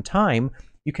the same time,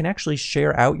 you can actually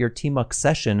share out your tmux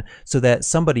session so that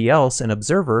somebody else, an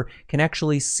observer, can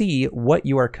actually see what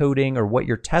you are coding or what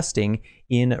you're testing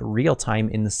in real time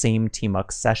in the same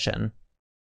tmux session.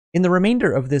 In the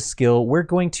remainder of this skill, we're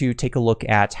going to take a look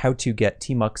at how to get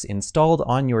tmux installed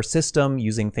on your system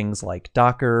using things like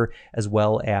Docker, as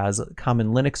well as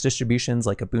common Linux distributions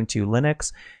like Ubuntu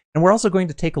Linux. And we're also going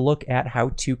to take a look at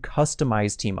how to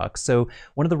customize tmux. So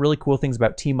one of the really cool things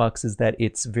about tmux is that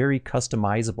it's very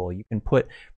customizable. You can put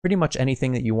pretty much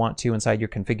anything that you want to inside your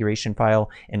configuration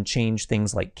file and change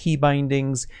things like key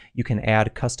bindings. You can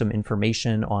add custom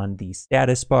information on the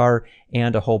status bar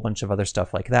and a whole bunch of other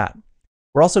stuff like that.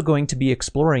 We're also going to be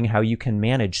exploring how you can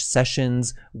manage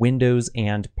sessions, windows,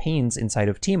 and panes inside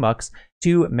of tmux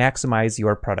to maximize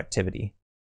your productivity.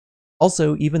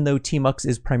 Also, even though tmux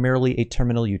is primarily a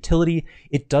terminal utility,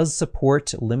 it does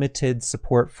support limited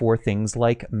support for things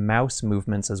like mouse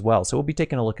movements as well. So we'll be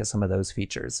taking a look at some of those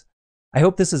features. I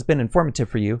hope this has been informative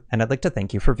for you, and I'd like to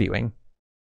thank you for viewing.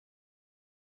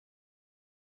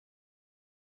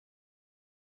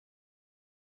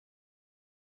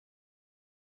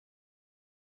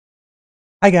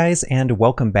 Hi guys, and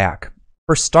welcome back.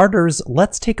 For starters,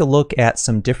 let's take a look at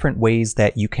some different ways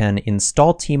that you can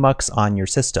install tmux on your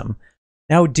system.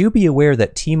 Now, do be aware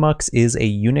that tmux is a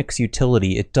Unix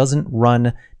utility. It doesn't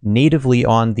run natively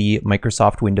on the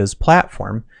Microsoft Windows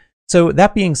platform. So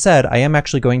that being said, I am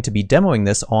actually going to be demoing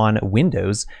this on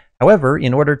Windows. However,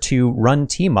 in order to run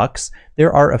tmux,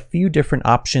 there are a few different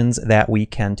options that we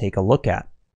can take a look at.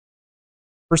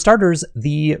 For starters,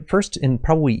 the first and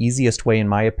probably easiest way, in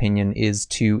my opinion, is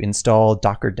to install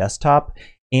Docker Desktop.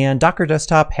 And Docker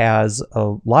Desktop has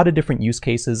a lot of different use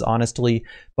cases, honestly,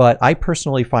 but I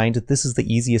personally find that this is the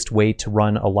easiest way to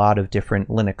run a lot of different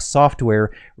Linux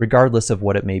software, regardless of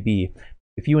what it may be.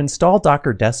 If you install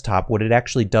Docker Desktop, what it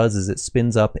actually does is it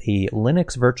spins up a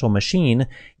Linux virtual machine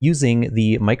using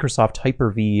the Microsoft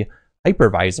Hyper-V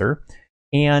hypervisor,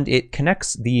 and it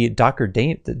connects the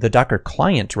Docker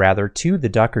client rather to the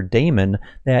Docker daemon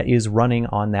that is running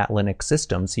on that Linux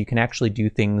system. So you can actually do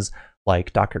things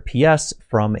like Docker PS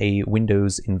from a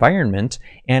Windows environment,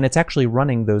 and it's actually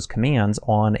running those commands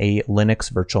on a Linux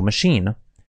virtual machine.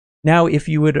 Now, if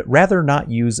you would rather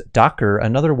not use Docker,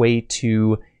 another way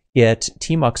to get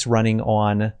tmux running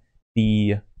on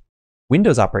the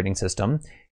Windows operating system,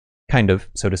 kind of,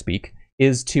 so to speak,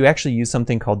 is to actually use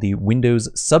something called the Windows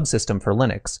subsystem for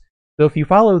Linux. So if you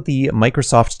follow the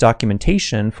Microsoft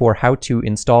documentation for how to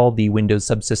install the Windows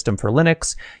subsystem for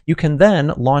Linux, you can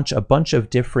then launch a bunch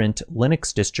of different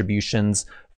Linux distributions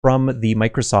from the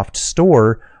Microsoft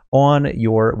Store on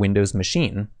your Windows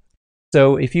machine.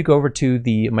 So if you go over to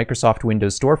the Microsoft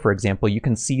Windows Store, for example, you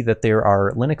can see that there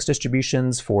are Linux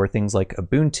distributions for things like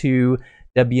Ubuntu,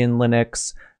 Debian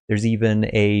Linux. There's even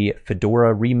a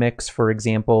Fedora Remix, for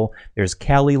example. There's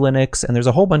Kali Linux, and there's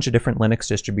a whole bunch of different Linux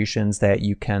distributions that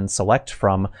you can select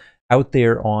from out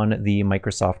there on the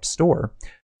Microsoft Store.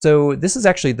 So this is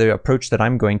actually the approach that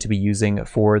I'm going to be using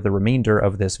for the remainder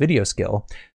of this video skill.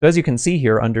 So as you can see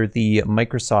here under the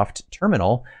Microsoft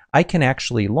terminal, I can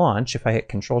actually launch, if I hit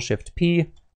Control-Shift-P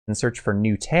and search for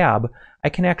New Tab, I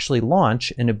can actually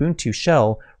launch an Ubuntu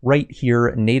shell right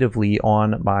here natively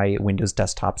on my Windows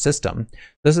desktop system.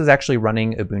 This is actually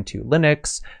running Ubuntu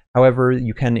Linux. However,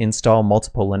 you can install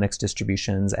multiple Linux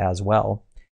distributions as well.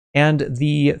 And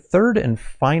the third and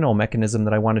final mechanism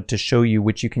that I wanted to show you,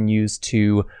 which you can use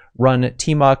to run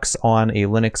tmux on a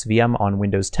Linux VM on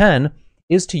Windows 10,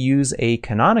 is to use a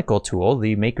canonical tool,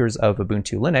 the makers of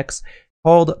Ubuntu Linux,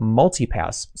 called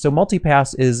multipass. So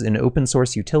multipass is an open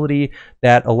source utility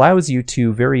that allows you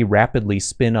to very rapidly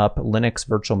spin up Linux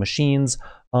virtual machines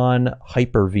on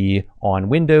Hyper-V on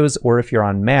Windows, or if you're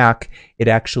on Mac, it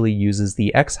actually uses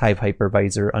the Xhive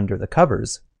hypervisor under the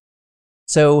covers.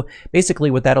 So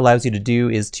basically what that allows you to do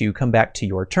is to come back to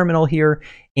your terminal here,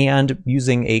 and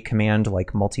using a command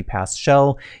like multipass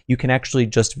shell, you can actually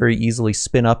just very easily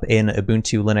spin up an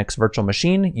Ubuntu Linux virtual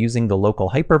machine using the local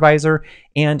hypervisor,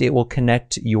 and it will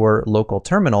connect your local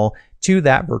terminal to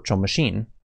that virtual machine.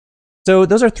 So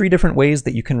those are 3 different ways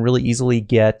that you can really easily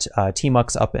get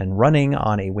Tmux up and running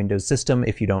on a Windows system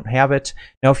if you don't have it.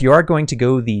 Now, if you are going to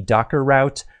go the Docker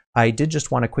route, I did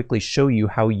just want to quickly show you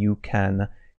how you can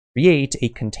create a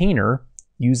container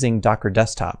using Docker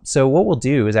Desktop. So what we'll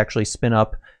do is actually spin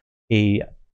up an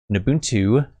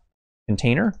Ubuntu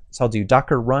container. So I'll do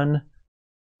docker run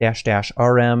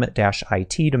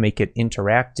 --rm--it to make it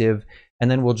interactive,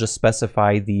 and then we'll just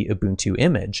specify the Ubuntu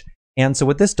image. And so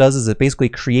what this does is it basically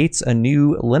creates a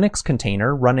new Linux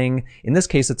container running, in this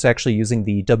case it's actually using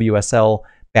the WSL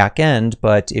backend,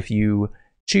 but if you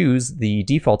choose the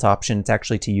default option, it's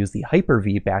actually to use the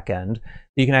Hyper-V backend.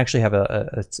 You can actually have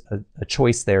a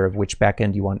choice there of which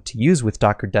backend you want to use with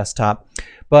Docker Desktop.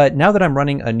 But now that I'm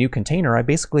running a new container, I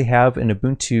basically have an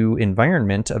Ubuntu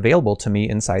environment available to me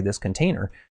inside this container.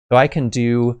 So I can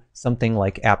do something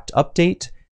like apt update,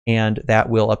 and that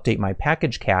will update my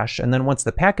package cache. And then once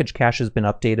the package cache has been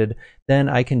updated, then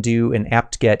I can do an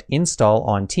apt-get install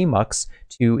on Tmux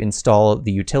to install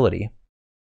the utility.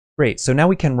 Great, so now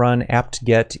we can run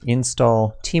apt-get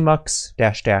install tmux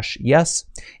 --yes,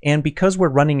 and because we're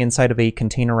running inside of a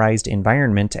containerized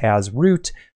environment as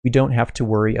root, we don't have to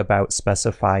worry about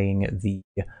specifying the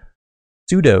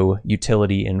sudo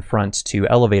utility in front to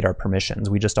elevate our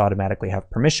permissions. We just automatically have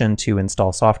permission to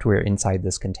install software inside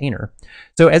this container.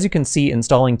 So as you can see,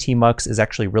 installing Tmux is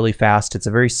actually really fast. It's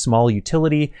a very small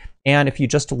utility, and if you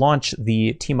just launch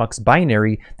the Tmux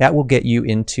binary, that will get you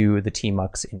into the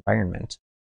Tmux environment.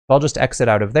 I'll just exit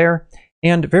out of there.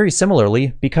 And very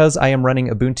similarly, because I am running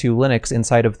Ubuntu Linux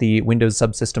inside of the Windows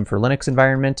Subsystem for Linux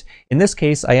environment, in this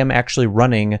case, I am actually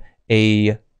running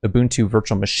a Ubuntu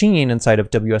virtual machine inside of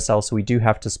WSL, so we do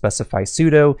have to specify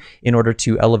sudo in order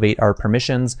to elevate our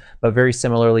permissions. But very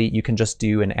similarly, you can just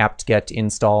do an apt-get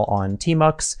install on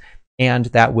Tmux, and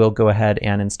that will go ahead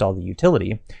and install the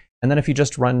utility. And then if you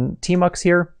just run Tmux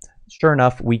here, sure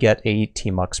enough, we get a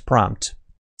Tmux prompt.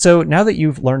 So now that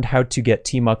you've learned how to get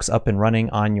Tmux up and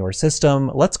running on your system,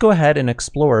 let's go ahead and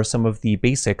explore some of the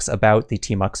basics about the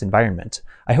Tmux environment.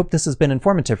 I hope this has been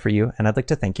informative for you, and I'd like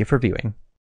to thank you for viewing.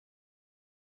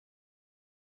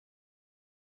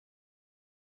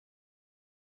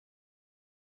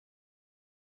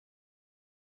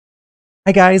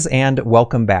 Hi guys, and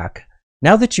welcome back.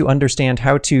 Now that you understand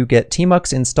how to get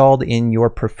Tmux installed in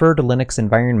your preferred Linux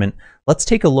environment, let's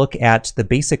take a look at the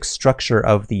basic structure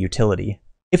of the utility.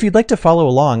 If you'd like to follow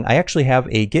along, I actually have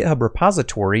a GitHub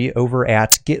repository over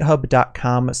at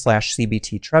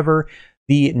github.com/cbttrevor.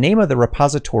 The name of the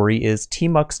repository is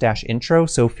tmux-intro,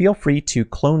 so feel free to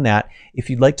clone that if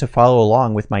you'd like to follow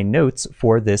along with my notes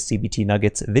for this CBT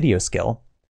Nuggets video skill.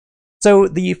 So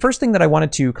the first thing that I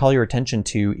wanted to call your attention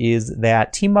to is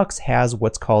that Tmux has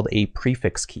what's called a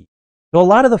prefix key. So a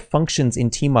lot of the functions in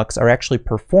Tmux are actually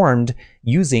performed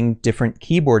using different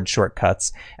keyboard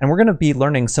shortcuts, and we're going to be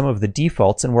learning some of the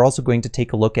defaults, and we're also going to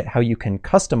take a look at how you can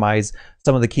customize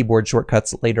some of the keyboard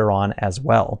shortcuts later on as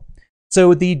well.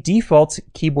 So the default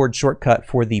keyboard shortcut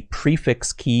for the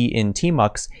prefix key in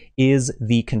Tmux is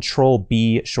the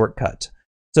Control-B shortcut.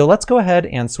 So let's go ahead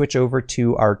and switch over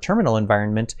to our terminal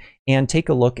environment and take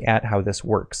a look at how this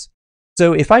works.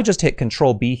 So if I just hit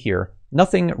Control-B here,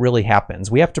 nothing really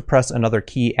happens. We have to press another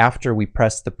key after we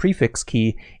press the prefix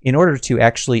key in order to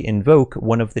actually invoke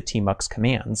one of the Tmux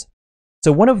commands.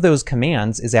 So one of those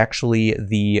commands is actually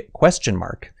the question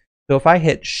mark. So if I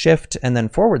hit Shift and then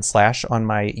 / on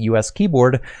my US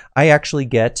keyboard, I actually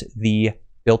get the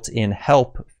built-in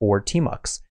help for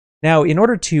Tmux. Now, in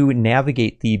order to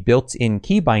navigate the built-in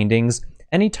key bindings,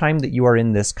 anytime that you are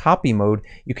in this copy mode,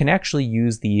 you can actually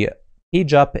use the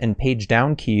page up and page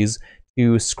down keys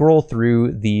to scroll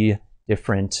through the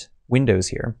different windows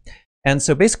here. And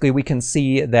so basically we can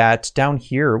see that down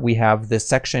here we have this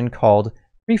section called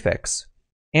prefix.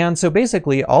 And so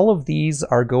basically all of these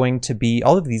are going to be,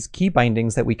 all of these key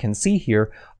bindings that we can see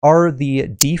here are the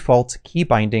default key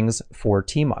bindings for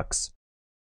Tmux.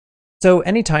 So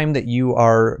anytime that you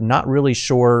are not really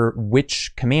sure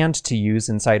which command to use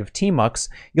inside of Tmux,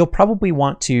 you'll probably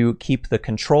want to keep the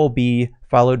Control-B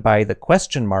followed by the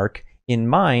question mark in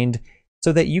mind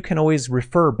so that you can always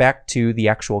refer back to the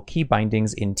actual key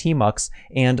bindings in tmux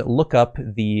and look up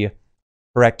the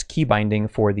correct key binding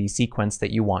for the sequence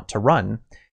that you want to run.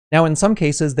 Now, in some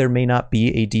cases, there may not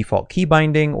be a default key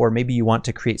binding, or maybe you want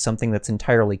to create something that's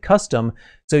entirely custom,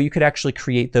 so you could actually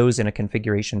create those in a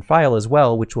configuration file as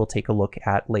well, which we'll take a look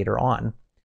at later on.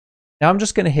 Now I'm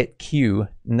just going to hit Q,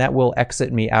 and that will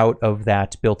exit me out of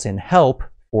that built-in help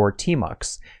for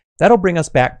tmux. That'll bring us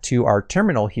back to our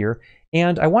terminal here,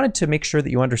 and I wanted to make sure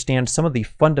that you understand some of the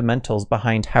fundamentals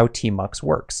behind how tmux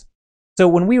works. So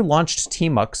when we launched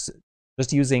tmux,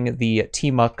 just using the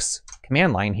tmux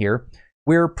command line here,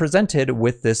 we're presented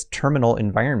with this terminal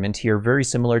environment here, very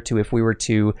similar to if we were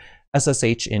to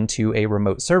SSH into a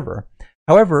remote server.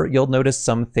 However, you'll notice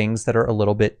some things that are a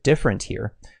little bit different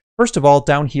here. First of all,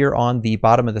 down here on the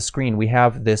bottom of the screen, we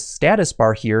have this status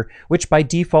bar here, which by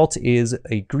default is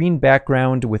a green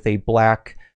background with a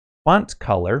black font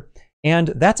color. And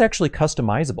that's actually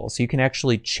customizable. So you can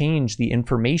actually change the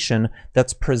information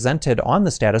that's presented on the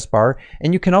status bar,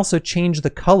 and you can also change the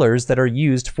colors that are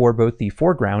used for both the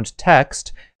foreground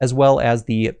text as well as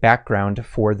the background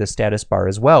for the status bar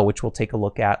as well, which we'll take a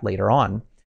look at later on.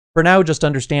 For now, just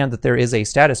understand that there is a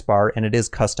status bar and it is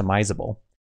customizable.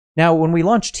 Now, when we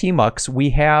launch tmux, we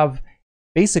have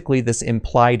basically this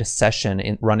implied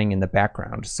session running in the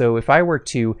background. So if I were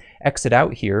to exit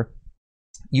out here,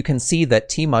 you can see that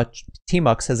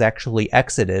tmux has actually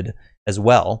exited as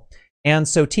well. And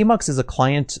so tmux is a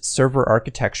client-server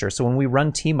architecture. So when we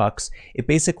run tmux, it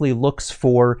basically looks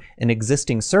for an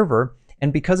existing server.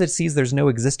 And because it sees there's no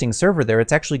existing server there,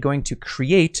 it's actually going to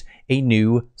create a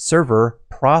new server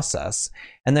process.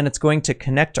 And then it's going to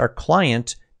connect our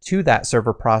client to that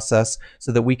server process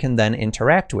so that we can then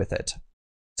interact with it.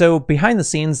 So behind the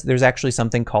scenes, there's actually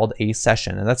something called a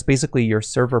session, and that's basically your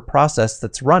server process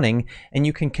that's running, and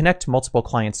you can connect multiple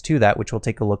clients to that, which we'll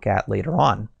take a look at later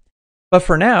on. But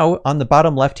for now, on the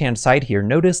bottom left-hand side here,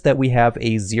 notice that we have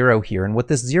a 0 here, and what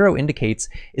this 0 indicates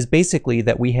is basically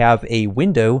that we have a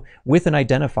window with an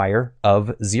identifier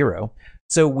of 0.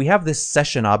 So we have this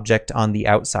session object on the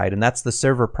outside, and that's the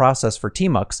server process for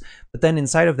tmux. But then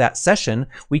inside of that session,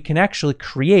 we can actually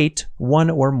create one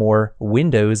or more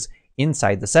windows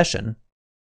inside the session.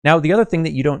 Now, the other thing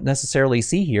that you don't necessarily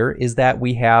see here is that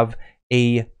we have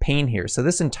a pane here. So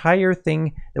this entire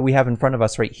thing that we have in front of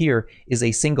us right here is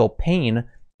a single pane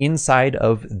inside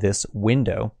of this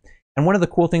window. And one of the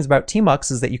cool things about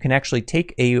tmux is that you can actually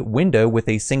take a window with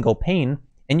a single pane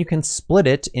and you can split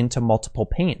it into multiple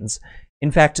panes.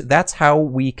 In fact, that's how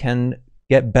we can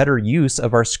get better use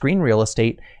of our screen real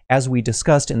estate, as we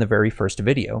discussed in the very first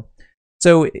video.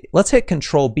 So let's hit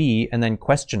Control B and then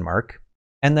question mark,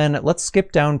 and then let's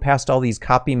skip down past all these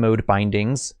copy mode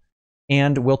bindings,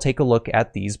 and we'll take a look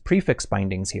at these prefix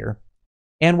bindings here.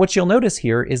 And what you'll notice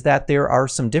here is that there are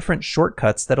some different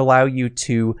shortcuts that allow you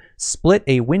to split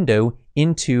a window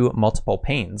into multiple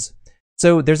panes.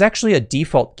 So there's actually a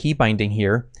default key binding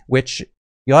here, which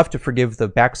you'll have to forgive the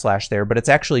backslash there, but it's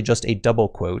actually just a double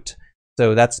quote.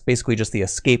 So that's basically just the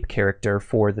escape character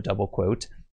for the double quote.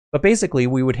 But basically,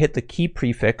 we would hit the key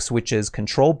prefix, which is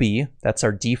Control B. That's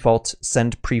our default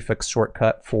send prefix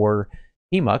shortcut for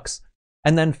tmux.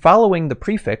 And then following the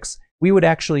prefix, we would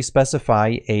actually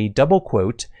specify a double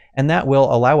quote, and that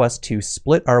will allow us to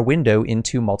split our window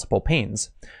into multiple panes.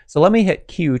 So let me hit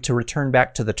Q to return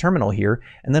back to the terminal here,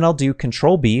 and then I'll do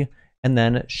Control B and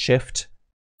then Shift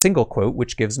single quote,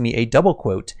 which gives me a double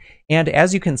quote. And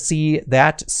as you can see,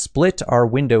 that split our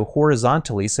window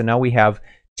horizontally. So now we have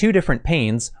two different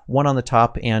panes, one on the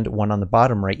top and one on the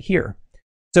bottom right here.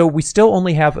 So we still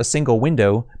only have a single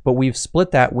window, but we've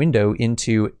split that window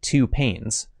into two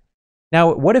panes.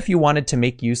 Now, what if you wanted to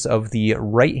make use of the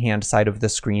right-hand side of the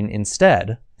screen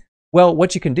instead? Well,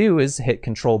 what you can do is hit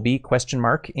Control B question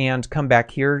mark and come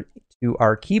back here to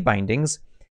our key bindings.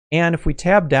 And if we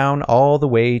tab down all the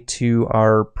way to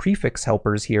our prefix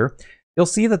helpers here, you'll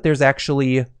see that there's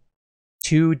actually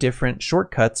two different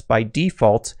shortcuts by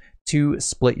default to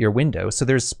split your window. So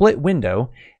there's split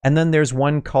window, and then there's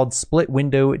one called split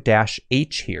window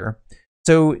 -H here.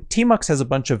 So tmux has a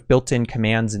bunch of built-in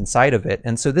commands inside of it,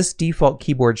 and so this default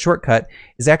keyboard shortcut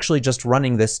is actually just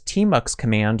running this tmux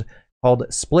command called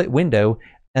split window,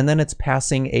 and then it's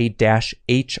passing a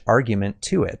 -H argument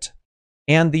to it.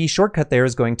 And the shortcut there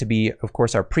is going to be, of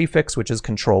course, our prefix, which is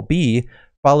Control B,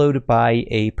 followed by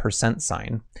a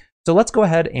 %sign. So let's go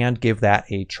ahead and give that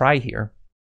a try here.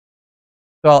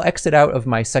 So I'll exit out of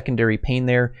my secondary pane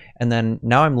there, and then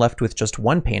now I'm left with just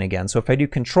one pane again. So if I do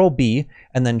Control B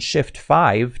and then Shift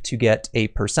 5 to get a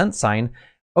 %sign,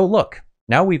 oh look,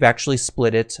 now we've actually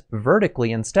split it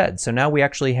vertically instead. So now we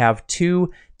actually have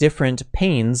two different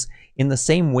panes in the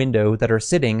same window that are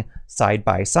sitting side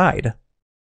by side.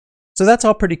 So that's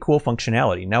all pretty cool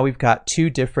functionality. Now we've got two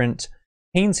different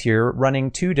panes here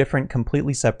running two different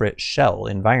completely separate shell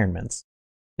environments.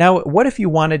 Now, what if you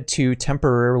wanted to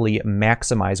temporarily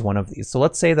maximize one of these? So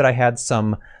let's say that I had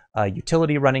some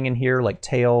utility running in here like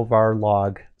tail var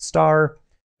log star,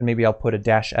 and maybe I'll put a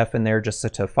 -f in there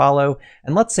just to follow.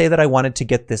 And let's say that I wanted to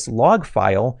get this log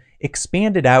file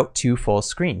expanded out to full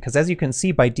screen, because as you can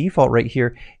see by default right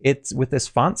here, it's with this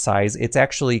font size, it's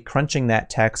actually crunching that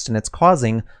text and it's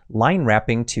causing line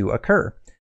wrapping to occur.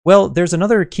 Well, there's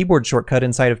another keyboard shortcut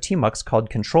inside of Tmux called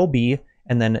Control-B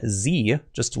and then Z,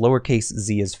 just lowercase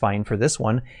z is fine for this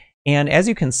one. And as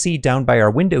you can see down by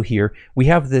our window here, we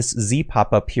have this Z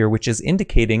pop-up here, which is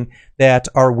indicating that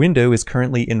our window is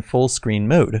currently in full screen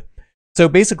mode. So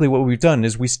basically what we've done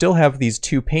is we still have these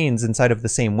two panes inside of the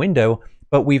same window,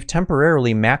 but we've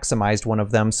temporarily maximized one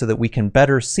of them so that we can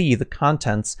better see the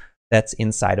contents that's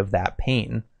inside of that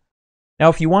pane. Now,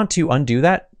 if you want to undo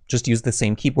that, just use the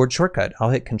same keyboard shortcut. I'll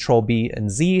hit Control-B and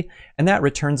Z, and that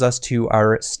returns us to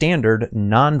our standard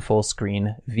non-full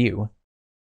screen view.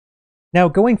 Now,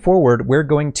 going forward, we're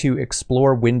going to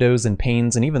explore windows and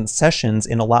panes and even sessions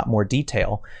in a lot more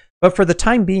detail. But for the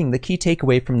time being, the key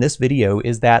takeaway from this video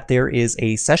is that there is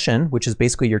a session, which is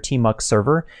basically your Tmux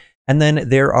server, and then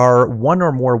there are one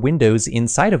or more windows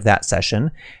inside of that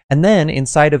session, and then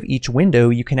inside of each window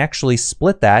you can actually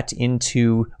split that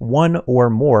into one or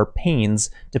more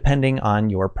panes depending on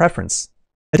your preference.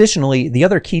 Additionally, the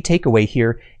other key takeaway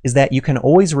here is that you can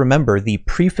always remember the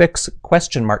prefix ?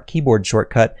 Keyboard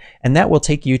shortcut, and that will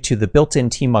take you to the built-in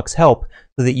Tmux help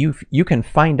so that you can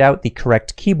find out the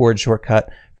correct keyboard shortcut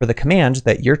for the command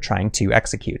that you're trying to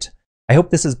execute. I hope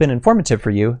this has been informative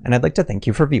for you, and I'd like to thank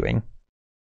you for viewing.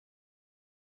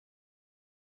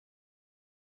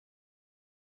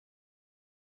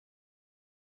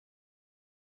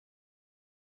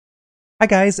 Hi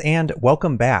guys, and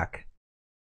welcome back.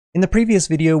 In the previous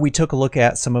video, we took a look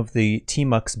at some of the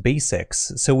Tmux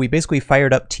basics. So we basically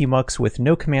fired up Tmux with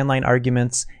no command line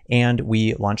arguments, and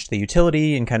we launched the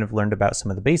utility and kind of learned about some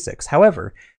of the basics.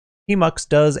 However, Tmux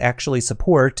does actually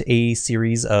support a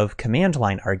series of command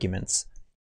line arguments.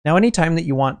 Now, anytime that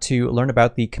you want to learn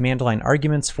about the command line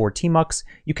arguments for Tmux,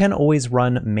 you can always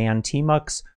run man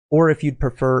tmux, or if you'd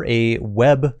prefer a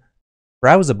web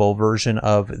browsable version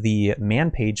of the man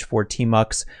page for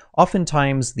Tmux,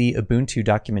 oftentimes the Ubuntu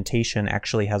documentation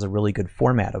actually has a really good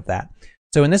format of that.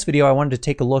 So in this video, I wanted to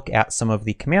take a look at some of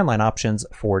the command line options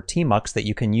for Tmux that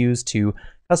you can use to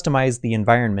customize the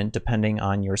environment depending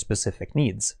on your specific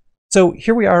needs. So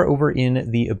here we are over in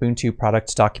the Ubuntu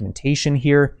product documentation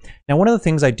here. Now, one of the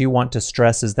things I do want to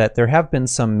stress is that there have been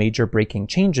some major breaking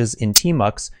changes in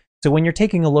Tmux. So when you're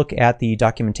taking a look at the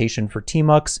documentation for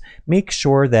Tmux, make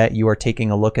sure that you are taking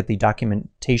a look at the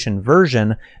documentation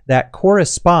version that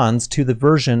corresponds to the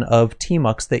version of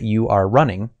Tmux that you are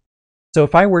running. So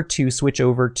if I were to switch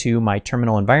over to my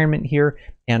terminal environment here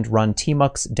and run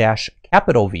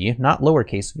Tmux-V, not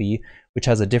lowercase v, which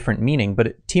has a different meaning,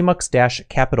 but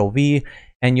Tmux-V,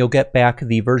 and you'll get back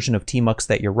the version of Tmux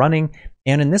that you're running.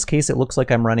 And in this case, it looks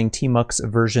like I'm running Tmux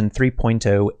version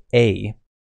 3.0a.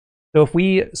 So if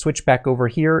we switch back over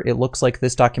here, it looks like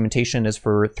this documentation is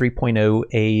for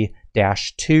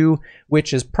 3.0a-2,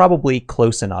 which is probably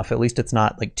close enough. At least it's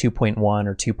not like 2.1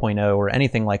 or 2.0 or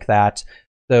anything like that.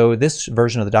 So this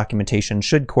version of the documentation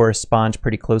should correspond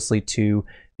pretty closely to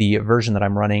the version that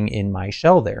I'm running in my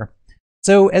shell there.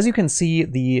 So as you can see,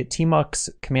 the Tmux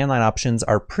command line options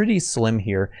are pretty slim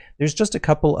here. There's just a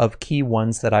couple of key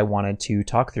ones that I wanted to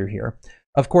talk through here.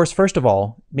 Of course, first of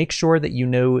all, make sure that you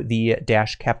know the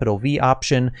 -V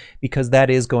option, because that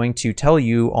is going to tell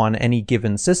you on any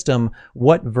given system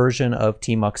what version of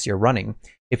Tmux you're running.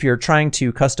 If you're trying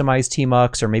to customize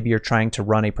Tmux, or maybe you're trying to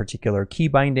run a particular key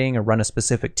binding or run a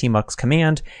specific Tmux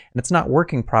command, and it's not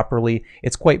working properly,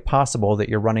 it's quite possible that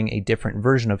you're running a different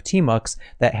version of Tmux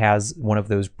that has one of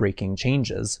those breaking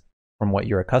changes from what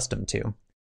you're accustomed to.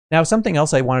 Now, something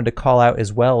else I wanted to call out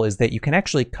as well is that you can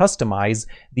actually customize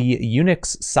the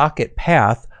Unix socket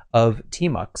path of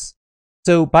Tmux.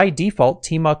 So by default,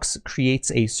 Tmux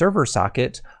creates a server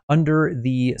socket under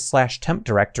the /temp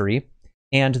directory,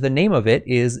 and the name of it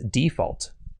is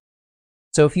default.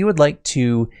 So if you would like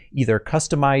to either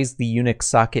customize the Unix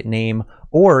socket name,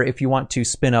 or if you want to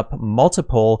spin up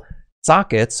multiple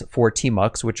sockets for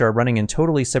Tmux, which are running in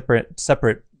totally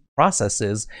separate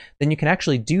processes, then you can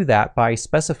actually do that by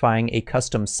specifying a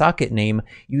custom socket name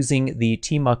using the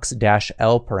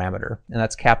tmux-l parameter, and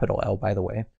that's capital L, by the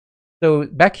way. So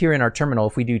back here in our terminal,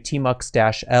 if we do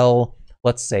tmux-l,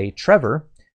 let's say Trevor,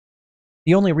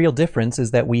 The only real difference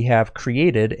is that we have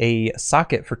created a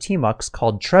socket for tmux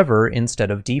called Trevor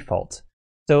instead of default.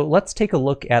 So let's take a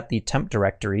look at the temp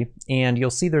directory, and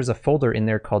you'll see there's a folder in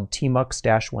there called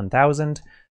tmux-1000.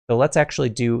 So let's actually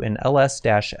do an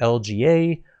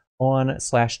ls-lga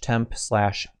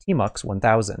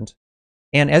on/temp/tmux1000.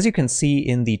 And as you can see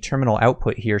in the terminal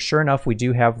output here, sure enough, we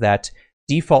do have that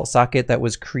default socket that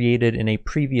was created in a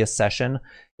previous session.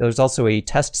 There's also a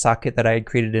test socket that I had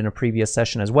created in a previous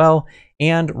session as well.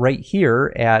 And right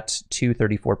here at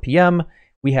 2:34 p.m.,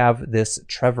 we have this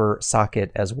Trevor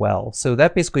socket as well. So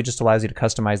that basically just allows you to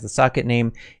customize the socket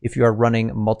name if you are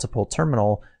running multiple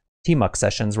terminal tmux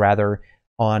sessions rather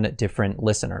on different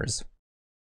listeners.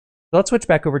 So let's switch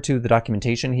back over to the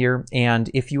documentation here.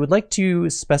 And if you would like to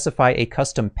specify a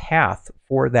custom path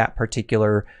for that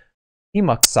particular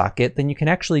tmux socket, then you can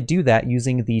actually do that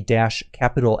using the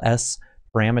 -S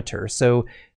parameter. So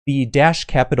the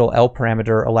 -L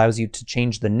parameter allows you to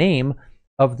change the name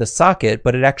of the socket,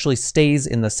 but it actually stays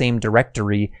in the same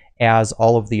directory as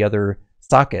all of the other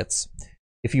sockets.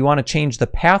 If you want to change the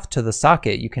path to the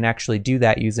socket, you can actually do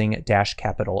that using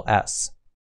 -S.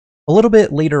 A little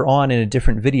bit later on in a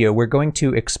different video, we're going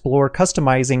to explore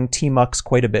customizing tmux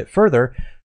quite a bit further.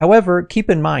 However, keep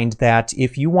in mind that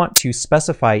if you want to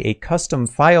specify a custom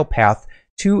file path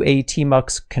to a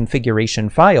tmux configuration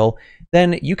file,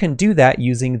 then you can do that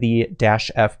using the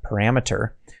 -F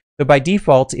parameter. So by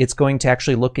default, it's going to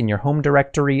actually look in your home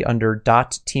directory under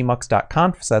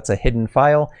 .tmux.conf, so that's a hidden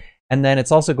file. And then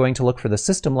it's also going to look for the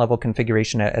system level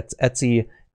configuration at etc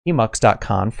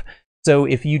tmux.conf. So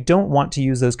if you don't want to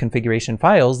use those configuration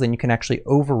files, then you can actually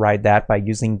override that by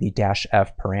using the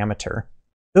 -F parameter.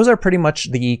 Those are pretty much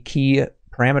the key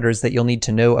parameters that you'll need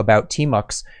to know about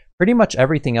tmux. Pretty much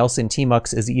everything else in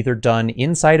tmux is either done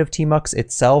inside of tmux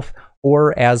itself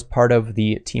or as part of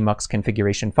the tmux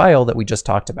configuration file that we just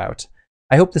talked about.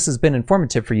 I hope this has been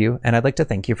informative for you, and I'd like to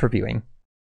thank you for viewing.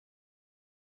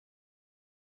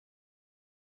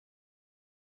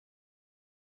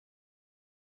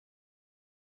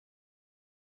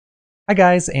 Hi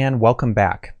guys, and welcome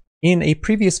back. In a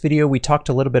previous video, we talked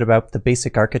a little bit about the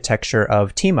basic architecture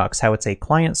of tmux, how it's a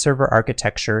client-server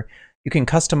architecture. You can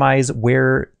customize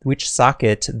which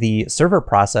socket the server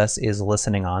process is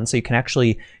listening on, so you can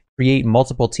actually create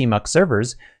multiple tmux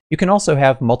servers. You can also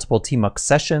have multiple tmux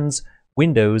sessions,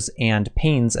 windows, and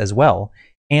panes as well.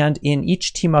 And in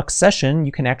each tmux session,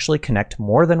 you can actually connect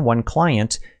more than one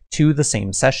client to the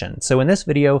same session. So in this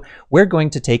video, we're going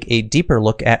to take a deeper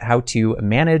look at how to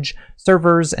manage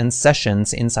servers and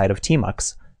sessions inside of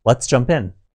tmux. Let's jump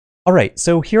in. All right,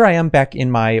 so here I am back in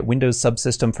my Windows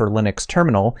subsystem for Linux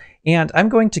terminal, and I'm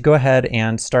going to go ahead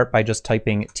and start by just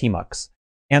typing tmux.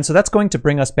 And so that's going to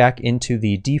bring us back into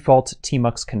the default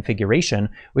tmux configuration,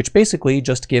 which basically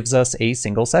just gives us a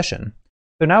single session.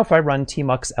 So now if I run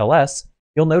tmux ls,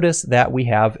 you'll notice that we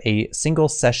have a single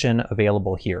session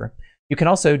available here. You can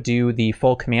also do the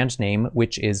full command name,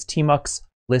 which is tmux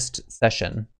list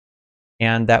session.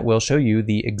 And that will show you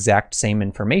the exact same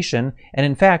information. And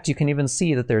in fact, you can even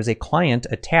see that there's a client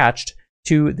attached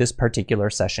to this particular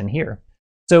session here.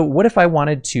 So what if I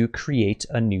wanted to create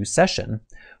a new session?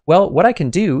 Well, what I can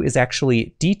do is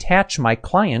actually detach my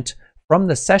client from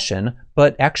the session,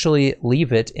 but actually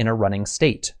leave it in a running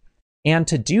state. And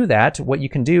to do that, what you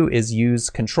can do is use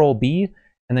Control-B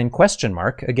and then question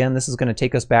mark. Again, this is going to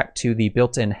take us back to the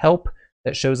built-in help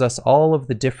that shows us all of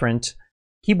the different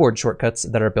keyboard shortcuts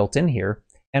that are built in here.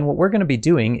 And what we're going to be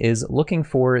doing is looking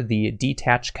for the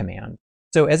detach command.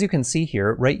 So as you can see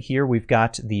here, right here, we've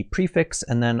got the prefix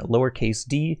and then lowercase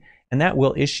d, and that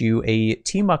will issue a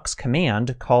tmux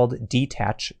command called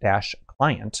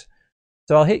detach-client.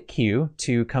 So I'll hit Q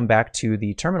to come back to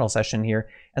the terminal session here,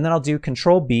 and then I'll do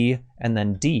Control-B and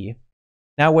then D.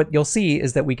 Now what you'll see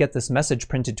is that we get this message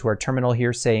printed to our terminal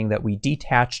here saying that we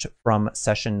detached from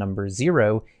session number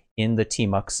 0 in the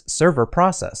tmux server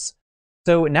process.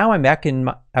 So now I'm back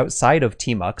outside of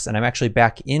tmux, and I'm actually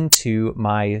back into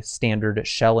my standard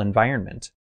shell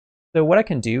environment. So what I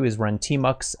can do is run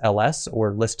tmux ls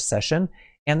or list session,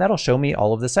 and that'll show me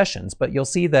all of the sessions. But you'll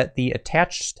see that the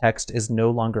attached text is no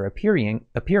longer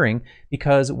appearing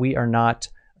because we are not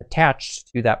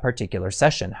attached to that particular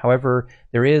session. However,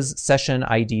 there is session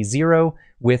ID 0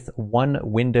 with one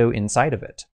window inside of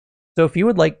it. So if you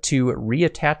would like to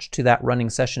reattach to that running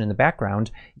session in the background,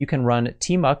 you can run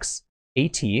tmux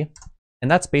at,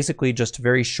 and that's basically just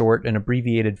very short and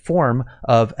abbreviated form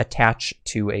of attach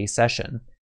to a session.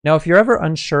 Now, if you're ever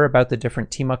unsure about the different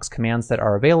tmux commands that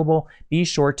are available, be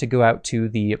sure to go out to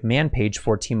the man page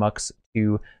for tmux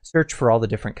to search for all the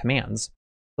different commands.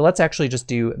 So let's actually just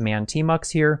do man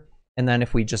tmux here, And then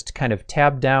if we just kind of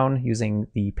tab down using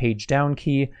the page down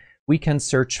key, we can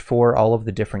search for all of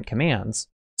the different commands.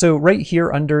 So right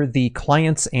here under the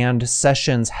clients and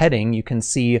sessions heading, you can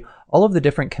see all of the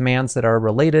different commands that are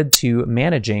related to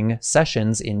managing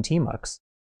sessions in tmux.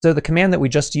 So the command that we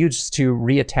just used to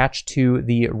reattach to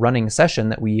the running session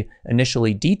that we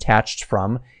initially detached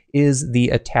from is the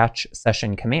attach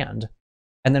session command.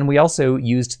 And then we also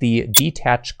used the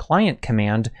detach client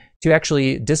command to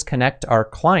actually disconnect our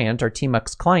client, our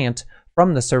tmux client,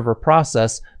 from the server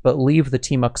process, but leave the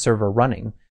tmux server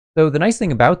running. So the nice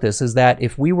thing about this is that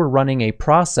if we were running a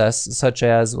process such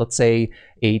as, let's say,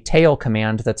 a tail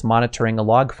command that's monitoring a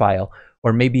log file,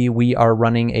 or maybe we are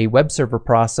running a web server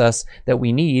process that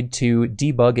we need to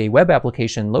debug a web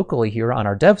application locally here on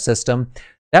our dev system,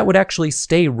 that would actually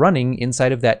stay running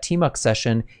inside of that tmux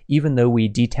session even though we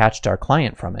detached our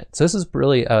client from it. So this is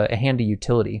really a handy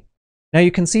utility. Now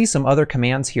you can see some other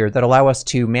commands here that allow us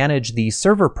to manage the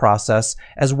server process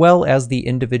as well as the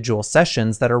individual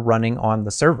sessions that are running on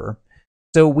the server.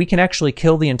 So we can actually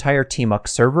kill the entire tmux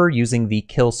server using the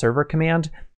kill server command,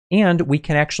 and we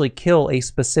can actually kill a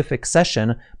specific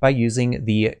session by using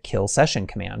the kill session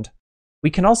command. We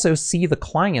can also see the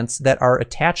clients that are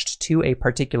attached to a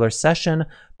particular session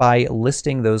by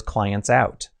listing those clients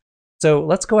out. So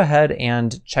let's go ahead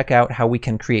and check out how we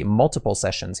can create multiple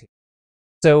sessions here.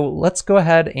 So let's go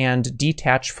ahead and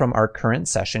detach from our current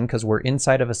session because we're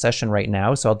inside of a session right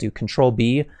now. So I'll do Control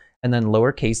B and then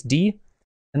lowercase d.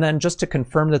 And then just to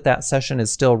confirm that that session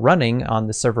is still running on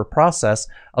the server process,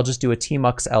 I'll just do a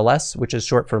tmux ls, which is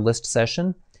short for list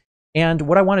session. And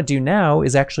what I want to do now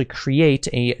is actually create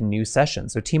a new session.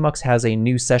 So tmux has a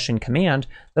new session command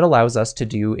that allows us to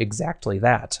do exactly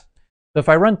that. So if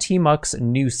I run tmux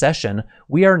new session,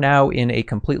 we are now in a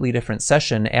completely different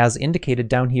session as indicated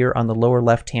down here on the lower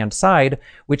left-hand side,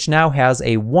 which now has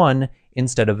a 1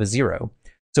 instead of a 0.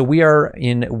 So we are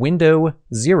in window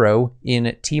 0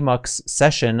 in tmux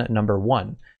session number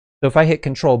 1. So if I hit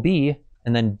Control B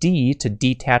and then D to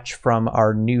detach from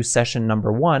our new session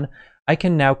number 1, I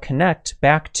can now connect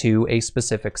back to a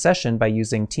specific session by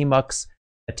using tmux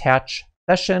attach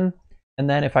session. And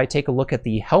then if I take a look at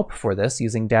the help for this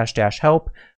using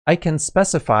 --help, I can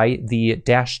specify the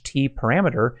 -t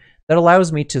parameter that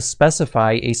allows me to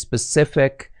specify a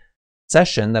specific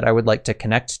session that I would like to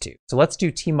connect to. So let's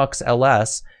do tmux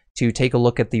ls to take a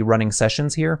look at the running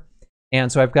sessions here. And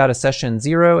so I've got a session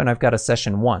 0 and I've got a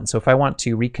session 1. So if I want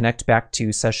to reconnect back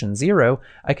to session 0,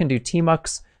 I can do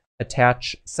tmux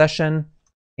attach session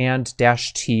and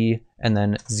 -t and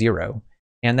then 0.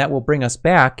 And that will bring us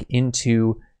back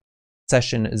into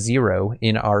session 0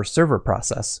 in our server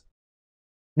process.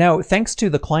 Now, thanks to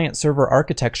the client-server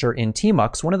architecture in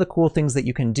tmux, one of the cool things that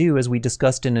you can do, as we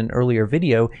discussed in an earlier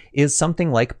video, is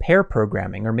something like pair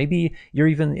programming, or maybe you're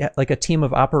even like a team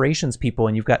of operations people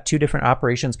and you've got two different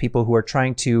operations people who are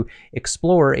trying to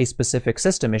explore a specific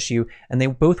system issue, and they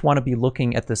both want to be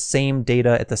looking at the same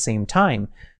data at the same time.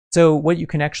 So what you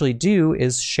can actually do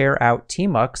is share out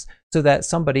tmux so that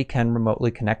somebody can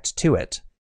remotely connect to it.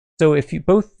 So if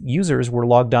both users were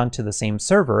logged onto the same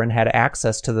server and had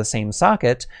access to the same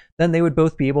socket, then they would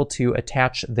both be able to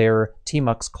attach their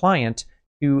tmux client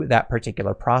to that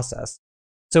particular process.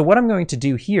 So what I'm going to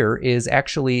do here is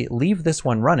actually leave this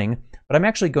one running, but I'm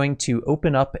actually going to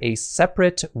open up a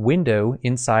separate window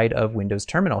inside of Windows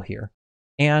Terminal here.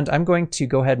 And I'm going to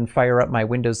go ahead and fire up my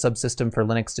Windows subsystem for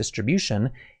Linux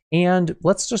distribution. And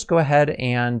let's just go ahead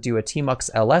and do a tmux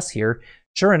ls here.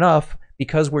 Sure enough,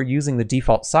 because we're using the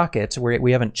default socket, where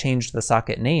we haven't changed the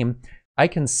socket name, I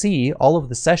can see all of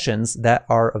the sessions that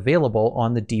are available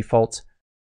on the default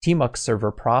tmux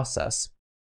server process.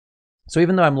 So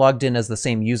even though I'm logged in as the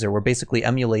same user, we're basically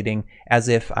emulating as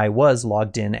if I was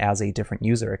logged in as a different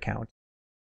user account.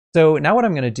 So now what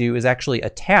I'm going to do is actually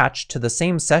attach to the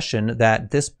same session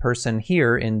that this person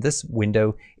here in this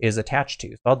window is attached to.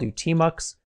 So I'll do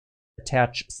tmux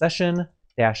attach session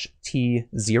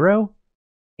 -t0.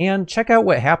 And check out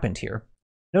what happened here.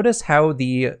 Notice how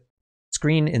the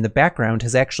screen in the background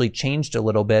has actually changed a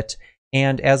little bit.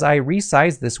 And as I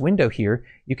resize this window here,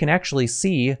 you can actually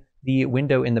see the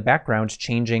window in the background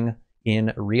changing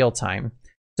in real time.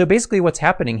 So basically what's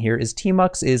happening here is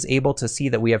tmux is able to see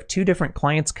that we have two different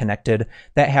clients connected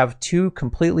that have two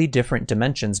completely different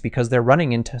dimensions because they're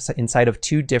running inside of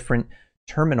two different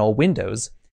terminal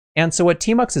windows. And so what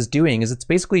tmux is doing is it's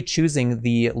basically choosing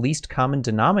the least common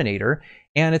denominator,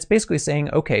 and it's basically saying,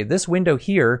 okay, this window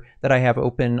here that I have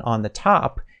open on the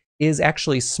top is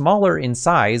actually smaller in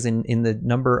size in the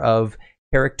number of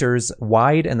characters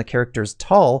wide and the characters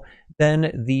tall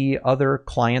than the other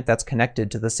client that's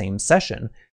connected to the same session.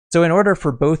 So in order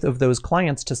for both of those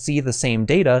clients to see the same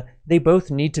data, they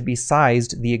both need to be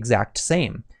sized the exact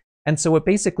same. And so what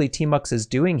basically tmux is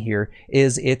doing here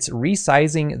is it's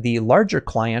resizing the larger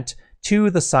client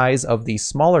to the size of the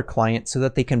smaller client so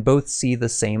that they can both see the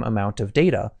same amount of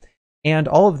data. And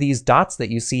all of these dots that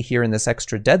you see here in this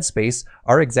extra dead space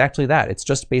are exactly that. It's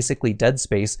just basically dead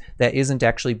space that isn't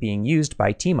actually being used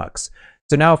by tmux.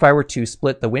 So now if I were to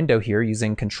split the window here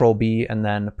using Control B and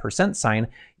then %,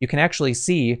 you can actually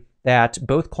see that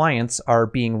both clients are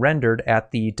being rendered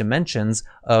at the dimensions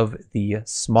of the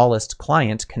smallest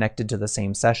client connected to the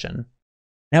same session.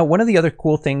 Now, one of the other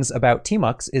cool things about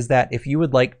tmux is that if you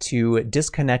would like to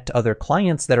disconnect other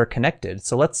clients that are connected,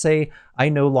 so let's say I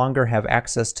no longer have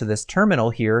access to this terminal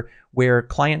here where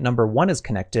client number 1 is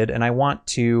connected, and I want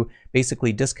to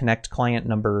basically disconnect client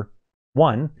number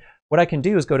 1, what I can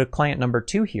do is go to client number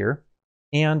 2 here,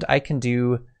 and I can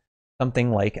do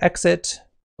something like exit.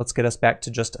 Let's get us back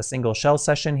to just a single shell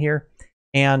session here.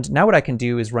 And now what I can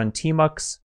do is run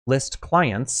tmux list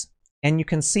clients, and you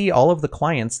can see all of the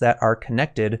clients that are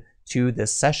connected to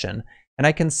this session. And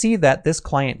I can see that this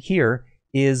client here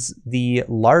is the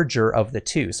larger of the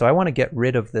two. So I want to get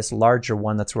rid of this larger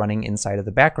one that's running inside of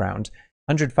the background,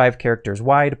 105 characters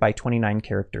wide by 29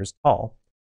 characters tall.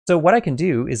 So what I can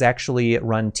do is actually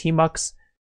run tmux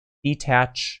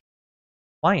detach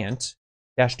client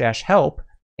 -- help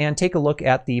and take a look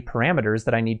at the parameters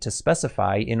that I need to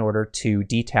specify in order to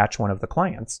detach one of the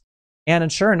clients.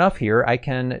 And sure enough here, I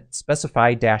can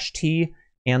specify -t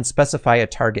and specify a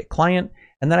target client,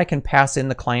 and then I can pass in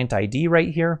the client ID right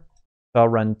here. So I'll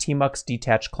run tmux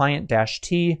detach client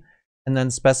 -t and then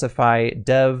specify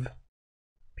dev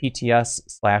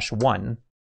pts/1.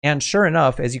 And sure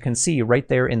enough, as you can see right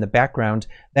there in the background,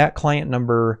 that client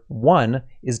number 1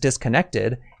 is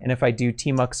disconnected. And if I do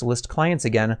tmux list clients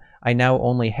again, I now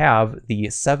only have the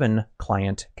 7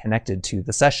 client connected to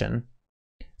the session.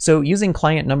 So using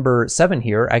client number 7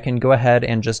 here, I can go ahead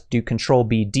and just do Control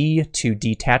B-D to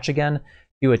detach again,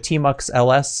 do a tmux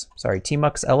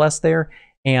ls there,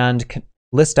 and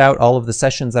list out all of the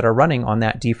sessions that are running on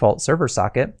that default server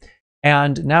socket.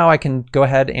 And now I can go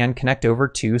ahead and connect over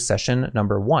to session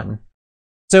number 1.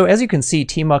 So as you can see,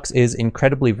 tmux is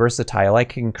incredibly versatile. I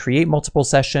can create multiple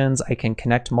sessions, I can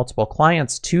connect multiple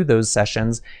clients to those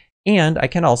sessions, and I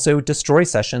can also destroy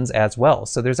sessions as well.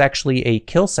 So there's actually a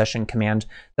kill session command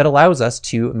that allows us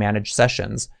to manage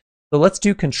sessions. So let's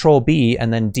do Control B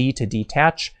and then D to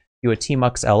detach, do a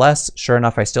tmux ls. Sure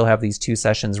enough, I still have these 2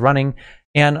 sessions running.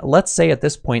 And let's say at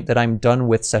this point that I'm done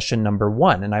with session number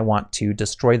 1 and I want to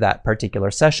destroy that particular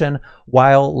session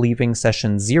while leaving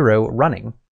session 0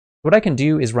 running. What I can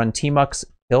do is run tmux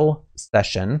kill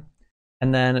session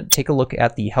and then take a look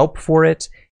at the help for it.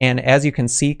 And as you can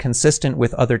see, consistent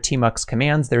with other tmux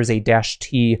commands, there's a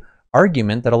 -t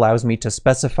argument that allows me to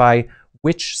specify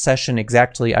which session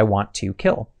exactly I want to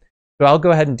kill. So I'll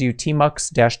go ahead and do tmux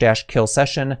 -- kill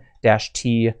session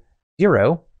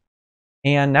 -t0.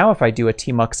 And now if I do a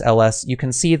tmux ls, you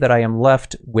can see that I am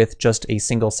left with just a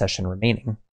single session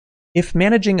remaining. If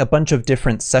managing a bunch of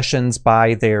different sessions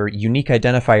by their unique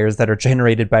identifiers that are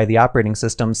generated by the operating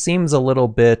system seems a little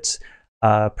bit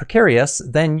precarious,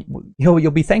 then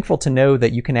you'll be thankful to know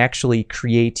that you can actually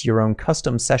create your own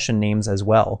custom session names as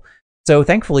well. So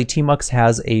thankfully, tmux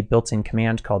has a built-in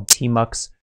command called tmux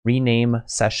rename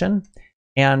session.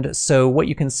 And so what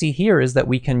you can see here is that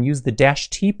we can use the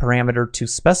 -t parameter to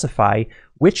specify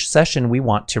which session we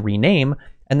want to rename,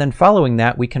 and then following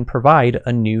that, we can provide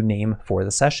a new name for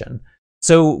the session.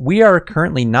 So we are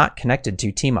currently not connected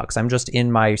to tmux. I'm just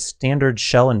in my standard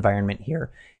shell environment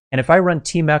here. And if I run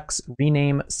tmux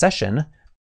rename session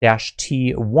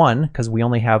 -t1, because we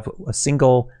only have a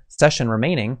single session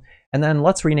remaining, and then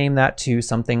let's rename that to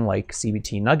something like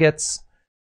cbt nuggets,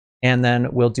 and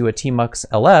then we'll do a tmux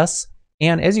ls.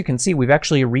 And as you can see, we've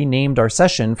actually renamed our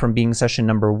session from being session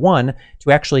number 1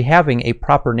 to actually having a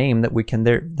proper name that we can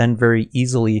then very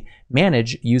easily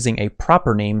manage using a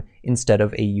proper name instead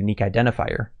of a unique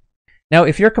identifier. Now,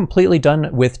 if you're completely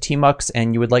done with tmux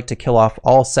and you would like to kill off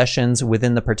all sessions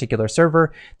within the particular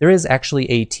server, there is actually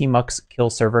a tmux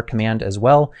kill server command as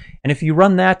well. And if you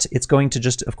run that, it's going to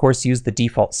just, of course, use the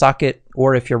default socket,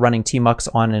 or if you're running tmux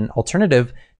on an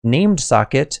alternative named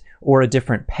socket or a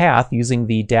different path using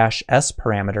the -s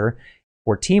parameter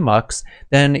for tmux,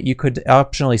 then you could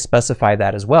optionally specify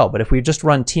that as well. But if we just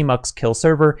run tmux kill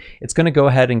server, it's going to go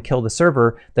ahead and kill the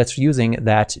server that's using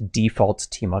that default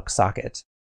tmux socket.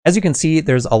 As you can see,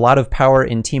 there's a lot of power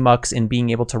in tmux in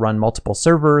being able to run multiple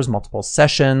servers, multiple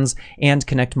sessions, and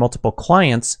connect multiple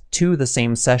clients to the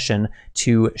same session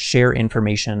to share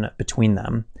information between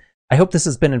them. I hope this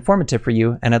has been informative for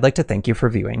you, and I'd like to thank you for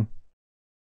viewing.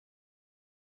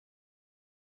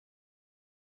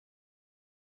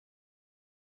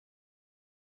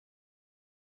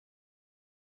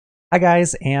 Hi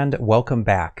guys, and welcome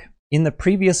back. In the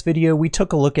previous video, we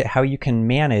took a look at how you can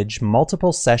manage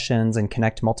multiple sessions and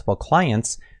connect multiple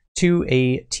clients to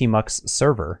a tmux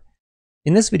server.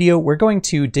 In this video, we're going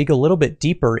to dig a little bit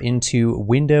deeper into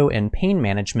window and pane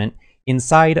management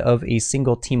inside of a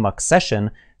single tmux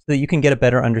session so that you can get a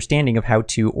better understanding of how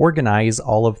to organize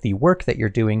all of the work that you're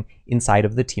doing inside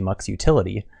of the tmux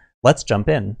utility. Let's jump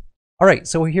in. All right,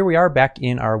 so here we are back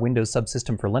in our Windows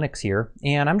subsystem for Linux here,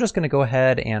 and I'm just going to go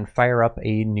ahead and fire up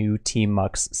a new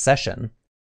tmux session.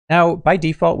 Now, by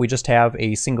default, we just have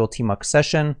a single tmux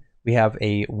session, we have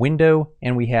a window,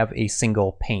 and we have a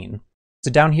single pane. So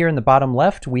down here in the bottom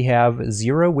left, we have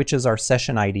 0, which is our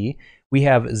session ID. We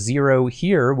have 0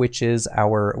 here, which is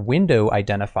our window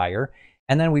identifier,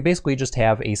 and then we basically just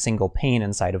have a single pane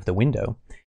inside of the window.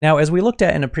 Now, as we looked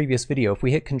at in a previous video, if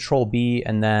we hit Control B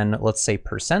and then let's say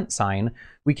 %,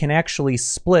 we can actually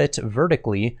split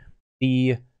vertically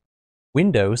the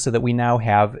window so that we now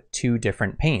have 2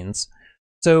 different panes.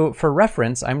 So for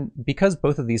reference, because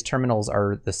both of these terminals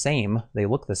are the same, they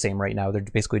look the same right now, they're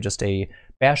basically just a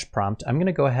bash prompt, I'm going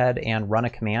to go ahead and run a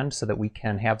command so that we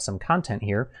can have some content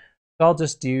here. So I'll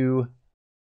just do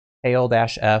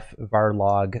tail-f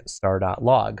varlog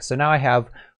star.log. So now I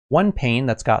have one pane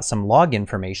that's got some log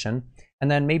information, and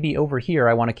then maybe over here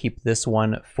I want to keep this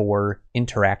one for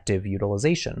interactive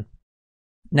utilization.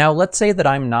 Now let's say that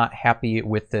I'm not happy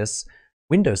with this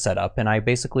window setup and I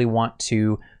basically want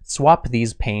to swap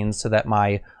these panes so that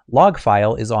my log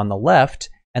file is on the left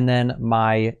and then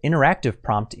my interactive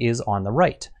prompt is on the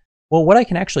right. Well, what I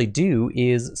can actually do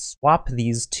is swap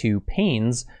these 2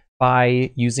 panes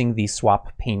by using the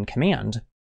swap pane command.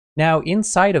 Now,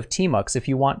 inside of tmux, if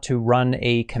you want to run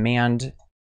a command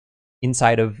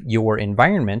inside of your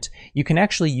environment, you can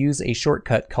actually use a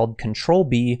shortcut called Control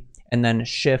B and then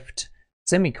Shift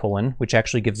semicolon, which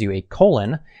actually gives you a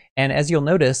colon. And as you'll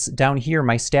notice down here,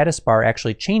 my status bar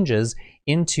actually changes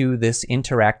into this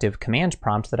interactive command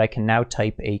prompt that I can now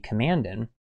type a command in.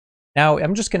 Now,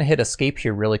 I'm just going to hit escape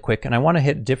here really quick, and I want to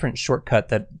hit a different shortcut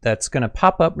that's going to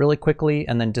pop up really quickly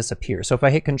and then disappear. So if I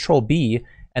hit Control B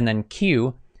and then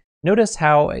Q, notice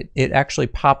how it actually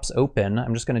pops open.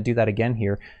 I'm just going to do that again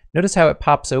here. Notice how it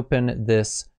pops open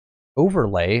this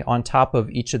overlay on top of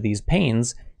each of these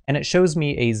panes, and it shows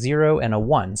me a 0 and a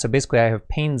 1. So basically I have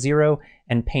pane 0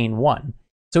 and pane 1.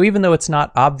 So even though it's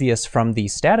not obvious from the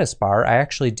status bar, I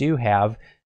actually do have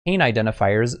pane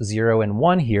identifiers 0 and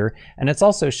 1 here, and it's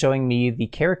also showing me the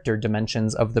character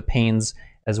dimensions of the panes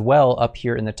as well up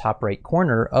here in the top right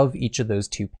corner of each of those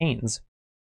 2 panes.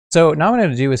 So now what I'm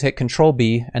going to do is hit Control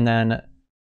B and then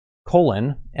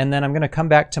colon, and then I'm going to come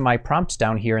back to my prompt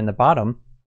down here in the bottom,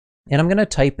 and I'm going to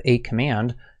type a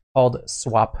command called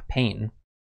swap pane.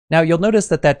 Now you'll notice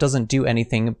that that doesn't do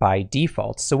anything by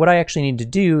default. So what I actually need to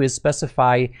do is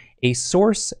specify a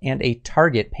source and a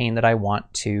target pane that I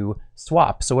want to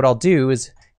swap. So what I'll do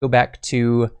is go back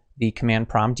to the command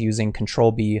prompt using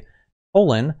Control B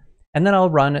colon, and then I'll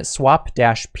run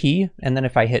swap-p, and then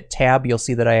if I hit tab, you'll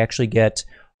see that I actually get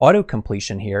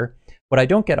auto-completion here. What I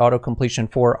don't get auto-completion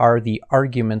for are the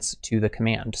arguments to the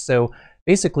command. So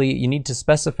basically you need to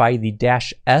specify the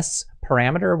 -s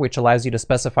parameter, which allows you to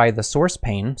specify the source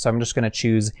pane. So I'm just going to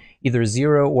choose either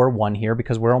 0 or 1 here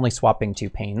because we're only swapping 2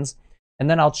 panes. And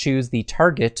then I'll choose the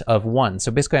target of 1.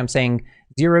 So basically I'm saying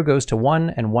 0 goes to 1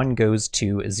 and 1 goes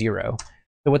to 0.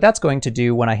 So what that's going to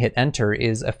do when I hit enter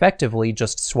is effectively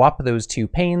just swap those 2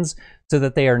 panes so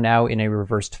that they are now in a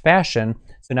reversed fashion.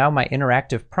 So now my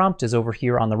interactive prompt is over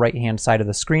here on the right-hand side of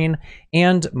the screen,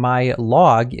 and my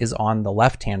log is on the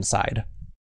left-hand side.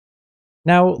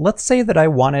 Now, let's say that I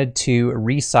wanted to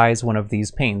resize one of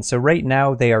these panes. So right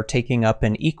now they are taking up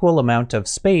an equal amount of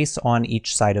space on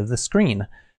each side of the screen.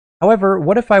 However,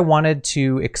 what if I wanted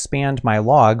to expand my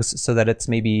logs so that it's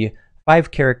maybe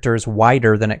 5 characters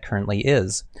wider than it currently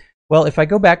is? Well, if I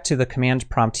go back to the command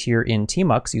prompt here in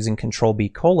tmux using Control B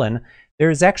colon, there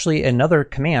is actually another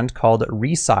command called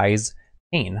resize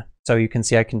pane. So you can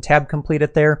see I can tab complete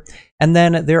it there. And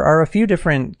then there are a few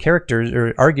different characters,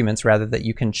 or arguments rather, that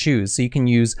you can choose. So you can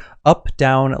use up,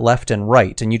 down, left, and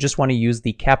right. And you just want to use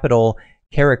the capital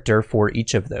character for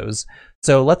each of those.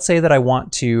 So let's say that I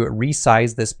want to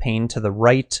resize this pane to the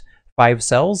right 5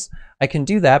 cells. I can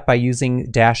do that by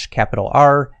using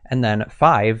 -R and then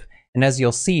 5. And as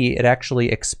you'll see, it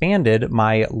actually expanded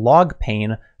my log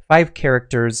pane 5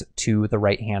 characters to the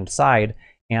right-hand side,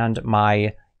 and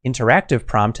my interactive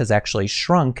prompt has actually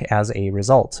shrunk as a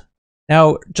result.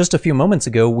 Now, just a few moments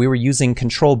ago, we were using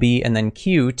Control B and then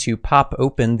Q to pop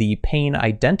open the pane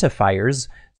identifiers.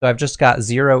 So I've just got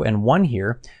 0 and 1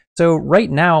 here. So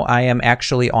right now I am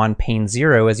actually on pane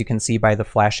 0, as you can see by the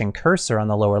flashing cursor on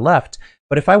the lower left.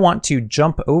 But if I want to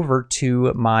jump over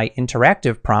to my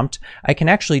interactive prompt, I can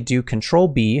actually do Control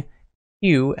B,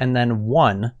 Q, and then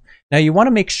 1. Now you want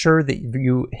to make sure that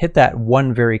you hit that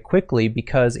 1 very quickly,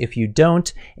 because if you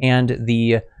don't and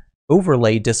the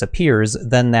overlay disappears,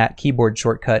 then that keyboard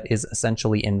shortcut is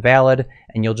essentially invalid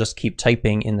and you'll just keep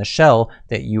typing in the shell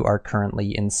that you are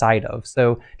currently inside of.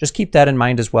 So just keep that in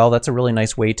mind as well. That's a really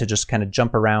nice way to just kind of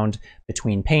jump around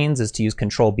between panes, is to use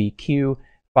Control B Q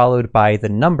followed by the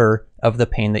number of the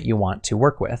pane that you want to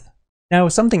work with. Now,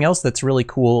 something else that's really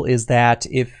cool is that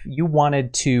if you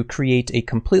wanted to create a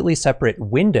completely separate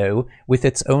window with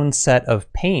its own set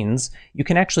of panes, you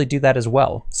can actually do that as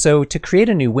well. So to create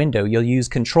a new window, you'll use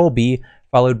Control B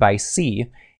followed by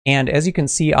C. And as you can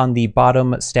see on the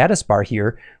bottom status bar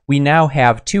here, we now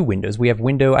have two windows. We have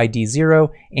window ID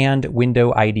 0 and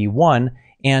window ID 1,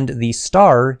 and the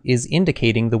star is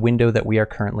indicating the window that we are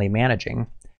currently managing.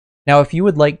 Now, if you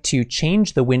would like to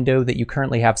change the window that you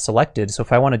currently have selected, so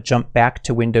if I want to jump back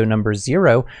to window number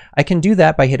 0, I can do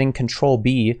that by hitting Control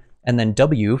B and then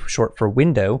W, short for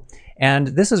window. And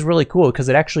this is really cool because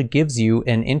it actually gives you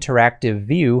an interactive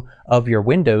view of your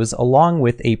windows along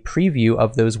with a preview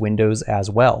of those windows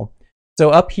as well. So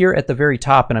up here at the very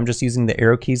top, and I'm just using the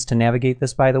arrow keys to navigate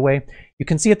this, by the way, you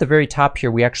can see at the very top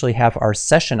here we actually have our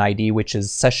session ID, which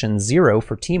is session 0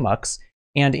 for tmux.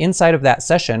 And inside of that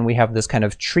session, we have this kind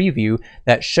of tree view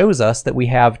that shows us that we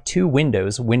have two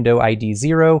windows, window ID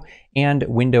 0 and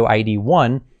window ID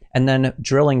 1. And then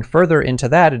drilling further into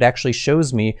that, it actually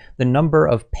shows me the number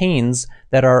of panes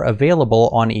that are available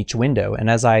on each window. And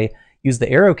as I use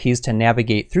the arrow keys to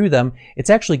navigate through them, it's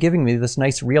actually giving me this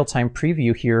nice real-time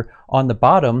preview here on the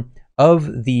bottom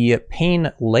of the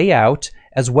pane layout,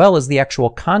 as well as the actual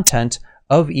content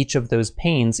of each of those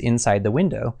panes inside the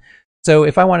window. So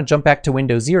if I want to jump back to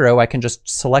window 0, I can just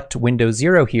select window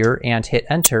 0 here and hit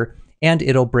enter, and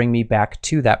it'll bring me back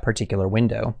to that particular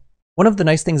window. One of the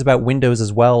nice things about windows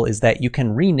as well is that you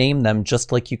can rename them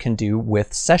just like you can do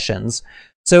with sessions.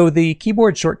 So the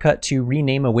keyboard shortcut to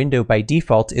rename a window by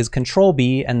default is Control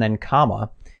B and then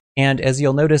comma. And as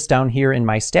you'll notice down here in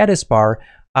my status bar,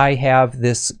 I have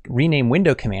this rename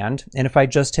window command, and if I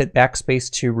just hit backspace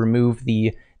to remove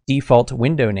the default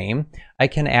window name, I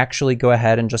can actually go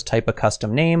ahead and just type a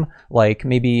custom name, like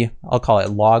maybe I'll call it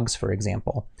logs, for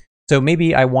example. So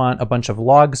maybe I want a bunch of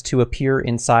logs to appear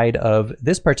inside of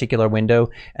this particular window,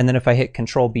 and then if I hit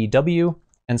Control B W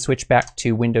and switch back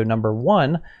to window number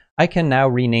 1, I can now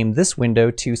rename this window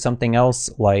to something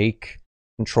else like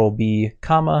Control B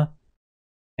comma,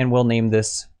 and we'll name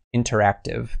this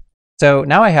interactive. So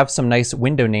now I have some nice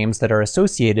window names that are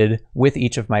associated with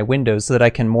each of my windows so that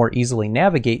I can more easily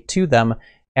navigate to them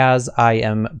as I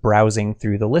am browsing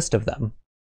through the list of them.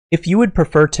 If you would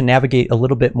prefer to navigate a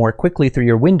little bit more quickly through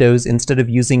your windows instead of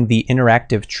using the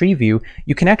interactive tree view,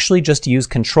 you can actually just use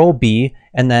Control B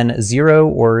and then 0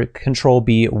 or Control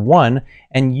B 1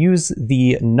 and use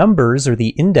the numbers or the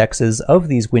indexes of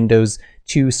these windows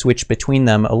to switch between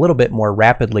them a little bit more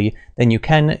rapidly than you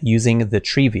can using the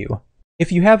tree view.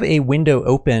 If you have a window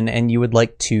open and you would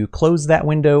like to close that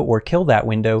window or kill that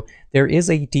window, there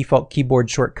is a default keyboard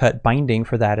shortcut binding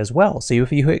for that as well. So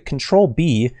if you hit Control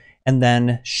B and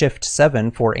then Shift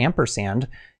 7 for ampersand,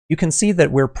 you can see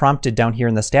that we're prompted down here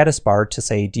in the status bar to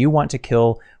say, do you want to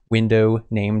kill window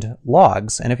named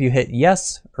logs? And if you hit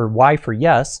yes or Y for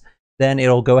yes, then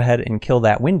it'll go ahead and kill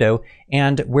that window,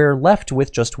 and we're left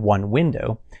with just one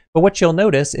window. But what you'll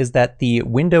notice is that the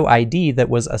window ID that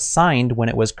was assigned when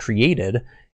it was created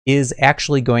is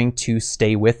actually going to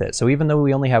stay with it. So even though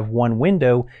we only have one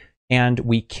window and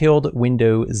we killed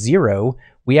window 0,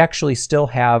 we actually still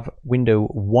have window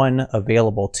 1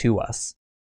 available to us.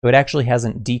 So it actually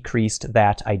hasn't decreased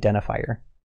that identifier.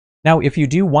 Now, if you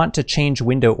do want to change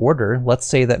window order, let's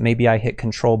say that maybe I hit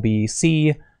Control B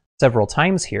C several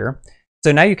times here.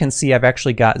 So now you can see I've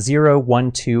actually got 0,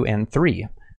 1, 2, and 3.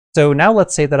 So now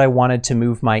let's say that I wanted to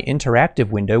move my interactive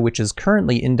window, which is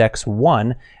currently index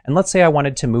 1, and let's say I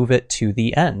wanted to move it to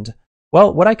the end.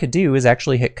 Well, what I could do is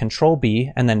actually hit Control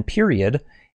B and then period,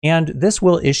 and this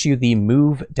will issue the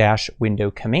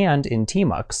move-window command in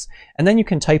tmux. And then you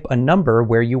can type a number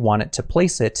where you want it to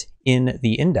place it in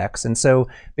the index. And so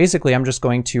basically I'm just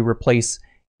going to replace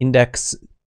index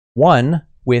 1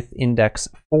 with index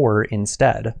 4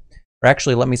 instead. Or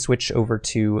actually, let me switch over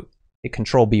to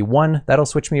Control B1, that'll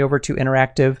switch me over to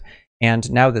interactive.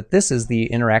 And now that this is the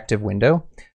interactive window,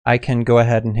 I can go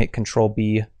ahead and hit Control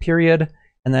B period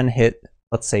and then hit,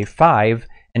 let's say 5,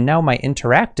 and now my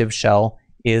interactive shell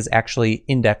is actually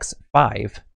index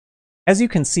 5. As you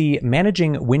can see,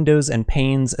 managing windows and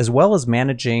panes, as well as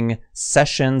managing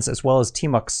sessions, as well as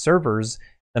tmux servers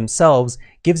themselves,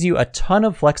 gives you a ton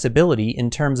of flexibility in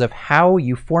terms of how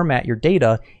you format your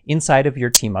data inside of your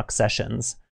tmux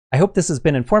sessions. I hope this has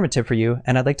been informative for you,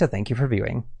 and I'd like to thank you for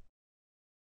viewing.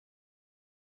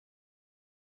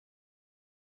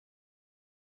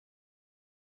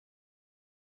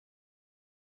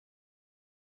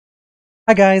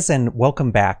 Hi guys, and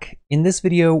welcome back. In this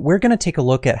video, we're going to take a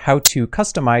look at how to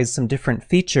customize some different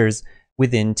features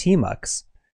within tmux.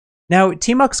 Now,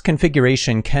 tmux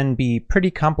configuration can be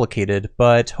pretty complicated,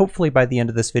 but hopefully by the end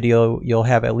of this video, you'll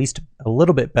have at least a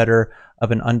little bit better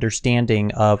of an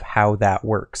understanding of how that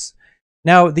works.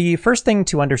 Now, the first thing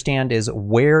to understand is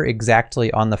where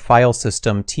exactly on the file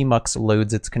system tmux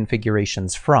loads its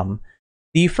configurations from.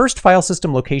 The first file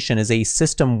system location is a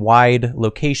system-wide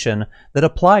location that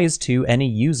applies to any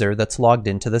user that's logged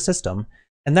into the system,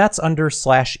 and that's under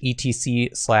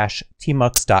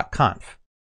 /etc/tmux.conf.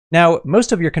 Now,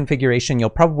 most of your configuration you'll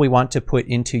probably want to put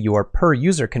into your per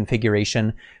user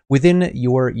configuration within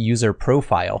your user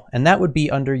profile, and that would be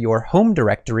under your home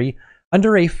directory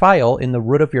under a file in the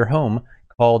root of your home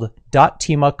called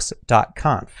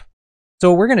 .tmux.conf. So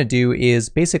what we're going to do is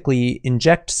basically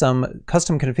inject some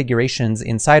custom configurations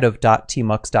inside of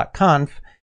 .tmux.conf,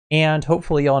 and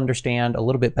hopefully you'll understand a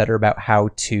little bit better about how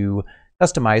to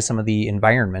customize some of the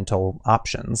environmental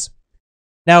options.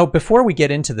 Now, before we get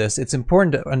into this, it's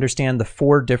important to understand the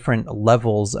 4 different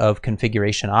levels of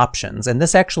configuration options, and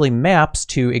this actually maps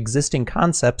to existing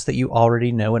concepts that you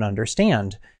already know and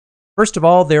understand. First of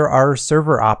all, there are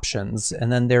server options,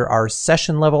 and then there are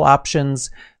session level options,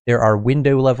 there are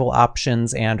window level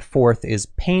options, and fourth is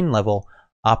pane level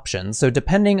options. So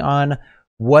depending on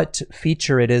what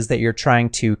feature it is that you're trying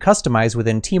to customize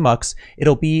within tmux,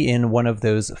 it'll be in one of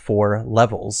those 4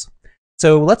 levels.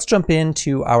 So let's jump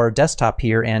into our desktop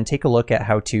here and take a look at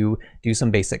how to do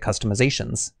some basic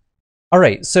customizations. All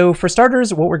right, so for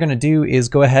starters, what we're going to do is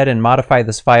go ahead and modify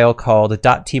this file called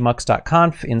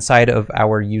 .tmux.conf inside of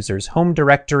our user's home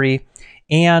directory.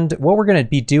 And what we're going to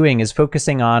be doing is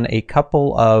focusing on a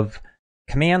couple of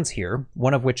commands here,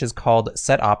 one of which is called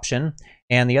set option,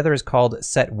 and the other is called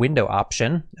set window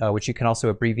option, which you can also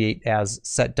abbreviate as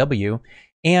setw.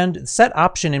 And set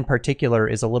option in particular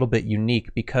is a little bit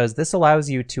unique because this allows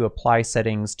you to apply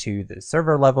settings to the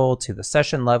server level, to the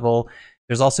session level.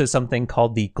 There's also something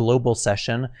called the global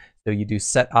session. So you do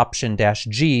set option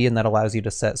 -G, and that allows you to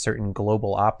set certain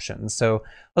global options. So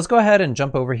let's go ahead and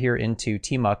jump over here into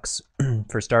tmux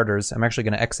for starters. I'm actually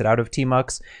going to exit out of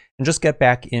tmux and just get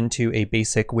back into a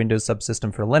basic Windows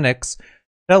subsystem for Linux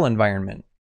shell environment.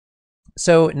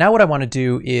 So now what I want to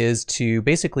do is to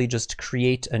basically just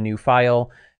create a new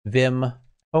file, vim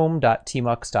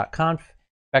home.tmux.conf.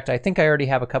 In fact, I think I already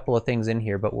have a couple of things in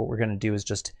here, but what we're going to do is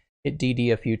just hit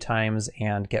dd a few times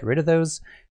and get rid of those.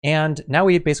 And now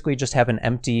we basically just have an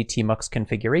empty tmux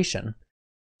configuration.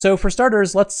 So for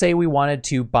starters, let's say we wanted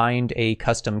to bind a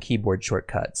custom keyboard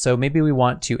shortcut. So maybe we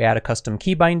want to add a custom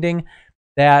key binding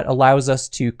that allows us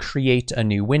to create a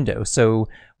new window. So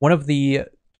one of the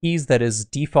keys that is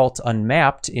default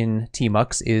unmapped in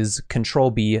tmux is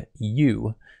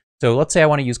Control-B-U. So let's say I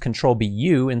want to use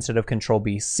Control-B-U instead of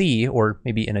Control-B-C, or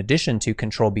maybe in addition to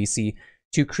Control-B-C,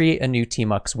 to create a new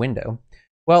tmux window.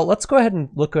 Well, let's go ahead and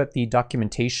look at the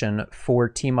documentation for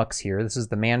tmux here. This is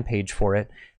the man page for it.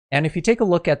 And if you take a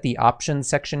look at the options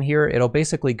section here, it'll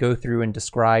basically go through and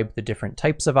describe the different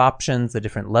types of options, the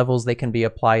different levels they can be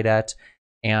applied at,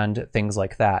 and things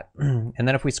like that. And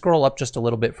then if we scroll up just a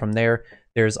little bit from there,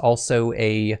 there's also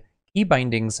a key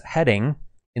bindings heading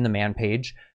in the man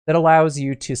page that allows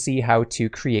you to see how to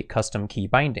create custom key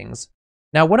bindings.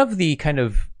 Now, one of the kind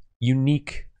of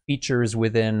unique features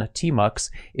within tmux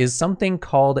is something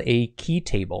called a key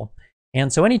table.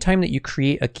 And so anytime that you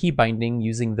create a key binding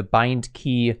using the bind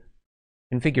key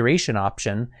configuration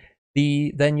option,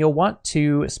 then you'll want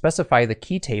to specify the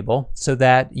key table so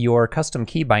that your custom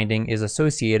key binding is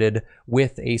associated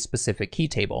with a specific key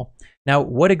table. Now,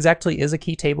 what exactly is a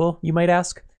key table, you might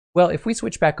ask? Well, if we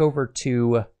switch back over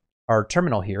to our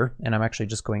terminal here, and I'm actually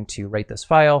just going to write this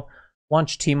file,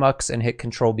 launch tmux and hit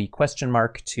Control-B ?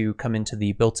 To come into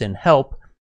the built-in help,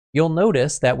 you'll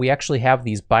notice that we actually have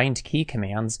these bind key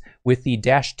commands with the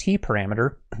 -t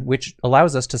parameter, which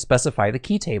allows us to specify the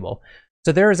key table.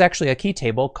 So there is actually a key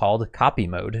table called copy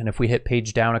mode. And if we hit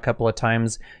page down a couple of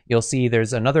times, you'll see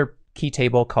there's another key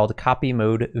table called copy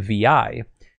mode VI.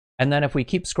 And then if we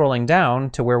keep scrolling down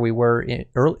to where we were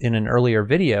in an earlier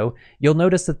video, you'll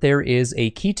notice that there is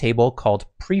a key table called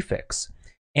prefix.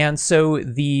 And so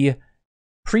the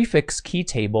prefix key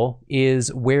table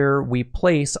is where we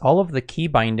place all of the key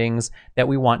bindings that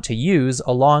we want to use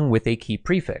along with a key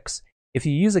prefix. If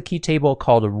you use a key table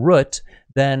called root,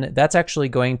 then that's actually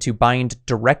going to bind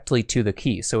directly to the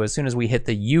key. So as soon as we hit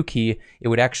the U key, it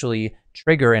would actually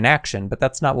trigger an action, but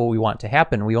that's not what we want to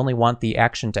happen. We only want the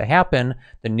action to happen,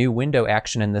 the new window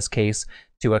action in this case,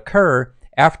 to occur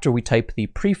after we type the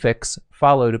prefix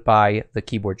followed by the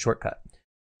keyboard shortcut.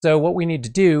 So what we need to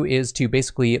do is to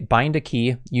basically bind a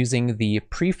key using the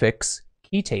prefix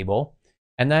key table,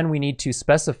 and then we need to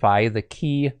specify the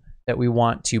key that we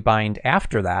want to bind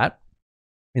after that.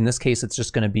 In this case, it's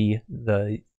just going to be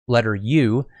the letter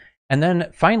U. And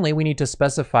then finally, we need to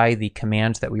specify the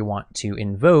command that we want to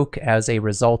invoke as a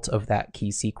result of that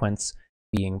key sequence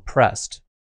being pressed.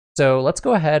 So let's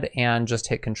go ahead and just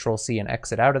hit Control-C and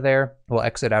exit out of there. We'll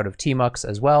exit out of tmux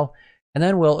as well. And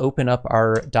then we'll open up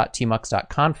our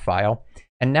 .tmux.conf file.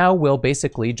 And now we'll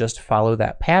basically just follow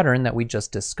that pattern that we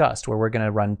just discussed, where we're going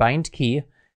to run bind key,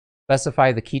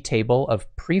 specify the key table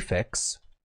of prefix.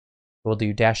 We'll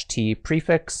do -t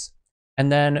prefix.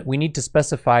 And then we need to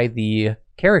specify the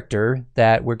character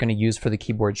that we're going to use for the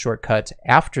keyboard shortcut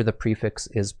after the prefix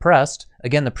is pressed.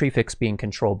 Again, the prefix being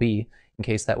Control-B, in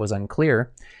case that was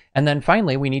unclear. And then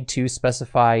finally, we need to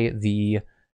specify the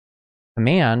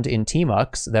command in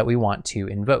tmux that we want to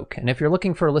invoke. And if you're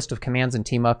looking for a list of commands in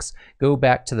tmux, go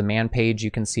back to the man page.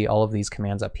 You can see all of these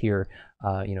commands up here.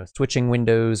 Switching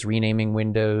windows, renaming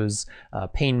windows,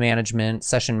 pane management,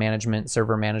 session management,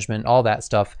 server management, all that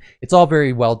stuff. It's all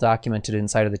very well documented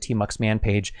inside of the tmux man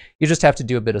page. You just have to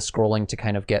do a bit of scrolling to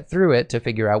kind of get through it to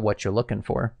figure out what you're looking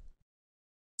for.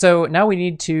 So now we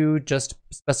need to just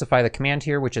specify the command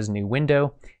here, which is new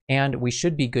window, and we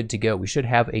should be good to go. We should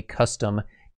have a custom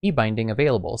key binding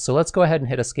available. So let's go ahead and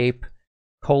hit escape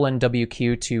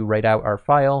 :WQ to write out our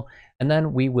file, and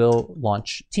then we will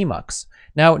launch tmux.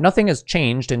 Now, nothing has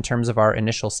changed in terms of our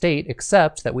initial state,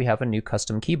 except that we have a new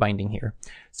custom key binding here.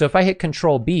 So if I hit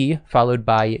Control-B followed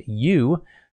by U,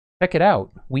 check it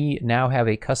out. We now have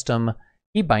a custom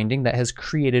key binding that has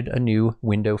created a new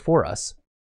window for us.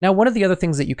 Now, one of the other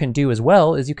things that you can do as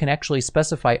well is you can actually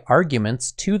specify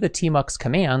arguments to the tmux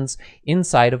commands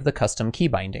inside of the custom key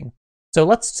binding. So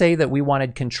let's say that we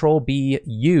wanted Control-B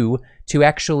U to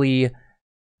actually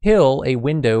kill a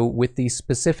window with the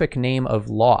specific name of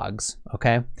logs,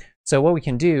 okay? So what we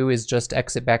can do is just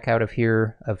exit back out of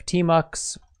here of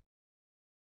tmux,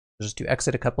 just do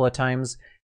exit a couple of times,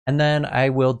 and then I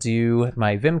will do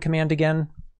my vim command again.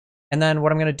 And then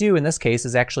what I'm gonna do in this case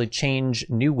is actually change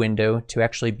new window to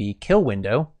actually be kill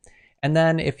window. And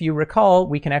then if you recall,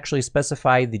 we can actually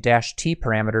specify the -t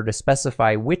parameter to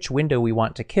specify which window we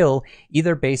want to kill,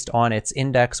 either based on its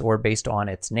index or based on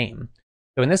its name.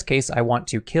 So in this case, I want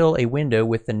to kill a window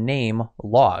with the name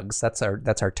logs. That's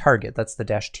our target. That's the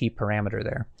 -t parameter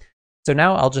there. So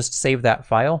now I'll just save that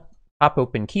file, pop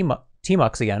open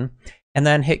tmux again, and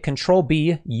then hit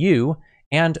Control-B U,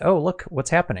 and oh, look what's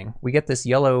happening. We get this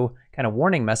yellow kind of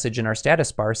warning message in our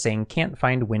status bar saying can't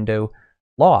find window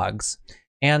logs.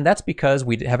 And that's because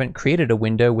we haven't created a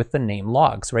window with the name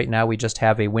logs. Right now we just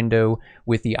have a window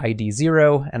with the ID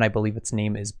 0, and I believe its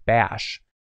name is bash.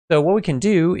 So what we can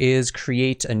do is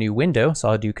create a new window. So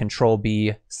I'll do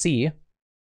Control-B C,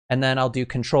 and then I'll do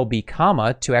Control-B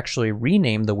comma to actually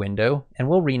rename the window, and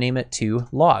we'll rename it to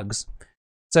logs.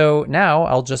 So now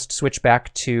I'll just switch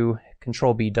back to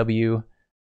Control-B W,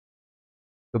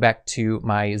 go back to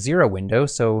my 0 window.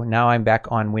 So now I'm back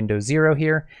on window 0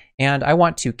 here, and I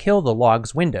want to kill the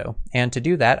logs window. And to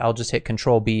do that, I'll just hit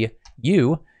Control-B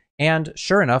U, and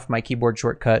sure enough, my keyboard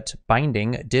shortcut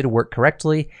binding did work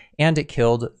correctly, and it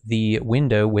killed the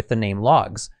window with the name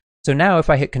logs. So now if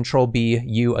I hit Control-B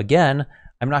U again,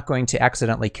 I'm not going to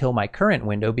accidentally kill my current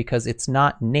window because it's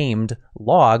not named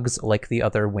logs like the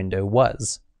other window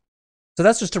was. So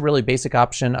that's just a really basic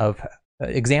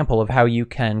example of how you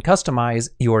can customize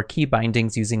your key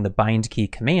bindings using the bind key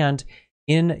command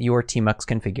in your tmux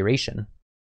configuration.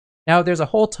 Now, there's a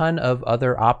whole ton of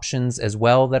other options as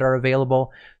well that are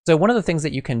available. So one of the things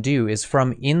that you can do is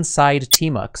from inside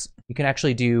tmux, you can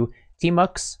actually do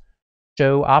tmux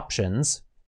show options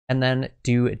and then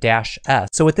do -s.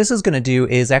 So what this is going to do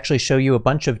is actually show you a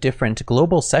bunch of different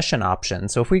global session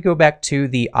options. So if we go back to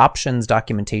the options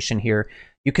documentation here,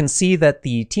 you can see that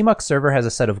the tmux server has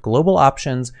a set of global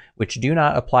options which do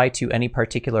not apply to any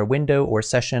particular window or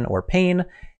session or pane,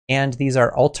 and these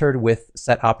are altered with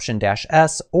set option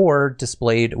 -s or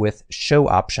displayed with show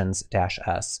options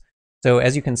 -s. So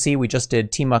as you can see, we just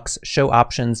did tmux show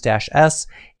options -s,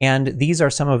 and these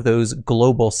are some of those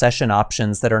global session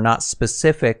options that are not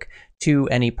specific to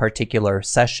any particular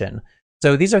session.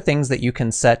 So these are things that you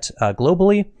can set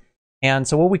globally. And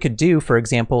so what we could do, for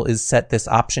example, is set this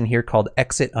option here called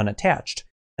exit unattached.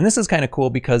 And this is kind of cool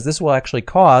because this will actually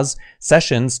cause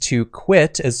sessions to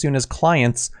quit as soon as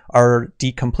clients are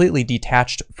completely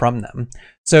detached from them.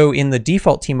 So in the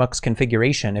default tmux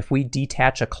configuration, if we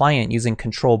detach a client using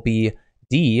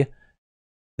Control-B-D,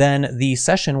 then the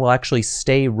session will actually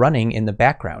stay running in the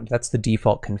background. That's the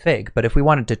default config. But if we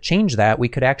wanted to change that, we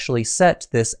could actually set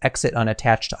this exit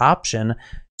unattached option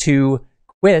to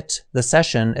quit the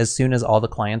session as soon as all the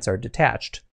clients are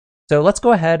detached. So let's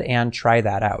go ahead and try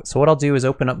that out. So what I'll do is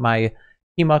open up my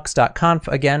tmux.conf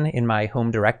again in my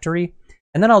home directory,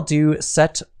 and then I'll do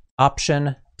set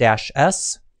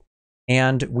option-s,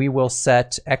 and we will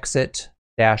set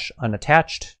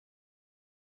exit-unattached,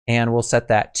 and we'll set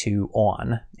that to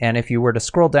on. And if you were to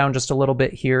scroll down just a little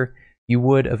bit here, you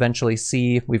would eventually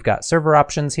see we've got server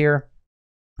options here.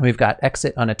 We've got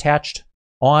exit unattached,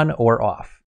 on or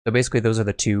off. So basically those are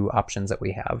the two options that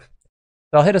we have.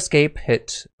 So I'll hit escape,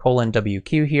 hit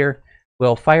 :WQ here.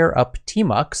 We'll fire up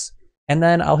tmux, and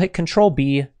then I'll hit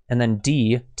Control-B and then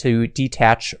D to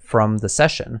detach from the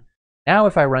session. Now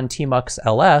if I run tmux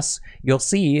ls, you'll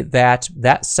see that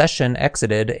that session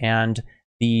exited and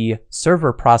the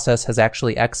server process has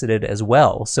actually exited as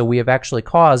well. So we have actually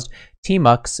caused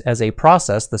tmux as a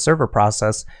process, the server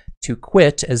process, to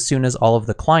quit as soon as all of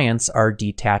the clients are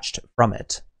detached from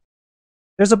it.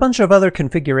 There's a bunch of other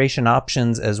configuration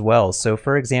options as well. So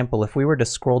for example, if we were to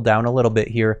scroll down a little bit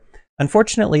here,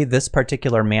 unfortunately this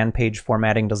particular man page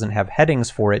formatting doesn't have headings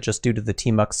for it just due to the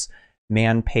tmux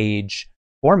man page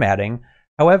formatting.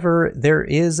 However, there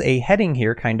is a heading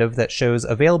here kind of that shows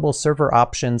available server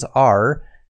options are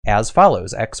as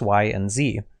follows, X, Y, and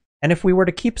Z. And if we were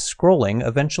to keep scrolling,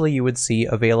 eventually you would see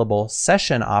available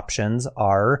session options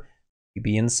are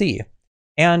B and C.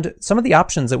 And some of the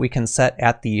options that we can set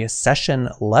at the session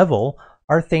level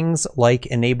are things like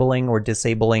enabling or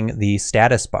disabling the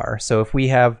status bar. So if we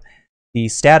have the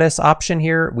status option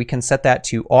here, we can set that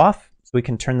to off. So we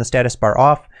can turn the status bar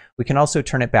off. We can also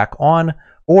turn it back on,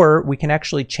 or we can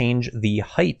actually change the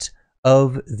height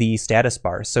of the status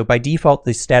bar. So by default,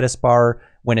 the status bar,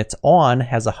 when it's on,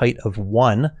 has a height of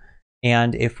 1.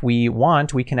 And if we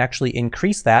want, we can actually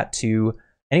increase that to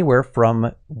anywhere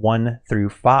from 1 through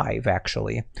 5,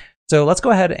 actually. So let's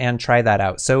go ahead and try that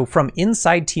out. So from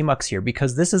inside tmux here,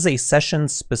 because this is a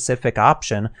session-specific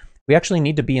option, we actually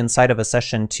need to be inside of a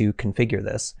session to configure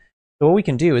this. So what we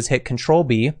can do is hit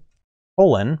Control-B,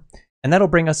 and that'll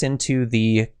bring us into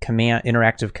the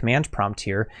interactive command prompt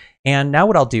here. And now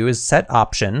what I'll do is set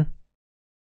option,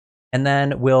 and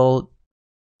then we'll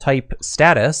type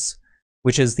status,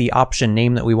 which is the option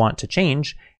name that we want to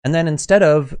change. And then instead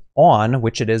of on,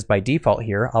 which it is by default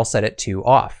here, I'll set it to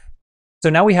off.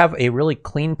 So now we have a really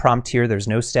clean prompt here. There's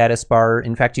no status bar.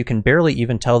 In fact, you can barely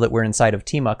even tell that we're inside of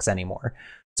tmux anymore.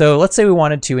 So let's say we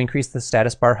wanted to increase the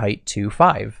status bar height to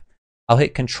 5. I'll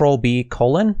hit Control-B,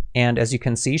 and as you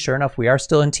can see, sure enough, we are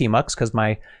still in tmux because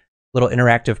my little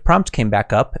interactive prompt came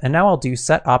back up. And now I'll do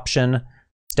set option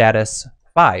status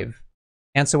 5.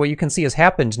 And so what you can see has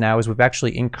happened now is we've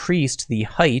actually increased the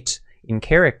height in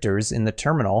characters in the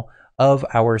terminal of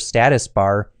our status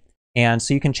bar. And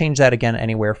so you can change that again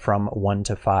anywhere from 1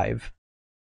 to 5.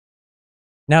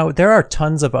 Now, there are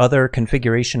tons of other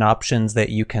configuration options that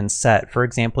you can set. For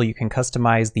example, you can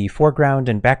customize the foreground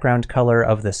and background color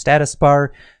of the status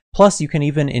bar. Plus, you can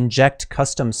even inject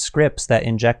custom scripts that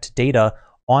inject data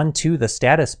onto the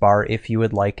status bar if you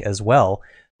would like as well.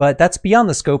 But that's beyond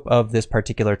the scope of this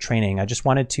particular training. I just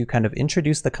wanted to kind of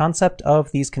introduce the concept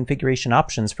of these configuration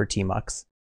options for tmux.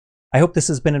 I hope this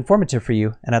has been informative for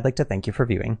you, and I'd like to thank you for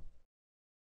viewing.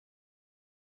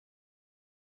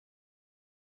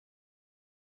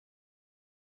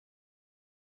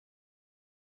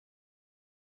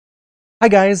 Hi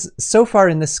guys, so far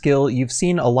in this skill you've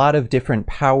seen a lot of different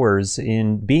powers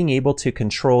in being able to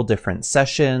control different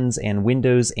sessions and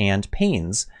windows and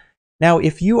panes. Now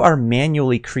if you are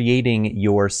manually creating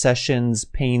your sessions,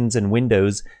 panes, and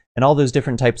windows and all those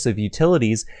different types of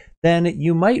utilities, then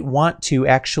you might want to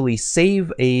actually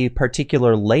save a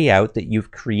particular layout that you've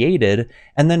created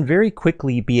and then very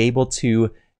quickly be able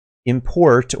to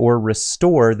import or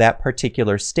restore that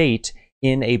particular state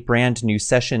in a brand new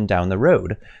session down the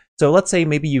road. So let's say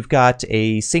maybe you've got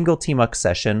a single tmux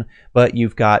session, but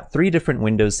you've got 3 different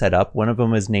windows set up. One of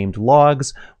them is named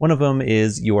logs, one of them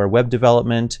is your web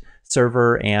development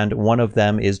server, and one of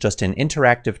them is just an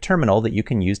interactive terminal that you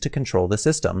can use to control the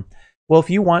system. Well, if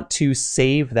you want to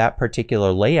save that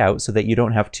particular layout so that you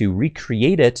don't have to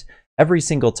recreate it every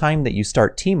single time that you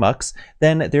start tmux,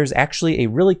 then there's actually a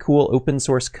really cool open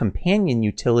source companion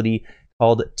utility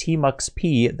called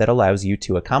tmuxp that allows you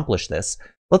to accomplish this.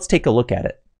 Let's take a look at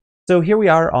it. So here we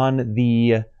are on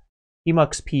the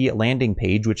tmuxp landing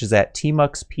page, which is at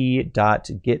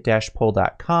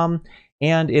tmuxp.git-pull.com.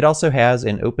 And it also has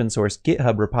an open source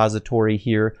GitHub repository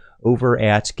here over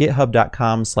at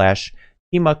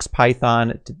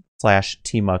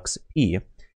github.com/tmuxpython/tmuxp.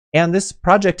 And this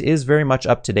project is very much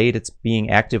up to date. It's being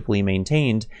actively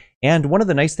maintained. And one of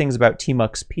the nice things about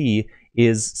tmuxp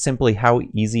is simply how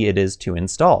easy it is to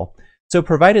install. So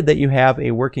provided that you have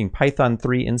a working Python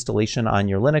 3 installation on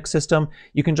your Linux system,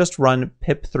 you can just run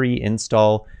pip3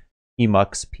 install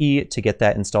tmuxp to get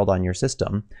that installed on your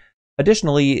system.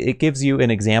 Additionally, it gives you an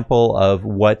example of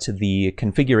what the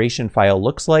configuration file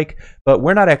looks like, but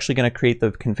we're not actually going to create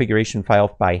the configuration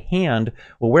file by hand.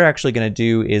 What we're actually going to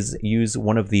do is use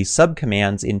one of the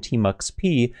subcommands in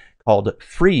tmuxp called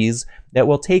freeze that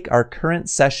will take our current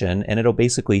session and it'll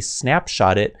basically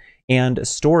snapshot it and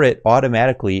store it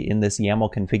automatically in this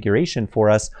YAML configuration for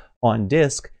us on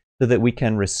disk so that we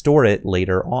can restore it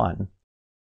later on.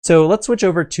 So let's switch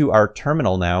over to our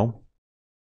terminal now.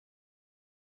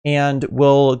 And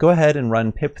we'll go ahead and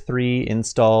run pip3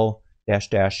 install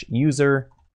 --user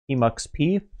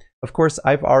tmuxp. Of course,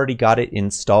 I've already got it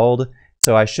installed,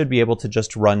 so I should be able to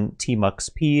just run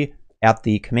tmuxp at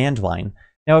the command line.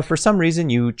 Now, if for some reason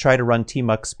you try to run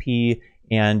tmuxp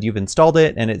and you've installed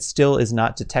it and it still is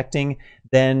not detecting,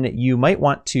 then you might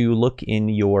want to look in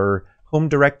your home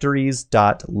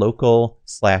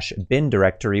directories.local/bin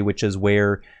directory, which is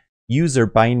where user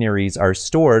binaries are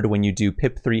stored when you do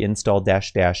pip3 install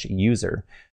 --user.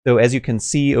 So as you can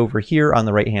see over here on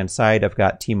the right hand side, I've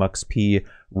got tmuxp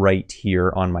right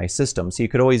here on my system. So you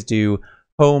could always do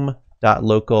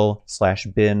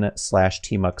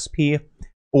home.local/bin/tmuxp,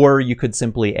 or you could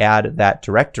simply add that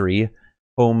directory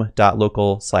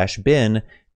home.local/bin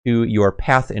to your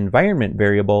path environment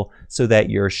variable so that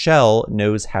your shell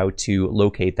knows how to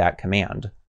locate that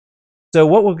command. So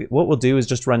what we'll do is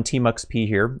just run tmuxp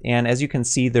here, and as you can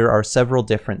see, there are several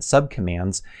different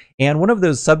subcommands, and one of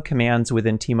those subcommands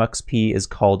within tmuxp is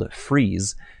called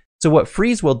freeze. So what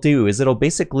freeze will do is it'll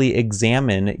basically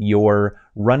examine your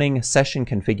running session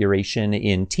configuration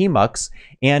in tmux,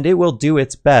 and it will do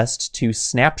its best to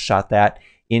snapshot that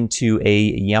into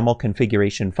a YAML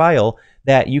configuration file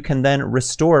that you can then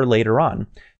restore later on.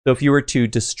 So if you were to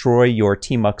destroy your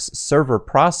tmux server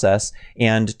process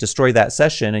and destroy that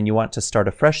session and you want to start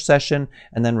a fresh session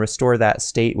and then restore that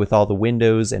state with all the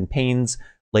windows and panes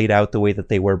laid out the way that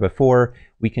they were before,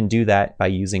 we can do that by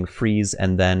using freeze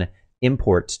and then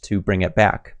import to bring it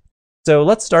back. So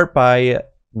let's start by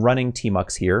running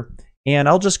tmux here, and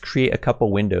I'll just create a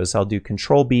couple windows. I'll do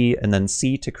Control B and then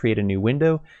C to create a new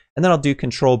window, and then I'll do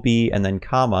Control B and then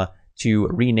comma to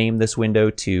rename this window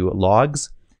to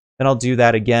logs. Then I'll do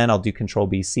that again. I'll do Control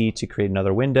B C to create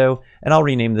another window, and I'll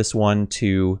rename this one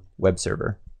to web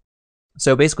server.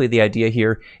 So basically the idea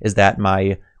here is that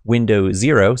my window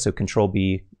 0, so Control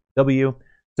B W,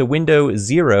 so window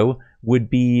 0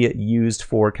 would be used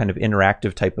for kind of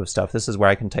interactive type of stuff. This is where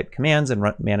I can type commands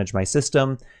and manage my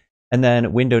system. And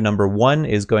then window number 1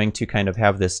 is going to kind of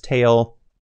have this tail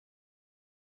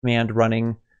command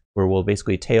running where we'll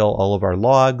basically tail all of our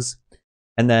logs.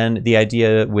 And then the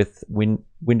idea with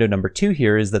window number 2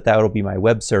 here is that that'll be my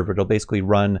web server. It'll basically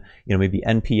run, maybe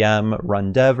npm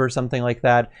run dev or something like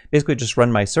that. Basically just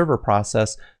run my server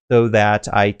process so that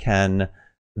I can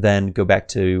then go back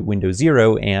to window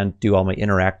 0 and do all my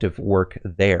interactive work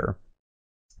there.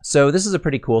 So this is a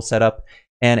pretty cool setup.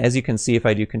 And as you can see, if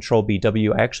I do Control B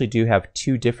W, I actually do have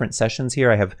 2 different sessions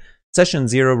here. I have session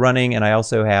 0 running, and I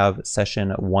also have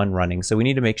session 1 running. So we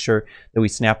need to make sure that we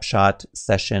snapshot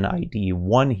session ID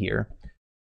 1 here.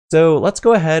 So let's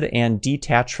go ahead and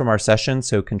detach from our session.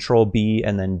 So Control B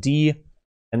and then D.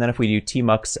 And then if we do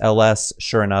tmux ls,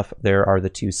 sure enough, there are the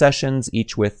 2 sessions,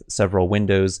 each with several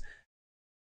windows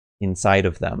inside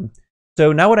of them.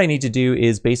 So now what I need to do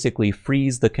is basically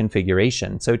freeze the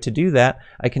configuration. So to do that,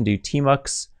 I can do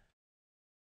tmux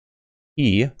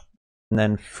p and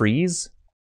then freeze.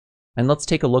 And let's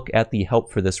take a look at the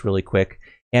help for this really quick.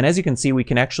 And as you can see, we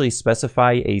can actually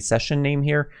specify a session name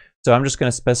here. So I'm just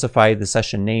going to specify the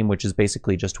session name, which is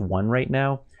basically just 1 right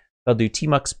now. I'll do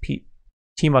tmux p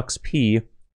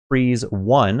freeze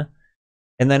 1.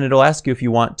 And then it'll ask you if you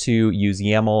want to use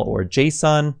YAML or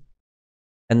JSON.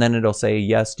 And then it'll say,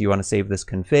 yes, do you want to save this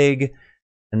config?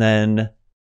 And then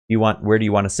where do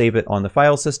you want to save it on the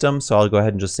file system? So I'll go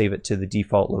ahead and just save it to the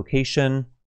default location.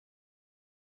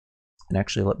 And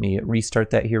actually, let me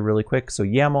restart that here really quick. So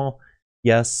YAML,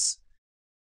 yes.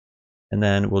 And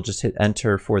then we'll just hit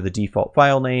enter for the default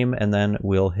file name. And then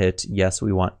we'll hit yes,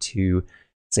 we want to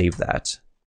save that.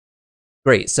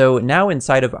 Great. So now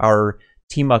inside of our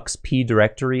tmux p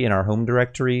directory in our home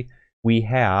directory, we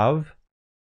have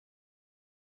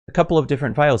a couple of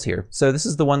different files here. So this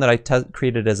is the one that I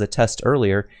created as a test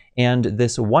earlier, and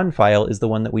this one file is the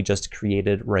one that we just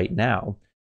created right now.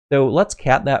 So let's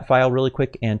cat that file really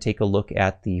quick and take a look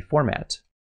at the format.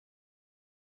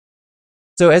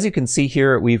 So as you can see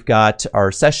here, we've got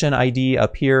our session ID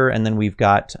up here, and then we've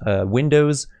got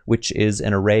Windows, which is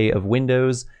an array of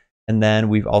windows, and then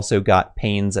we've also got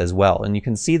panes as well. And you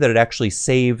can see that it actually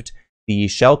saved the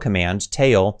shell command,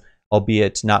 tail,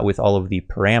 albeit not with all of the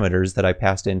parameters that I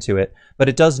passed into it, but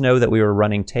it does know that we were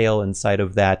running tail inside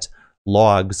of that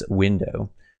logs window.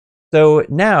 So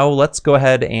now let's go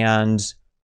ahead and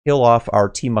kill off our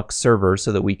tmux server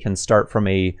so that we can start from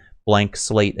a blank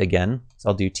slate again. So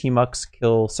I'll do tmux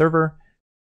kill server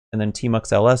and then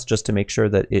tmux ls just to make sure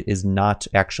that it is not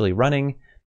actually running.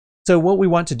 So what we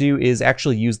want to do is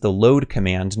actually use the load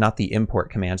command, not the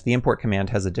import command. The import command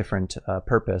has a different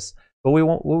purpose. But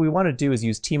what we want to do is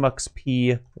use tmux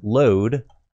p load,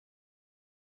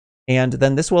 and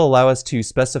then this will allow us to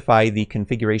specify the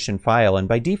configuration file. And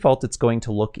by default, it's going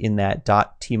to look in that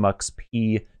 .tmux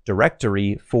p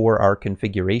directory for our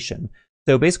configuration.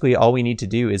 So basically, all we need to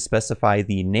do is specify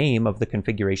the name of the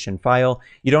configuration file.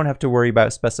 You don't have to worry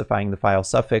about specifying the file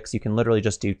suffix. You can literally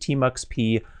just do tmux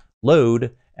p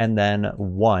load and then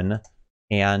 1,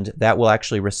 and that will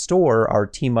actually restore our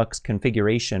tmux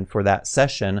configuration for that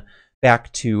session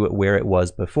back to where it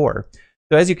was before.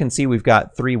 So as you can see, we've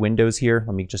got 3 windows here.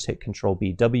 Let me just hit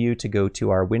Control-B-W to go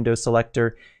to our window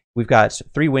selector. We've got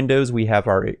 3 windows. We have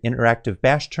our interactive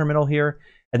bash terminal here,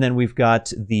 and then we've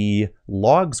got the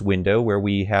logs window where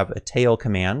we have a tail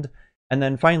command, and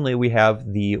then finally we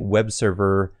have the web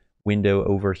server window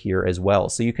over here as well.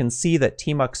 So you can see that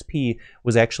tmux-p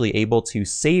was actually able to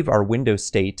save our window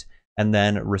state and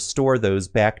then restore those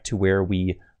back to where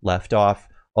we left off.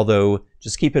 Although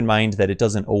just keep in mind that it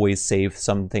doesn't always save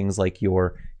some things like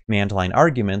your command line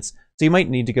arguments. So you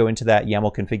might need to go into that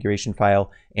YAML configuration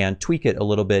file and tweak it a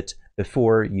little bit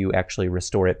before you actually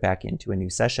restore it back into a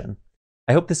new session.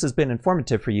 I hope this has been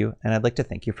informative for you, and I'd like to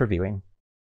thank you for viewing.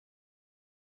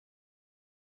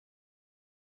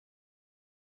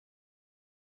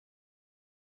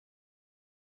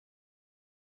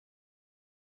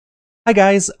 Hi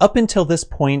guys, up until this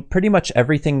point, pretty much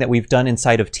everything that we've done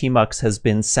inside of tmux has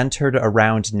been centered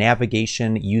around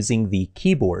navigation using the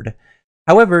keyboard.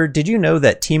 However, did you know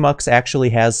that tmux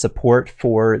actually has support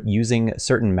for using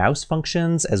certain mouse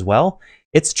functions as well?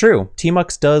 It's true,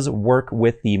 tmux does work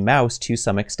with the mouse to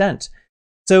some extent.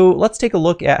 So let's take a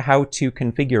look at how to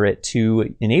configure it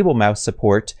to enable mouse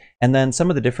support, and then some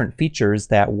of the different features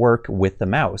that work with the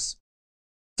mouse.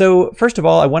 So first of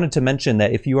all, I wanted to mention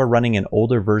that if you are running an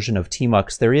older version of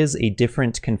tmux, there is a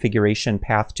different configuration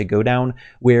path to go down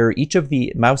where each of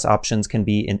the mouse options can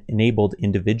be enabled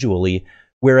individually.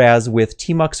 Whereas with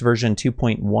tmux version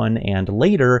 2.1 and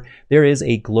later, there is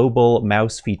a global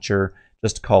mouse feature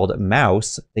just called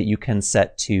mouse that you can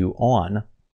set to on.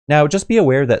 Now, just be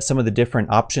aware that some of the different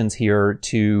options here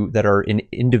that are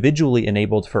individually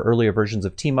enabled for earlier versions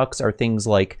of tmux are things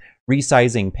like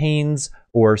resizing panes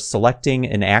or selecting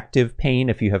an active pane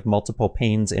if you have multiple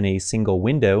panes in a single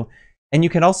window. And you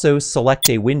can also select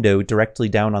a window directly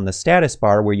down on the status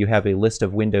bar where you have a list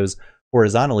of windows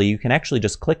horizontally. You can actually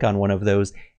just click on one of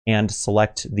those and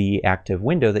select the active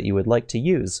window that you would like to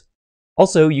use.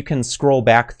 Also, you can scroll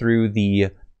back through the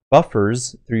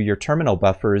buffers, through your terminal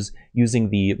buffers, using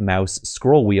the mouse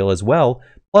scroll wheel as well.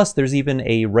 Plus, there's even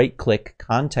a right-click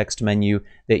context menu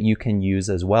that you can use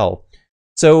as well.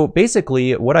 So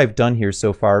basically, what I've done here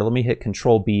so far, let me hit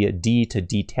Control-B-D to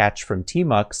detach from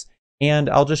tmux, and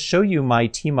I'll just show you my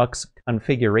tmux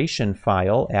configuration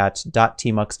file at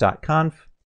 .tmux.conf.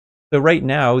 So right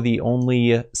now, the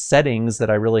only settings that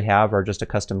I really have are just a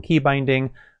custom key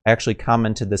binding. I actually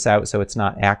commented this out so it's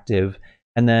not active.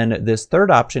 And then this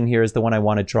third option here is the one I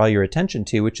want to draw your attention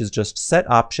to, which is just set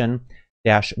option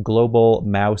 -global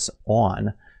mouse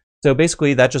on. So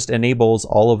basically that just enables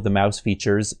all of the mouse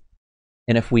features.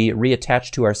 And if we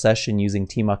reattach to our session using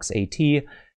tmux AT,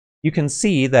 you can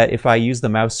see that if I use the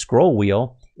mouse scroll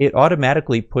wheel, it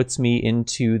automatically puts me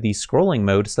into the scrolling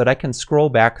mode so that I can scroll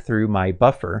back through my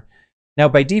buffer. Now,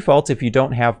 by default, if you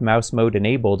don't have mouse mode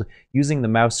enabled, using the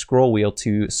mouse scroll wheel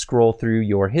to scroll through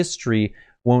your history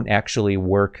won't actually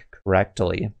work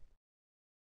correctly.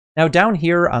 Now, down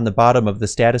here on the bottom of the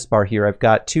status bar here, I've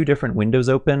got 2 different windows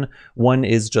open. One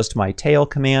is just my tail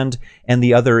command, and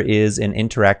the other is an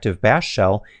interactive bash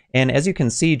shell. And as you can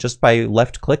see, just by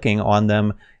left-clicking on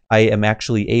them, I am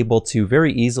actually able to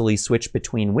very easily switch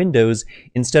between windows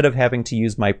instead of having to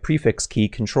use my prefix key,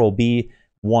 Control B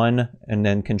 1 and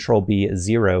then Control B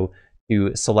 0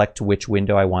 to select which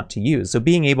window I want to use. So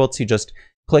being able to just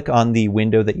click on the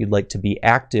window that you'd like to be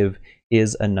active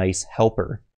is a nice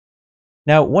helper.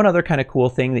 Now, one other kind of cool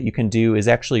thing that you can do is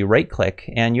actually right-click,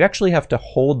 and you actually have to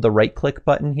hold the right-click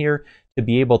button here to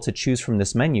be able to choose from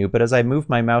this menu, but as I move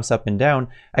my mouse up and down,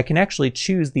 I can actually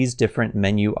choose these different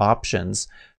menu options.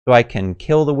 So I can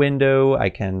kill the window, I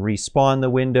can respawn the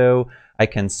window, I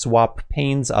can swap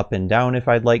panes up and down if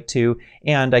I'd like to,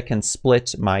 and I can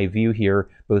split my view here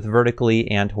both vertically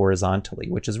and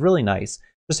horizontally, which is really nice.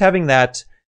 Just having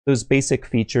those basic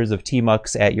features of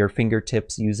tmux at your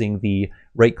fingertips using the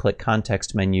right-click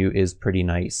context menu is pretty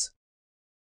nice.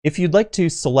 If you'd like to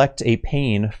select a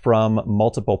pane from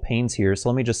multiple panes here, so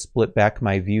let me just split back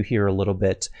my view here a little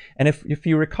bit. And if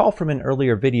you recall from an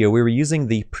earlier video, we were using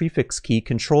the prefix key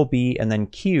Control B and then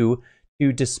Q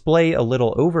to display a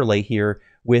little overlay here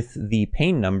with the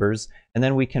pane numbers, and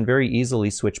then we can very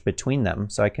easily switch between them.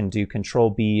 So I can do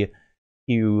Control B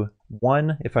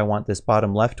Q1 if I want this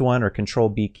bottom left one, or Control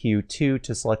B Q2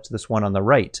 to select this one on the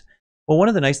right. Well, one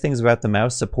of the nice things about the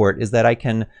mouse support is that I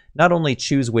can not only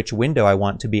choose which window I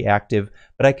want to be active,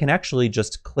 but I can actually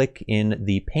just click in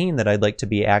the pane that I'd like to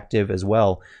be active as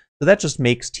well. So that just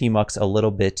makes tmux a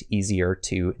little bit easier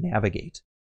to navigate.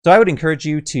 So I would encourage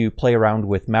you to play around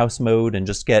with mouse mode and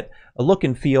just get a look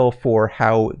and feel for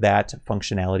how that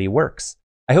functionality works.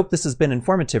 I hope this has been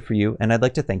informative for you, and I'd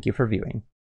like to thank you for viewing.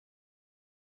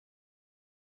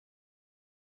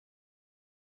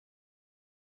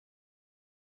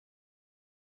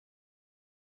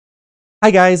 Hi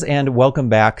guys, and welcome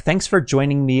back. Thanks for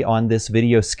joining me on this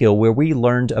video skill where we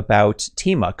learned about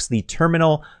tmux, the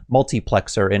terminal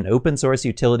multiplexer, an open source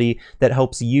utility that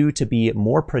helps you to be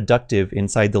more productive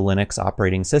inside the Linux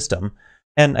operating system.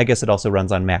 And I guess it also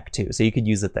runs on Mac too, so you could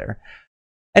use it there.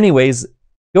 Anyways,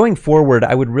 going forward,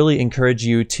 I would really encourage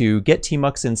you to get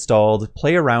tmux installed,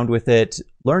 play around with it,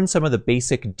 learn some of the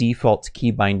basic default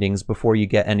key bindings before you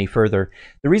get any further.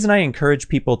 The reason I encourage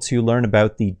people to learn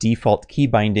about the default key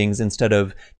bindings instead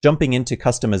of jumping into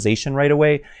customization right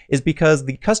away is because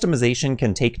the customization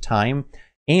can take time,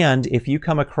 and if you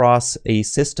come across a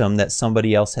system that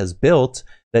somebody else has built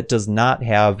that does not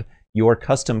have your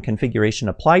custom configuration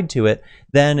applied to it,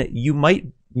 then you might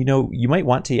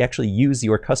want to actually use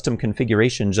your custom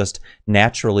configuration just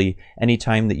naturally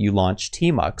anytime that you launch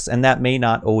tmux, and that may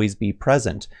not always be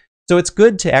present. So it's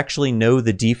good to actually know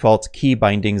the default key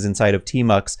bindings inside of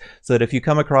tmux so that if you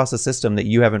come across a system that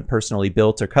you haven't personally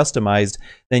built or customized,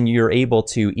 then you're able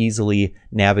to easily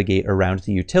navigate around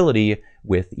the utility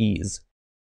with ease.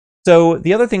 So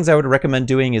the other things I would recommend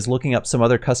doing is looking up some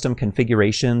other custom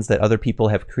configurations that other people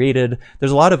have created.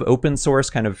 There's a lot of open source,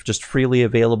 kind of just freely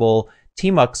available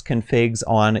tmux configs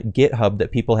on GitHub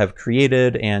that people have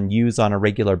created and use on a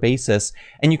regular basis,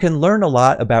 and you can learn a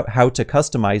lot about how to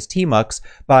customize tmux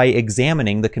by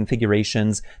examining the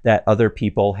configurations that other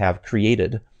people have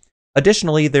created.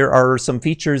 Additionally, there are some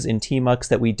features in tmux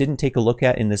that we didn't take a look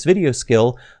at in this video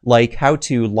skill, like how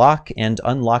to lock and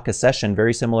unlock a session,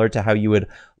 very similar to how you would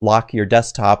lock your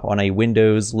desktop on a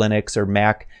Windows, Linux, or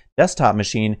Mac desktop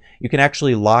machine. You can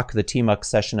actually lock the tmux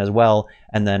session as well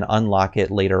and then unlock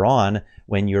it later on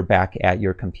when you're back at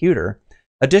your computer.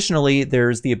 Additionally,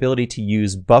 there's the ability to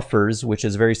use buffers, which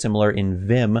is very similar in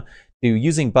Vim, to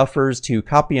using buffers to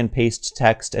copy and paste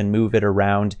text and move it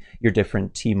around your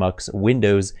different tmux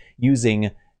windows using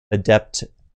adept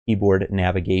keyboard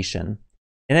navigation.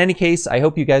 In any case, I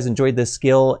hope you guys enjoyed this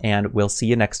skill, and we'll see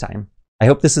you next time. I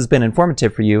hope this has been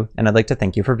informative for you, and I'd like to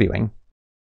thank you for viewing.